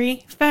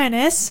fiery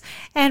furnace,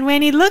 and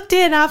when he looked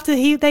in after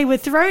they were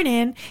thrown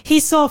in, he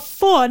saw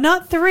 4,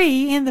 not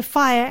 3, in the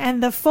fire,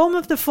 and the form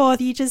of the fourth,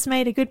 you just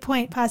made a good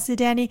point, Pastor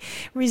Danny,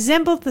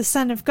 resembled the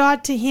Son of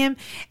God to him,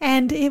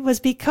 and it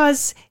was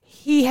because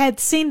he had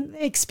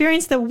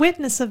experienced the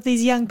witness of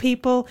these young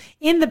people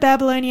in the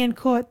Babylonian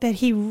court that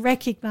he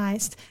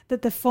recognized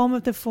that the form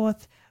of the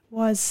fourth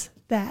was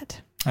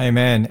that.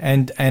 Amen.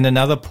 And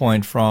another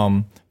point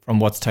from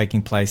what's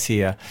taking place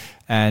here.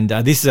 And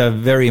this is a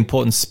very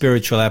important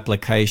spiritual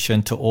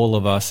application to all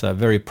of us,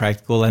 very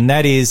practical. And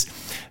that is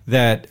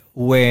that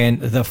when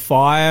the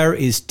fire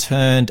is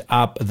turned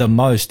up the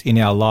most in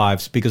our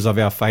lives because of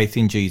our faith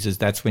in Jesus,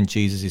 that's when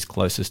Jesus is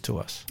closest to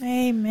us.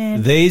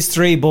 Amen. These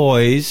 3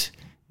 boys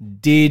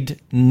did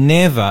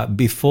never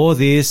before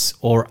this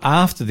or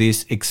after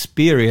this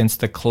experience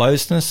the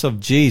closeness of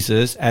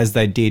Jesus as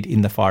they did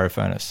in the fiery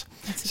furnace.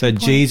 So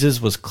Jesus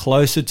was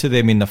closer to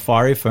them in the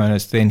fiery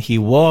furnace than he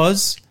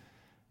was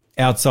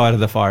outside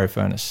of the fiery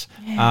furnace.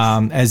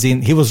 Yes. As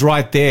in, he was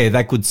right there.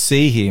 They could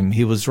see him.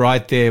 He was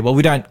right there. Well,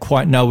 we don't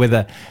quite know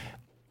whether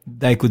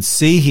they could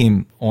see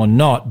him or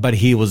not, but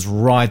he was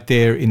right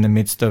there in the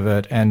midst of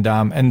it.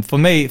 And for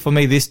me,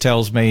 this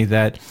tells me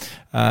that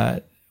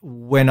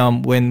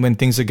when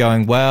things are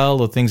going well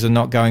or things are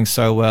not going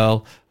so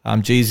well,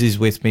 Jesus is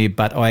with me,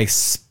 but I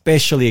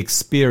especially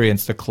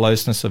experience the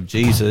closeness of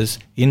Jesus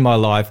in my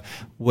life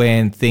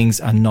when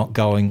things are not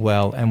going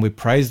well, and we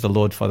praise the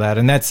Lord for that.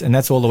 And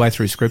that's all the way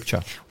through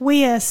Scripture.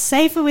 We are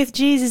safer with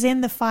Jesus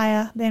in the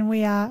fire than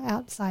we are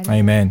outside.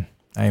 Amen.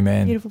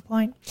 Amen. Beautiful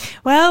point.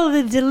 Well,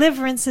 the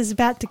deliverance is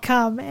about to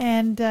come,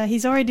 and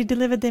he's already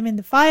delivered them in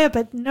the fire.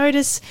 But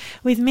notice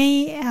with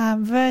me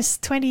verse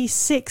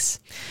 26.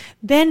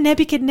 Then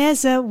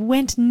Nebuchadnezzar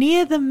went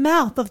near the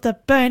mouth of the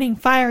burning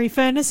fiery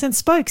furnace and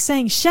spoke,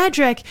 saying,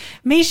 Shadrach,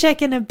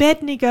 Meshach, and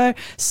Abednego,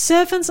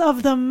 servants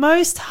of the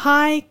Most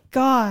High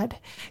God,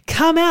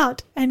 come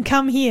out and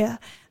come here.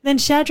 Then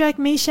Shadrach,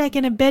 Meshach,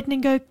 and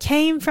Abednego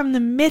came from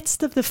the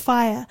midst of the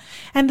fire,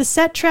 and the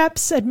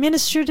satraps,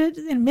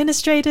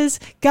 administrators,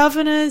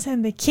 governors,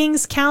 and the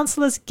king's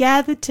counselors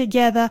gathered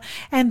together,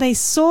 and they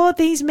saw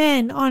these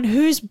men on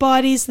whose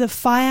bodies the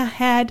fire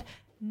had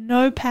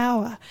no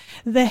power.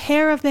 The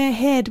hair of their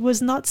head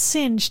was not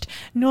singed,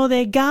 nor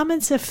their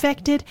garments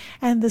affected,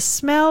 and the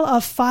smell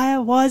of fire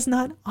was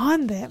not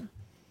on them.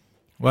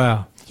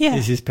 Wow. Yeah.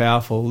 This is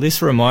powerful.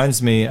 This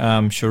reminds me,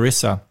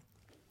 Sharissa,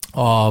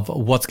 of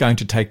what's going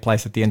to take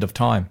place at the end of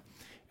time.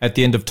 At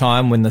the end of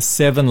time, when the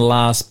 7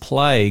 last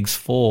plagues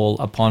fall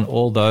upon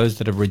all those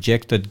that have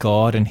rejected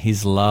God and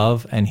his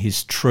love and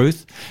his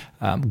truth,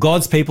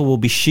 God's people will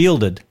be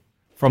shielded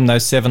from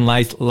those 7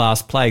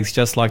 last plagues,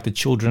 just like the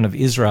children of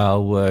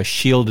Israel were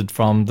shielded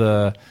from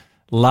the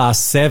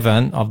last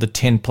 7 of the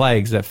 10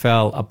 plagues that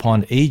fell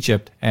upon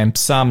Egypt. And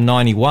Psalm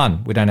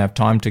 91, we don't have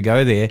time to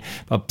go there,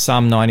 but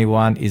Psalm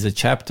 91 is a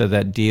chapter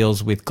that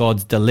deals with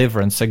God's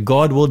deliverance. So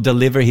God will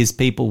deliver his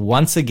people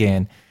once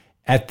again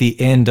at the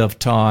end of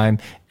time,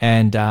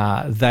 and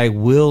they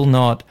will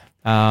not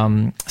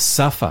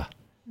suffer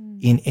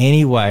in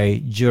any way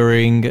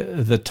during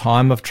the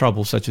time of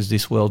trouble such as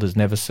this world has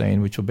never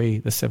seen, which will be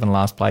the 7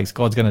 last plagues.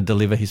 God's going to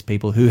deliver his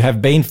people who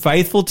have been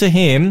faithful to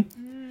him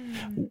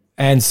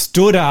and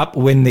stood up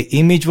when the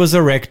image was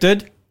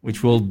erected,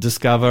 which we'll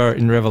discover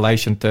in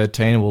Revelation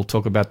 13. We'll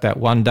talk about that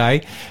one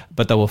day.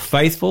 But they were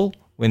faithful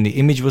when the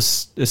image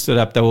was stood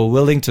up. They were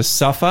willing to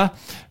suffer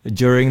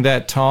during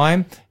that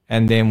time.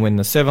 And then when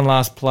the 7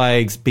 last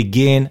plagues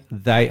begin,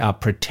 they are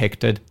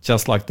protected,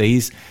 just like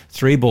these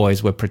 3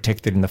 boys were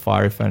protected in the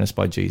fiery furnace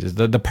by Jesus.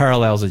 The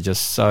parallels are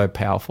just so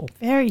powerful.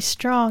 Very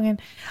strong.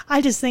 And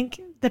I just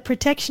think the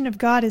protection of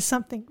God is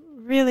something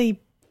really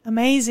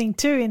amazing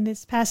too in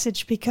this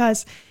passage,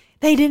 because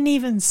they didn't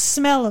even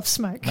smell of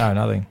smoke. No,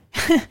 nothing.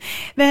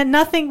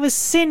 Nothing was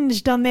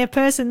singed on their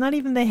person. Not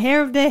even the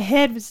hair of their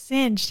head was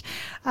singed.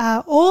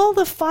 All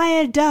the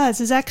fire does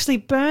is actually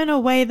burn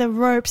away the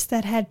ropes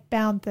that had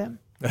bound them.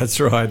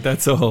 That's right.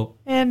 That's all.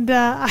 And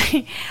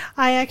I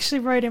actually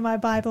wrote in my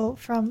Bible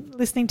from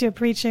listening to a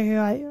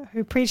preacher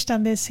who preached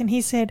on this, and he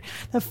said,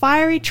 the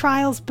fiery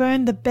trials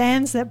burn the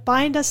bands that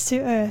bind us to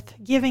earth,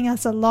 giving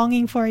us a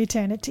longing for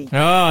eternity.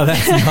 Oh,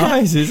 that's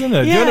nice, isn't it?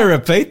 Yeah. Do you want to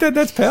repeat that?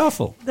 That's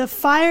powerful. The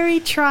fiery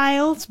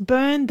trials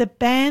burn the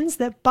bands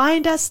that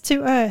bind us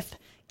to earth,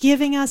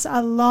 giving us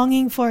a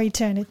longing for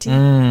eternity.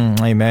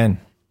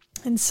 Amen.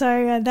 And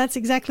so that's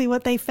exactly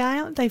what they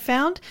found. They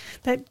found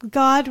that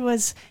God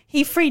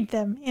he freed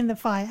them in the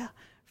fire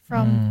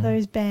from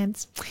those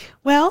bands.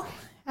 Well,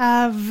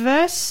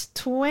 verse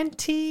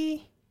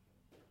 28.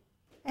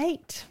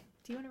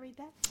 Do you want to read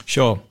that?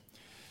 Sure.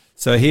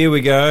 So here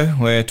we go.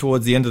 We're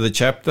towards the end of the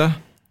chapter.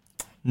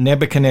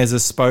 Nebuchadnezzar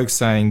spoke,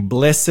 saying,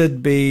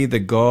 "Blessed be the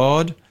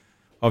God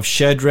of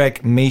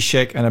Shadrach,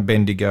 Meshach, and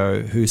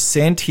Abednego, who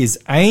sent his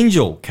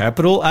angel,"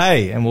 capital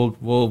A, and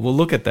we'll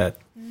look at that,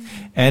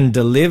 "and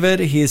delivered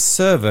his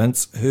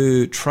servants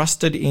who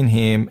trusted in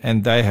him,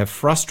 and they have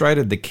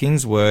frustrated the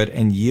king's word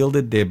and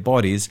yielded their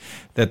bodies,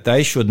 that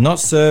they should not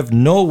serve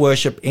nor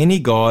worship any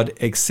god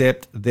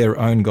except their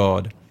own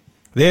God.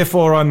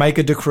 Therefore I make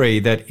a decree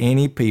that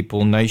any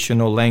people, nation,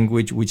 or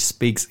language which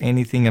speaks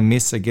anything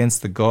amiss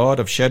against the God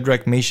of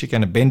Shadrach, Meshach,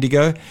 and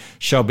Abednego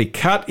shall be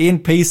cut in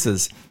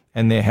pieces,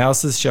 and their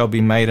houses shall be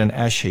made an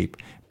ash heap,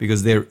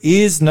 because there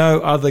is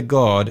no other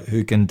God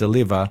who can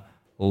deliver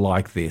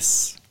like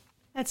this."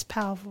 That's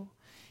powerful.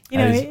 You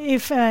know,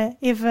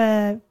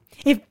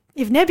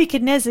 if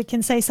Nebuchadnezzar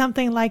can say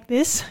something like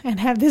this and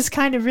have this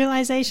kind of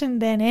realization,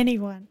 then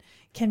anyone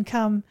can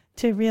come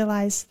to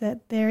realize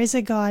that there is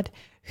a God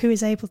who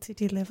is able to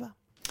deliver.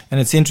 And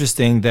it's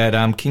interesting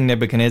that King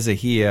Nebuchadnezzar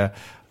here,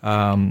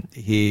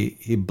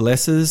 he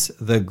blesses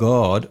the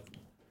God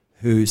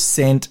who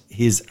sent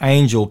his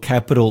angel,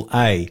 capital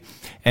A.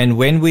 And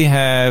when we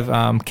have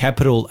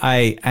capital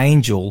A,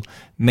 angel,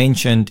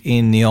 mentioned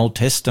in the Old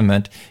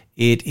Testament,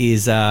 it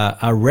is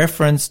a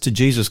reference to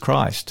Jesus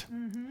Christ.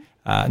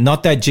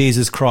 Not that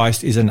Jesus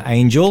Christ is an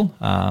angel.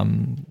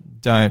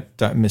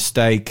 Don't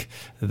mistake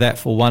that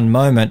for one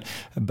moment.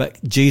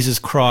 But Jesus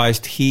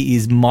Christ, he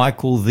is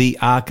Michael the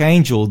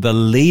archangel, the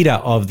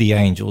leader of the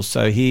angels.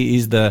 So he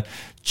is the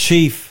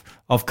chief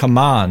of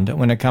command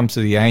when it comes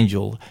to the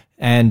angel.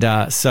 And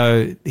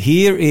so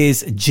here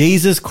is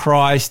Jesus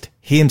Christ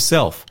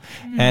himself.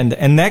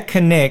 And that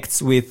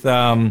connects with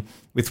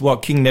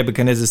what King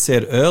Nebuchadnezzar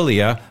said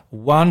earlier.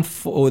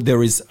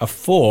 There is a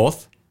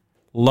fourth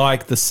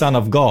like the Son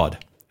of God.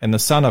 And the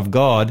Son of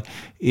God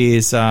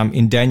is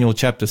in Daniel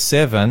chapter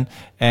 7,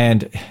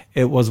 and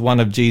it was one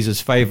of Jesus'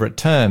 favorite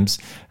terms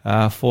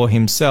for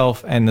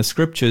himself, and the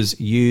scriptures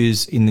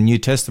use in the New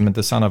Testament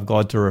the Son of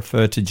God to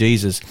refer to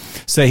Jesus.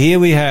 So here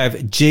we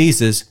have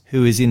Jesus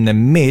who is in the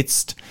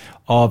midst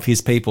of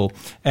his people.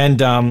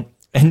 And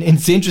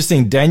it's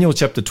interesting, Daniel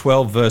chapter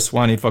 12 verse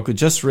 1, if I could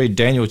just read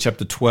Daniel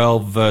chapter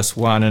 12 verse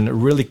 1, and it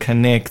really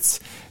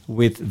connects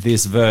with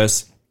this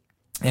verse.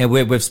 And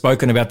we've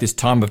spoken about this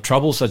time of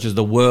trouble, such as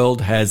the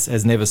world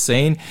has never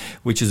seen,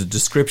 which is a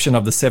description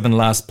of the 7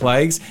 last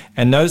plagues.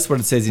 And notice what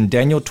it says in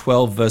Daniel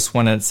 12, verse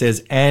 1, and it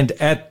says, "And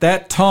at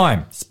that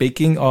time,"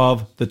 speaking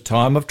of the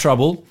time of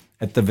trouble,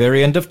 at the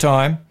very end of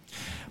time,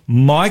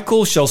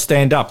 "Michael shall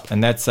stand up,"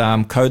 and that's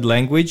code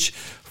language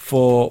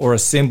or a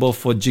symbol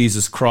for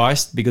Jesus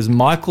Christ, because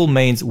Michael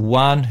means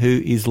one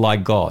who is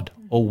like God,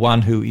 or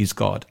one who is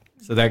God.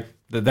 So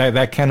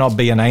that cannot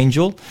be an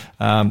angel.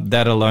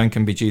 That alone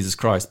can be Jesus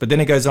Christ. But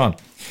then it goes on.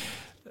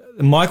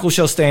 "Michael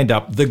shall stand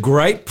up, the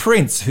great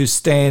prince who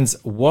stands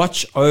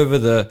watch over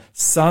the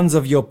sons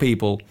of your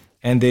people,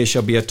 and there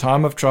shall be a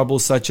time of trouble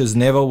such as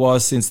never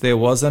was since there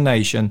was a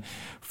nation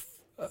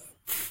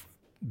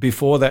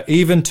before that,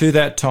 even to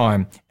that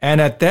time. And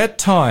at that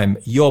time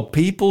your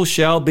people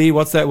shall be,"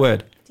 what's that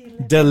word?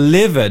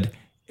 Delivered,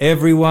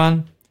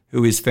 everyone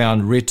who is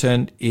found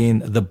written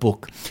in the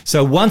book.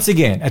 So once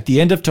again, at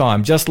the end of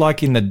time, just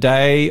like in the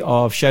day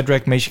of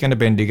Shadrach, Meshach, and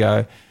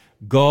Abednego,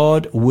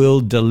 God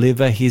will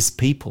deliver his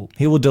people.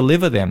 He will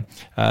deliver them.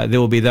 There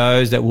will be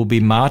those that will be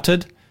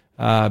martyred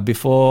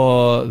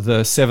before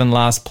the 7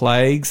 last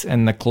plagues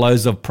and the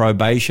close of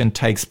probation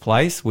takes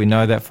place. We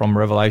know that from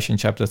Revelation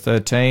chapter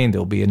 13.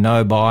 There will be a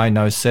no buy,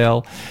 no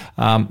sell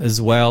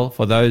as well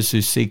for those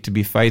who seek to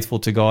be faithful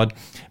to God.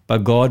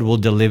 But God will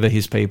deliver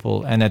his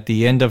people. And at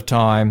the end of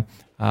time,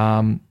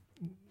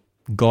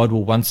 God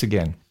will once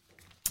again,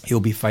 he'll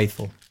be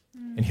faithful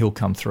and he'll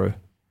come through.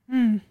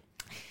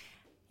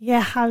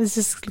 Yeah, I was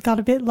just got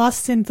a bit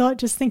lost in thought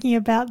just thinking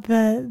about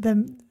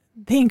the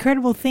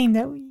incredible theme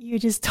that you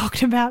just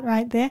talked about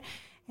right there,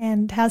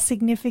 and how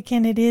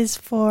significant it is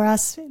for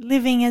us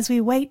living as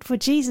we wait for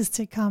Jesus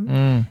to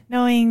come,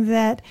 knowing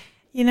that,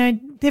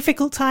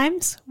 difficult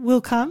times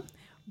will come,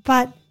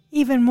 but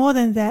even more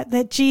than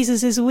that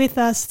Jesus is with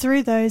us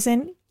through those,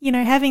 and,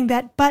 having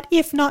that but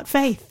if not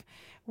faith,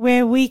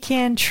 where we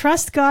can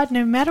trust God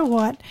no matter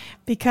what,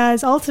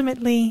 because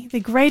ultimately the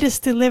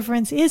greatest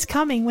deliverance is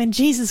coming when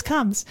Jesus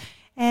comes.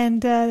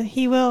 And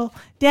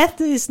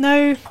death is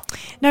no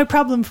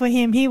problem for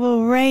him. He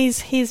will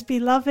raise his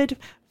beloved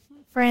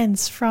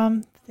friends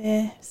from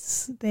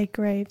their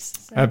graves.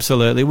 So.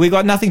 Absolutely. We've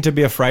got nothing to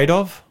be afraid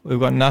of. We've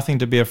got nothing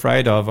to be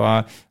afraid of.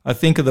 I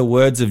think of the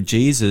words of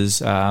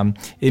Jesus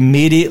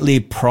immediately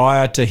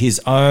prior to his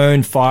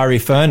own fiery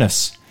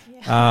furnace.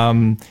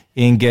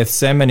 In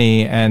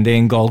Gethsemane and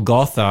then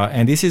Golgotha.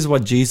 And this is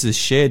what Jesus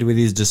shared with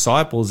his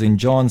disciples in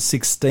John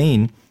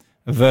 16,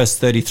 verse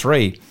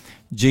 33.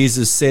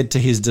 Jesus said to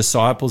his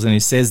disciples, and he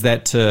says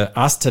that to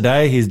us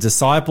today, his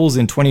disciples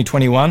in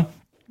 2021,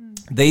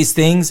 these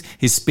things,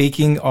 he's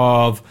speaking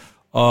of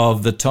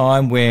the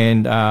time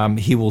when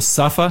he will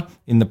suffer.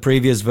 In the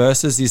previous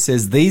verses, he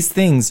says, "These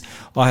things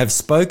I have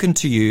spoken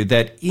to you,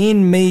 that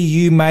in me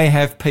you may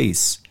have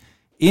peace.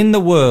 In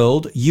the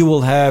world you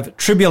will have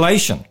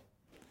tribulation.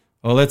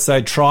 or let's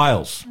say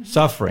trials,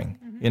 suffering,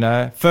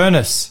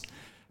 furnace.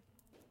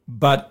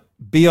 But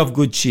be of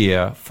good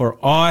cheer, for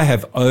I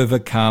have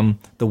overcome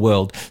the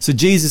world. So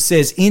Jesus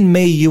says, in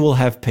me you will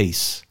have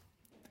peace.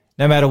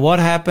 No matter what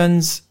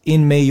happens,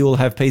 in me you will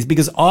have peace,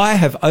 because I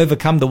have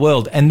overcome the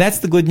world. And that's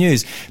the good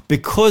news.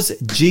 Because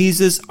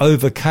Jesus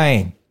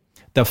overcame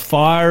the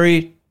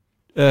fiery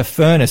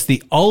furnace,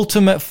 the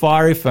ultimate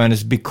fiery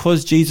furnace,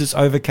 because Jesus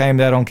overcame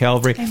that on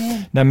Calvary.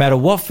 Amen. No matter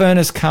what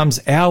furnace comes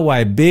our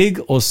way, big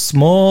or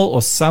small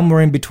or somewhere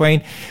in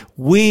between,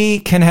 we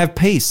can have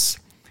peace.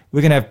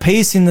 We can have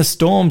peace in the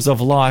storms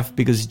of life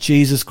because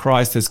Jesus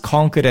Christ has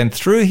conquered, and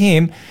through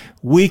him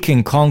we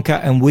can conquer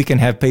and we can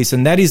have peace.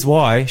 And that is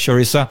why,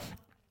 Sharissa,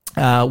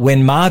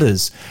 when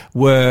martyrs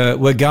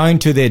were going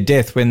to their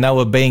death, when they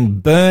were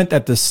being burnt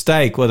at the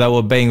stake or they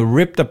were being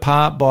ripped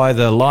apart by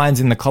the lions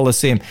in the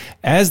Colosseum,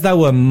 as they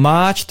were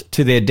marched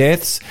to their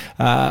deaths,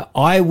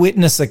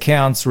 eyewitness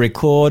accounts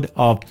record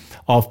of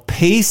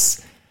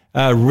peace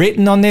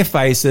written on their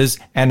faces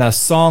and a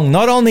song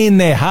not only in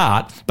their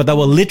heart, but they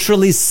were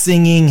literally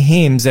singing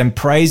hymns and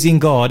praising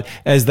God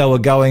as they were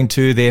going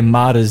to their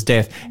martyr's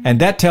death.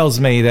 And that tells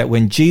me that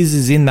when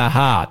Jesus is in the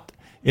heart,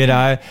 you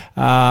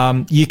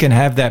can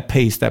have that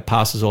peace that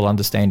passes all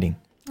understanding.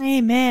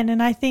 Amen.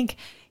 And I think,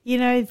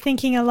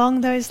 thinking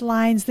along those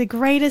lines, the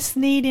greatest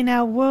need in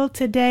our world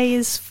today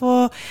is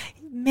for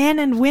men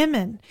and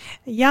women,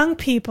 young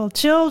people,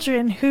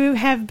 children who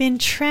have been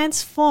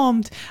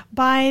transformed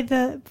by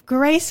the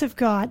grace of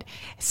God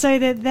so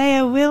that they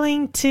are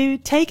willing to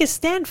take a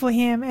stand for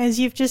him, as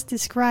you've just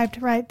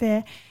described right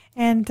there.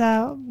 And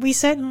we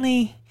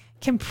certainly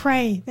can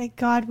pray that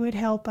God would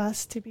help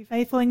us to be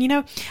faithful.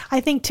 And,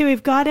 I think too,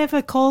 if God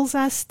ever calls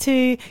us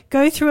to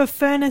go through a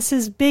furnace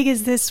as big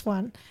as this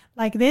one,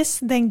 like this,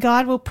 then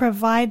God will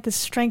provide the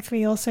strength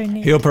we also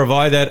need. He'll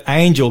provide that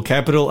angel,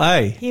 capital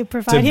A, He'll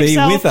provide to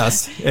himself. be with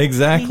us.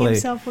 Exactly. He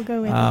himself will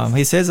go with us.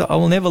 He says, I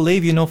will never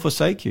leave you nor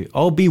forsake you.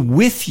 I'll be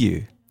with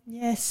you.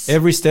 Yes.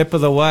 Every step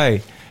of the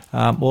way.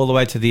 All the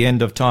way to the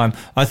end of time.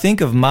 I think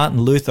of Martin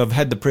Luther. I've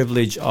had the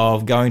privilege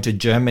of going to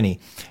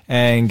Germany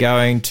and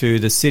going to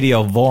the city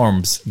of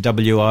Worms,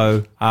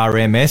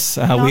 W-O-R-M-S.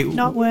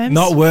 Not Worms.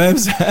 Not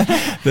Worms.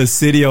 The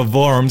city of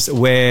Worms,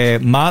 where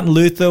Martin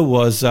Luther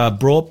was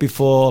brought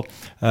before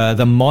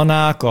the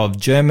monarch of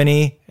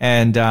Germany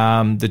and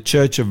the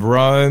Church of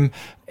Rome.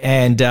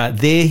 And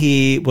there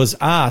he was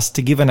asked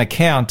to give an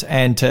account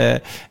and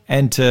to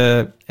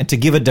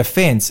give a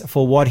defense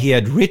for what he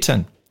had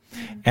written.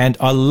 And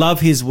I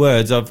love his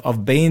words.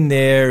 I've been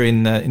there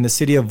in the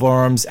city of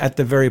Worms at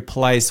the very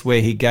place where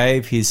he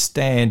gave his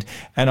stand,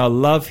 and I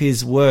love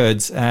his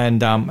words.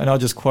 And I'll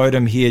just quote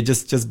him here,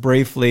 just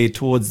briefly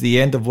towards the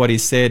end of what he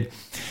said.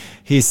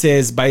 He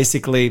says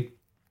basically,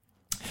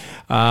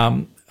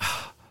 my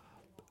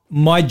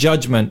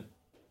judgment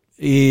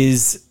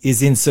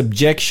is in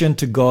subjection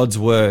to God's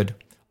word.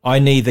 I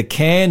neither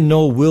can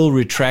nor will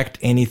retract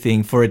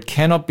anything, for it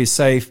cannot be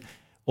safe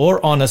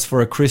or honest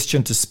for a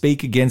Christian to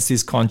speak against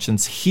his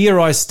conscience. Here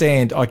I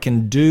stand, I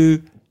can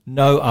do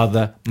no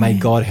other. May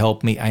God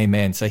help me.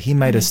 Amen. So he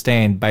made a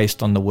stand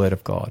based on the word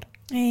of God.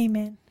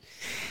 Amen.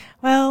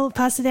 Well,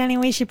 Pastor Danny,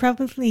 we should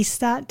probably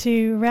start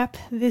to wrap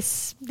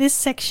this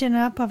section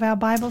up of our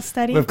Bible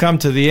study. We've come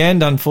to the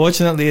end.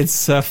 Unfortunately,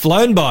 it's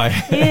flown by.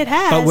 It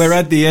has. But we're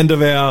at the end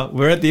of our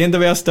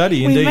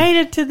study. Indeed, we made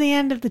it to the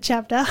end of the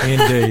chapter.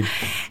 Indeed.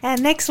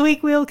 And next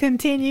week we'll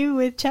continue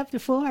with chapter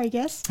 4, I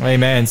guess.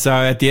 Amen. So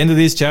at the end of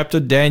this chapter,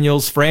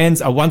 Daniel's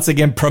friends are once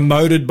again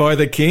promoted by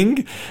the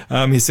king.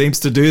 He seems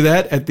to do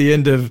that at the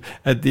end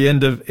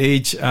of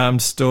each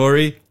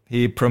story.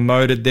 He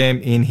promoted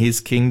them in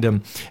his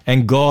kingdom.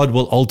 And God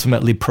will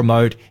ultimately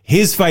promote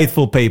his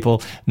faithful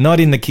people, not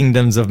in the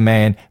kingdoms of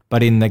man,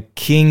 but in the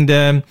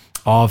kingdom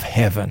of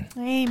heaven.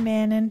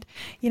 Amen. And,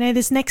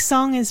 this next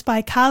song is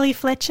by Carly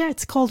Fletcher.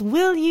 It's called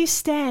Will You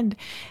Stand?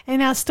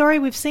 In our story,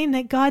 we've seen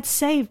that God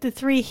saved the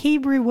 3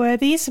 Hebrew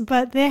worthies,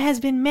 but there has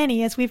been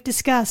many, as we've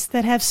discussed,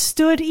 that have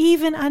stood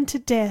even unto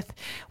death.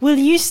 Will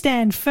you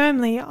stand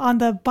firmly on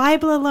the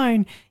Bible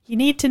alone? You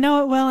need to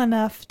know it well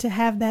enough to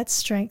have that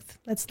strength.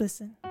 Let's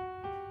listen.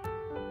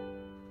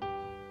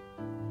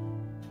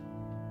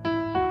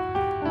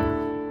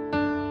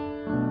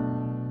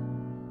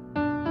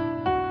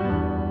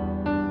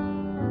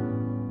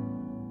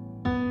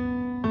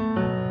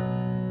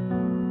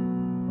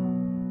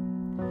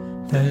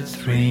 The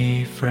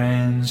 3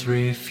 friends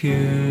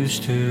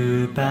refused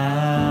to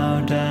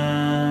bow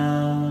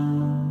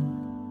down,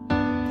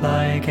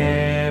 like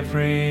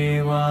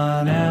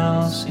everyone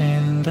else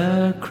in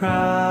the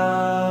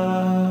crowd.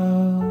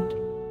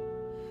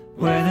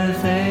 Whether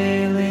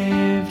they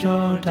lived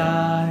or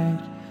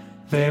died,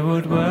 they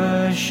would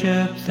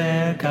worship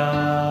their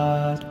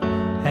God,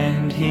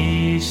 and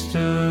he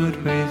stood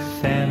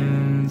with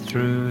them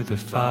through the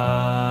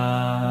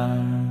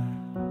fire.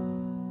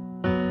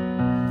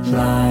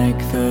 Like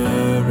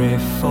the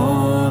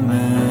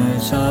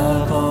reformers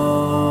of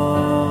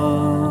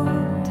old,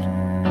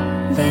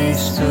 they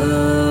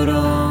stood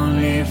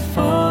only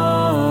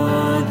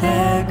for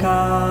their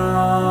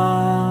God.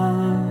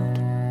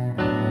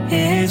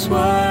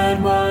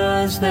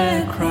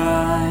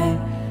 cry,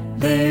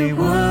 they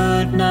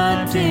would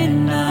not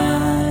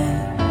deny.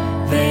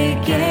 They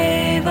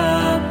gave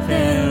up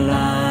their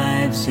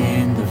lives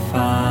in the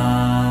fire.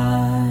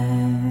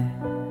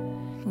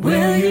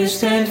 Will you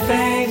stand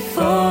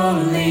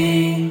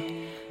faithfully,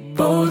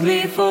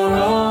 boldly for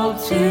all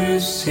to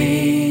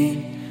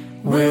see?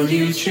 Will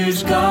you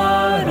choose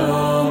God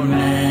or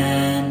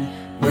man?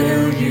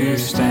 Will you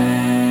stand?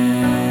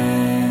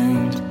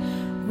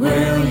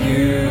 Will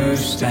you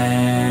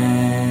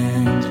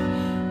stand?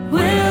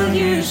 Will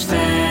you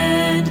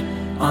stand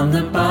on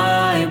the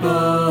Bible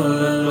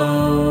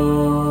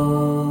alone?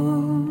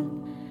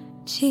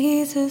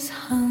 Jesus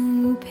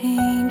hung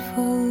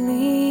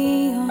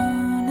painfully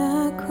on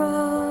a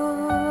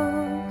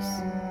cross.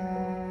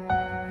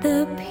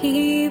 The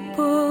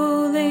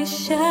people, they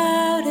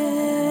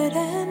shouted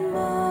and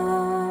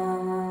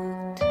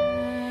mocked.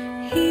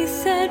 He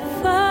said,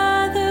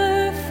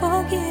 Father,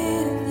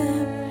 forgive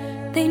them.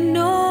 They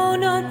know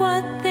not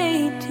what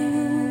they do.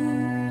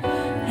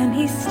 And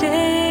he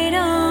stayed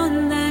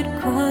on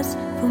that cross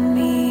for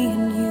me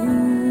and you.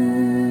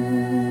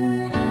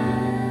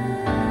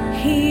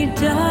 He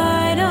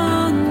died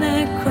on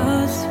that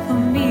cross for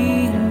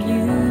me and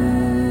you.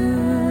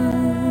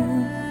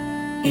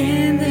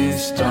 In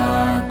this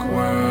dark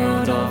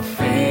world of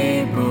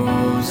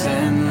fables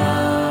and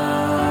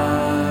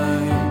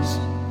lies,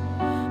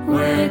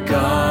 where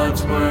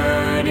God's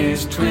word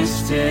is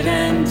twisted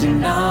and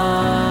denied,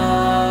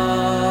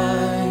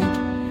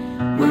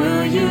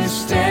 will you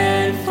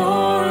stand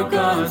for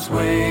God's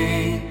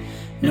way,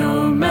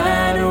 no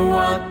matter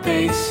what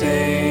they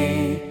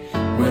say?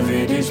 Will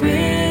it is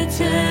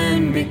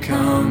written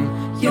become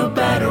your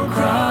battle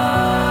cry?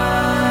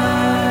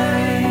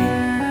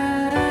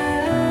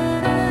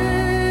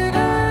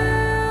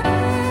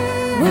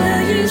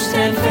 Will you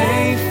stand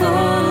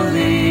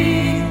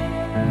faithfully,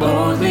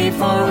 boldly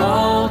for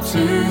all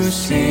to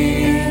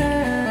see?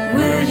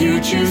 Will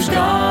you choose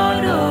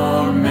God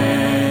or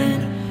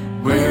man?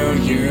 Will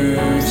you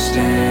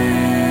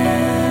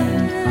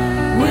stand?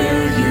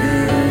 Will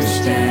you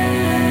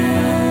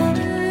stand?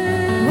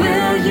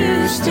 Will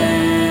you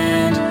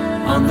stand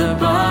on the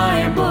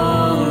Bible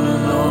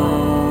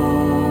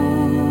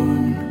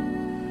alone?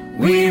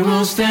 We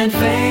will stand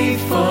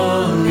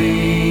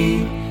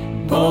faithfully,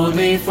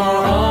 boldly for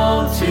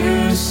all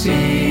to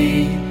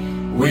see.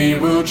 We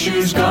will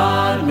choose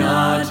God,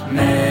 not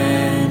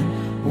man.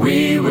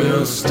 We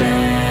will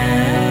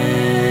stand.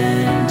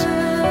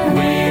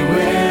 We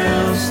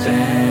will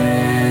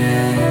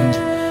stand.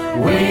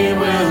 We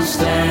will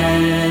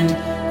stand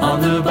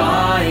on the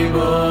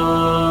Bible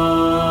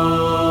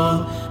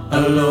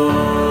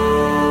alone.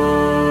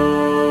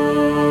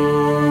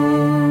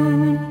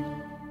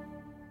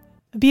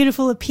 A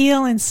beautiful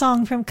appeal and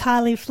song from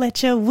Carly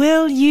Fletcher.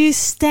 Will you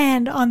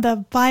stand on the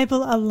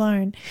Bible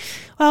alone?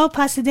 Well,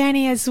 Pastor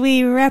Danny, as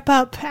we wrap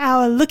up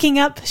our Looking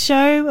Up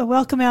show,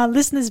 welcome our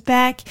listeners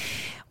back.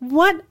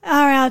 What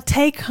are our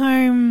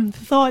take-home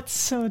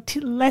thoughts or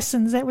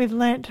lessons that we've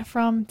learnt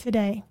from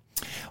today?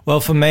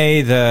 Well, for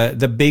me,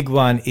 the big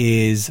one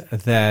is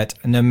that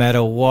no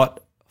matter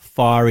what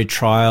fiery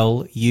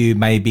trial you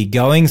may be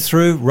going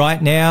through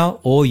right now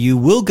or you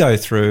will go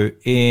through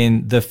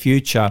in the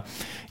future,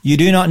 you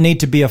do not need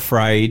to be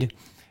afraid.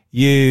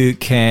 You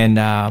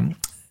can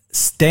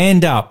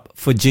stand up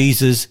for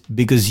Jesus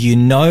because you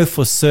know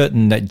for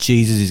certain that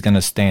Jesus is going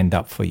to stand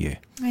up for you.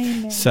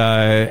 Amen.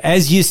 So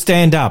as you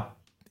stand up,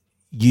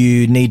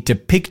 you need to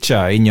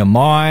picture in your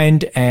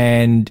mind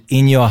and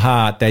in your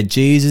heart that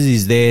Jesus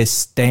is there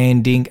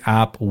standing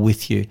up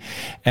with you.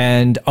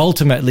 And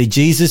ultimately,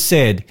 Jesus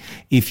said,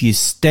 if you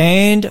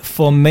stand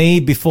for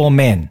me before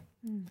men,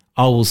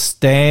 I will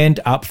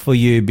stand up for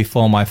you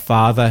before my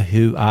Father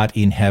who art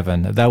in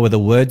heaven. That were the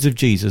words of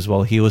Jesus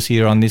while he was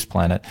here on this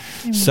planet.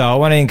 Amen. So I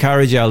want to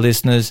encourage our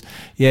listeners,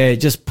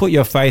 just put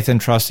your faith and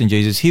trust in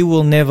Jesus. He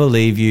will never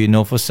leave you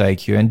nor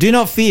forsake you. And do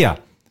not fear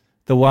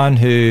the one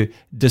who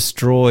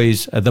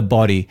destroys the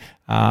body.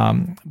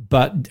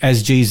 But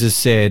as Jesus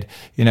said,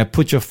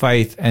 put your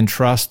faith and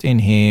trust in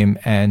him,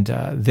 and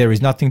there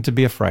is nothing to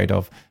be afraid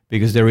of,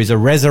 because there is a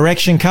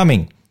resurrection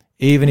coming.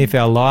 Even if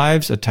our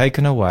lives are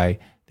taken away,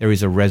 there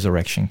is a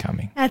resurrection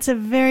coming. That's a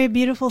very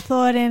beautiful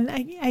thought, and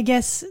I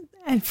guess,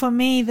 and for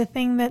me,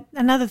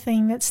 another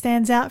thing that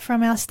stands out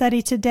from our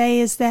study today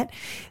is that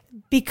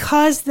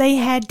because they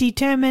had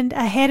determined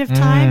ahead of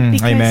time,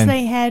 because amen.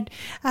 They had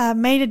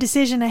made a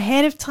decision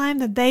ahead of time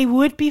that they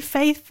would be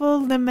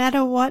faithful no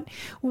matter what,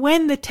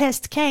 when the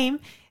test came,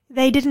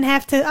 they didn't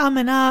have to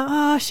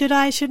and should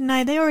I, shouldn't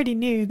I? They already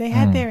knew. They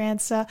had their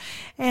answer.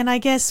 And I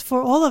guess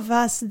for all of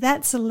us,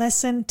 that's a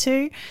lesson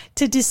too,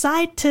 to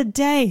decide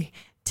today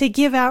to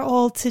give our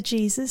all to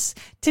Jesus,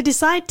 to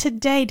decide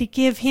today to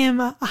give him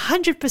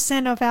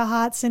 100% of our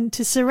hearts and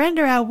to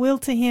surrender our will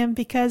to him,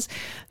 because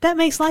that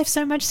makes life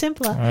so much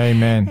simpler.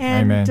 Amen.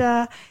 And,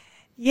 Amen.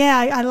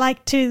 I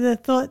like too the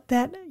thought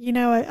that,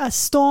 a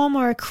storm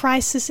or a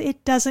crisis,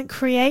 it doesn't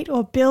create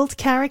or build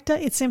character,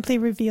 it simply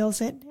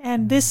reveals it.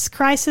 And this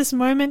crisis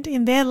moment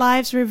in their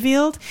lives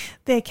revealed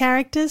their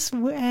characters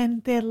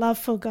and their love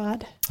for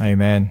God.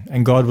 Amen.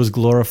 And God was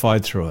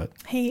glorified through it.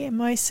 He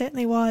most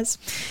certainly was.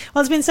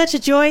 Well, it's been such a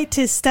joy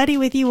to study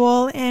with you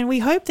all, and we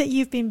hope that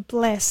you've been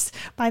blessed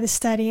by the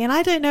study. And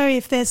I don't know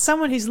if there's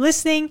someone who's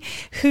listening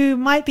who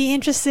might be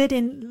interested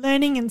in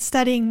learning and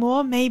studying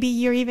more. Maybe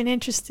you're even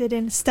interested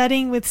in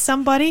studying with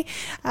somebody,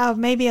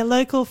 maybe a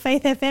local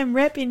Faith FM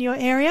rep in your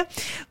area.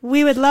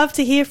 We would love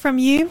to hear from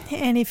you.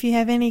 And if you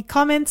have any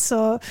comments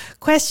or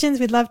questions,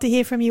 we'd love to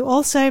hear from you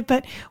also.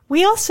 But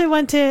we also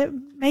want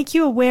to make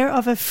you aware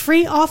of a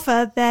free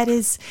offer that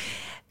is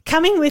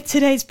coming with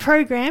today's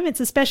program. It's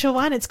a special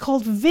one. It's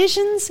called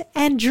Visions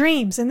and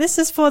Dreams. And this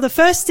is for the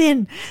first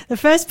person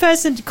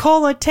to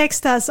call or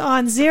text us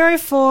on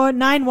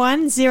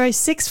 0491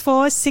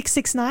 064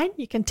 669.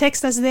 You can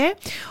text us there,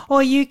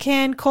 or you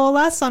can call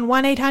us on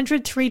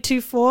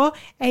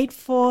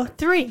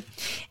 1-800-324-843.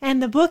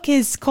 And the book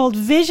is called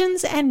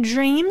Visions and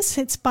Dreams.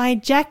 It's by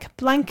Jack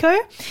Blanco.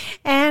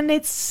 And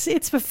it's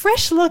a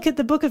fresh look at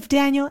the book of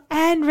Daniel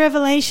and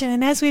Revelation.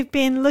 And as we've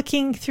been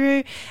looking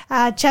through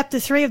chapter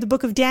 3 of the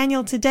book of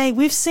Daniel today,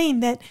 we've seen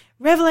that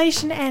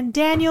Revelation and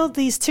Daniel,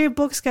 these two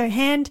books go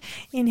hand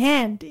in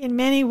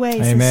many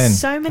ways. Amen. There's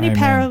so many Amen.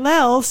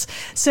 parallels.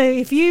 So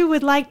if you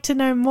would like to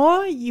know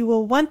more, you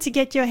will want to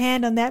get your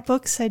hand on that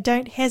book. So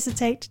don't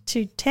hesitate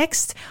to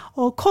text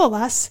or call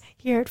us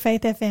here at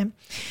Faith FM.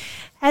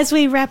 As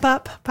we wrap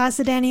up,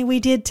 Pastor Danny, we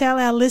did tell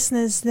our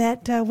listeners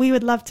that we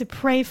would love to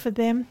pray for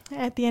them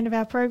at the end of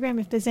our program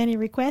if there's any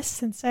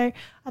requests. And so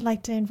I'd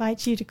like to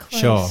invite you to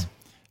close. Sure.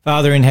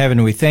 Father in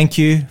heaven, we thank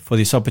you for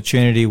this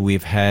opportunity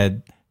we've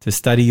had to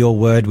study your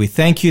word. We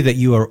thank you that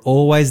you are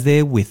always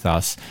there with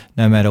us,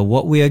 no matter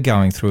what we are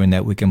going through, and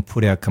that we can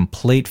put our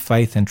complete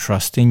faith and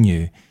trust in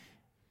you.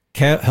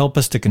 Help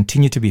us to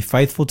continue to be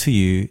faithful to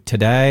you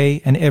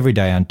today and every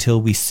day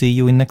until we see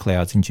you in the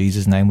clouds. In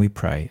Jesus' name we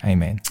pray.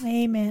 Amen.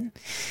 Amen.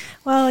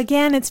 Well,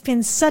 again, it's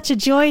been such a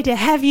joy to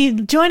have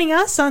you joining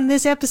us on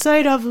this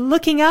episode of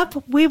Looking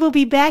Up. We will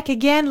be back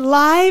again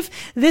live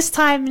this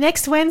time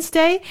next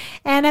Wednesday.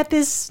 And at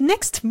this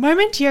next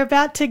moment, you're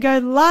about to go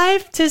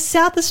live to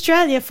South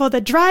Australia for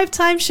the Drive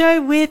Time Show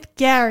with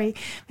Gary.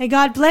 May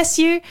God bless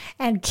you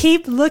and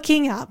keep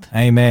looking up.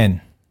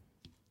 Amen.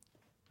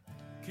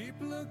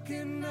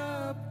 Looking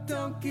up,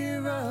 don't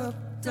give up,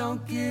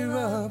 don't give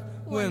up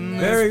when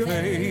there's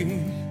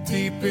pain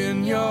deep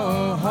in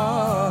your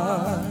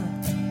heart.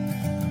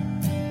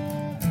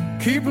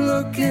 Keep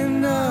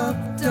looking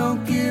up,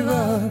 don't give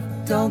up,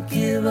 don't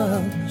give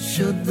up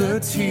should the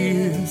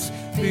tears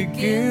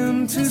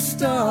begin to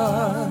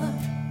start.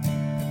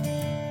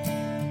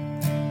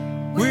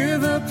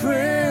 With a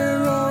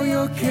prayer all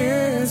your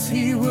cares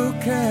he will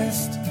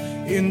cast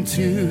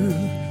into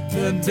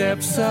the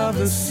depths of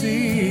the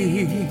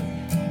sea.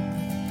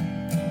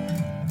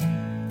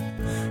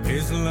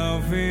 His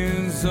love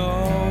is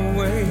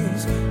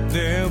always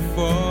there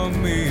for